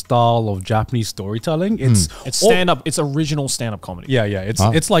traditional style of Japanese storytelling. It's It's stand up. It's original stand up comedy. Yeah.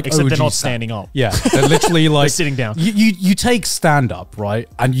 It's like Except they're OG not stand- standing up. Yeah, they're literally like sitting down. You take stand up, right,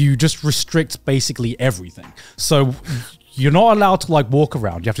 and you just restrict basically everything. So you're not allowed to like walk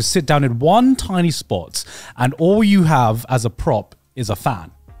around. You have to sit down in one tiny spot, and all you have as a prop is a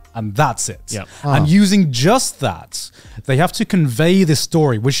fan. And that's it. Yep. And using just that, they have to convey this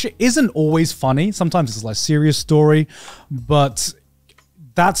story, which isn't always funny. Sometimes it's like serious story, but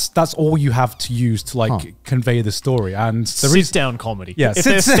that's all you have to use to like convey the story. And the Sit down comedy. Yeah, If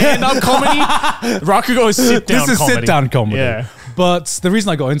there's stand up comedy, Rakugo is sit down this is comedy. sit down comedy. Yeah. But the reason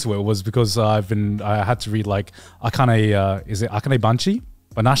I got into it was because I had to read like Akane, is it Akane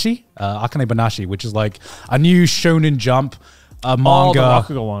Banashi, which is like a new Shonen Jump manga,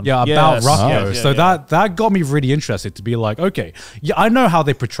 Rakugo one. yeah, Yes. about Rakugo. Yeah, So yeah. that got me really interested to be like, okay, yeah, I know how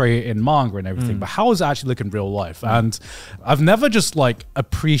they portray it in manga and everything, but how does it actually look in real life? And I've never just like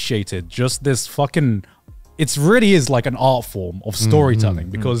appreciated just this fucking. It really is like an art form of storytelling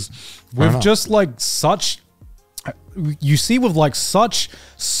because with just like such. You see with like such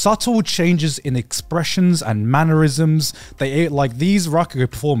subtle changes in expressions and mannerisms, they like these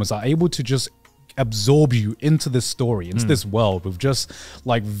Rakugo performers are able to just absorb you into this story, into this world with just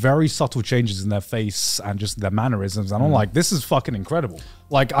like very subtle changes in their face and just their mannerisms. And I'm like, this is fucking incredible.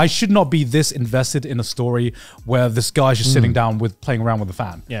 Like I should not be this invested in a story where this guy's just sitting down with playing around with a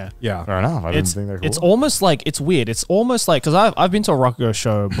fan. Yeah. Yeah. Fair enough. I didn't It's, think they could. it's almost like, it's weird. It's almost like, because I've been to a Rakugo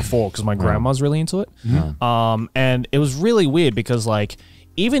show before because my grandma's really into it. And it was really weird because like,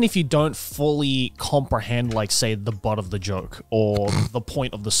 even if you don't fully comprehend, like, say, the butt of the joke or the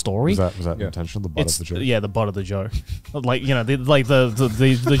point of the story, Was that intentional? The butt it's of the joke. yeah, the butt of the joke, like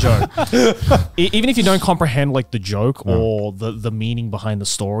the joke. Even if you don't comprehend like the joke or the meaning behind the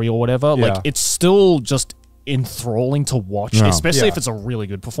story or whatever, like Yeah. it's still just enthralling to watch, Yeah. especially Yeah. if it's a really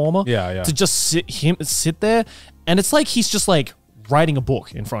good performer. Yeah. To just sit there, and it's like he's just like writing a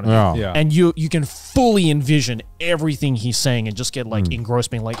book in front of Yeah. you, Yeah. and you can fully envision everything he's saying and just get like engrossed,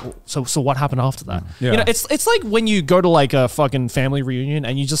 being like, so what happened after that? Yeah. You know, it's like when you go to like a fucking family reunion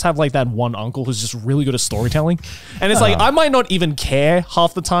and you just have like that one uncle who's just really good at storytelling, and it's like I might not even care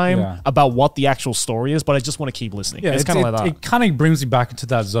half the time Yeah. about what the actual story is, but I just want to keep listening. Yeah, it's kind of like that. It kind of brings you back into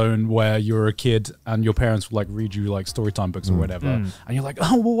that zone where you're a kid and your parents would like read you like storytime books or whatever, and you're like,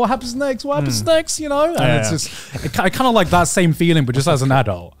 oh, well, what happens next? What happens next? You know, and Yeah. it's just it kind of like that same feeling, but just as an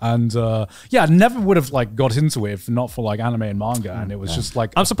adult. And yeah, I never would have like got into it if not for like anime and manga, and it was just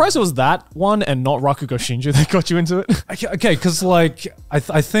like I'm surprised it was that one and not Rakugo Shinju that got you into it. okay, because like I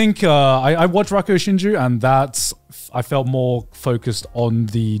think I watched Rakugo Shinju, and that's I felt more focused on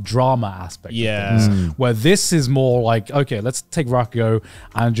the drama aspect. Yeah. Of things, where this is more like, okay, let's take Rakugo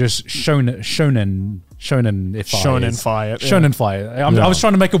and just shonen Shonenify it. Shonenify it. I was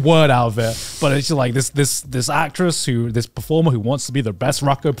trying to make a word out of it, but it's just like this actress this performer who wants to be the best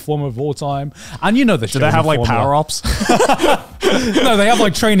Rakugo performer of all time. And you know the show. Do they have like power ups? No, they have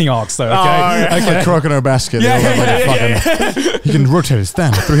like training arcs though. Okay, Like Crocodile Basket. He can rotate his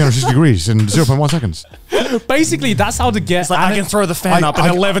stand 360 degrees in 0.1 seconds. Basically, that's how to get. Like, I can throw the fan up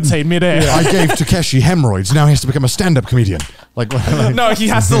and levitate midair. I gave Takeshi hemorrhoids. Now he has to become a stand-up comedian. Like No, he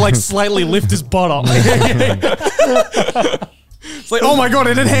has to like slightly lift his butt up. It's like, oh my god,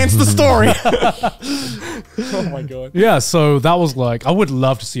 it enhanced the story. Oh my god. Yeah, so that was like, I would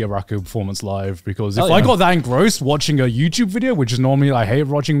love to see a Rakugo performance live, because if I got that engrossed watching a YouTube video, which is normally I hate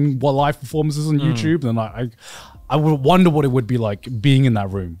watching live performances on YouTube, then I would wonder what it would be like being in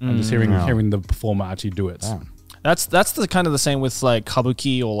that room and just hearing the performer actually do it. Damn. That's the kind of the same with like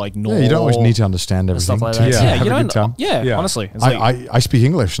kabuki or like normal. Yeah, you don't always need to understand everything. Stuff like that. Yeah, You have a good time. don't. Yeah, honestly, it's like, I speak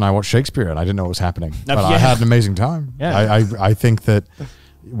English and I watch Shakespeare and I didn't know what was happening, but I yeah. had an amazing time. Yeah. I think that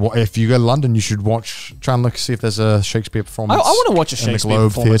if you go to London, you should try and see if there's a Shakespeare performance. I want to watch a in the Shakespeare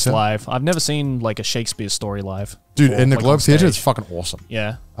Globe performance Theatre. live. I've never seen like a Shakespeare story live. Dude, or, in the like, Globe on Theatre, it's stage. fucking awesome.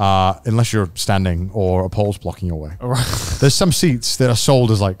 Yeah. Unless you're standing or a pole's blocking your way. Right. There's some seats that are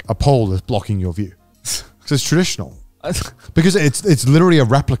sold as like a pole is blocking your view. Because it's traditional. Because it's literally a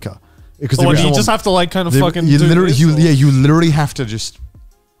replica. Because Well, you just have to like kind of fucking you do literally this, or- you literally have to just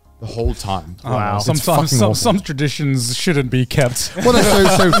the whole time. Wow. It's Sometimes fucking awesome. some traditions shouldn't be kept. Well,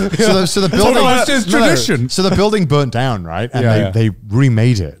 so the building no, it's tradition. So the building burnt down, right? And Yeah, they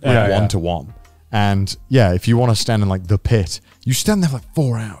remade it like Yeah, one yeah. to one. And yeah, if you want to stand in like the pit, you stand there for like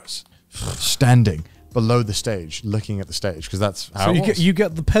 4 hours, standing below the stage, looking at the stage, because that's how So it was. you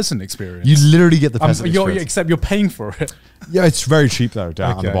get the peasant experience. You literally get the peasant experience. Except you're paying for it. Yeah, it's very cheap though,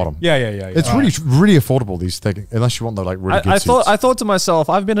 down on the bottom. Yeah. It's really affordable, these things, unless you want the like really good seats. I thought to myself,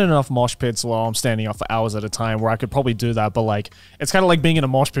 I've been in enough mosh pits while I'm standing up for hours at a time where I could probably do that, but like it's kind of like being in a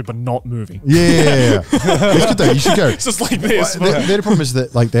mosh pit but not moving. Yeah. It's good though. You should go. It's just like this. The other problem is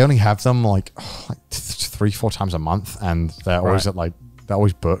that like they only have them like 3-4 times a month, and they're always they're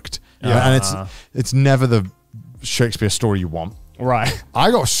always booked. Yeah. And it's never the Shakespeare story you want. Right.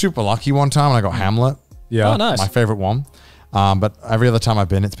 I got super lucky one time and I got Hamlet. Yeah. Oh, nice. My favorite one. But every other time I've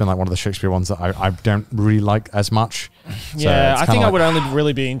been, it's been like one of the Shakespeare ones that I don't really like as much. So Yeah, it's I kinda think I like- would only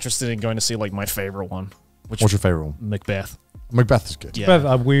really be interested in going to see like my favorite one, which What's your favorite one? Macbeth. Macbeth is good. Yeah.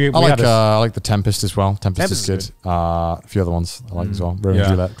 But, we I like The Tempest as well. Tempest is Tempest good. is A few other ones I like as well. Romeo and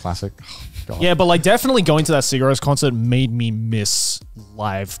Juliet, classic. God. Yeah, but like definitely going to that Sigur Rós concert made me miss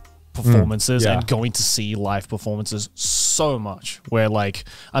live performances Yeah. and going to see live performances so much. Where like,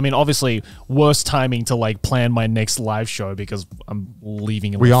 I mean, obviously worst timing to like plan my next live show because I'm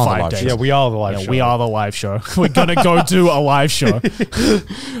leaving in We like are the 5 live days. show. Yeah, we are the live Yeah, show. we are the live show. We're gonna go do a live show. But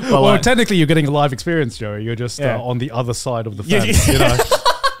Well, like, technically, you're getting a live experience, Joey. You're just Yeah. on the other side of the Yeah, fence. yeah. You know?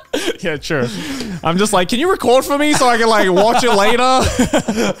 yeah, true. I'm just like, can you record for me so I can like watch it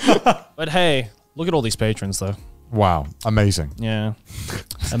later? But hey, look at all these patrons though. Wow. Amazing. Yeah,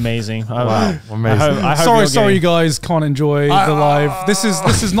 amazing. Wow. Amazing. I hope Sorry, you're sorry, you getting- guys can't enjoy the live. This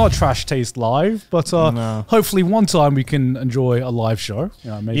is not Trash Taste live, but hopefully one time we can enjoy a live show.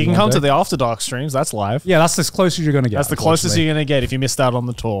 Maybe You can one come day. to the After Dark streams. That's live. Yeah, that's as close as you're going to get. That's the closest you're going to get if you missed out on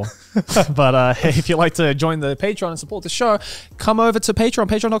the tour. But hey, if you'd like to join the Patreon and support the show, come over to Patreon,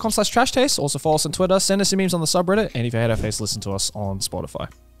 patreon.com/trashtaste. Also follow us on Twitter, send us your memes on the subreddit, and if you hate our face, listen to us on Spotify.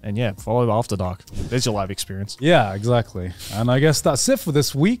 And yeah, follow After Dark. There's your live experience. Yeah, exactly. And I guess that's it for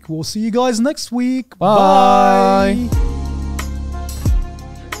this week. We'll see you guys next week. Bye. Bye.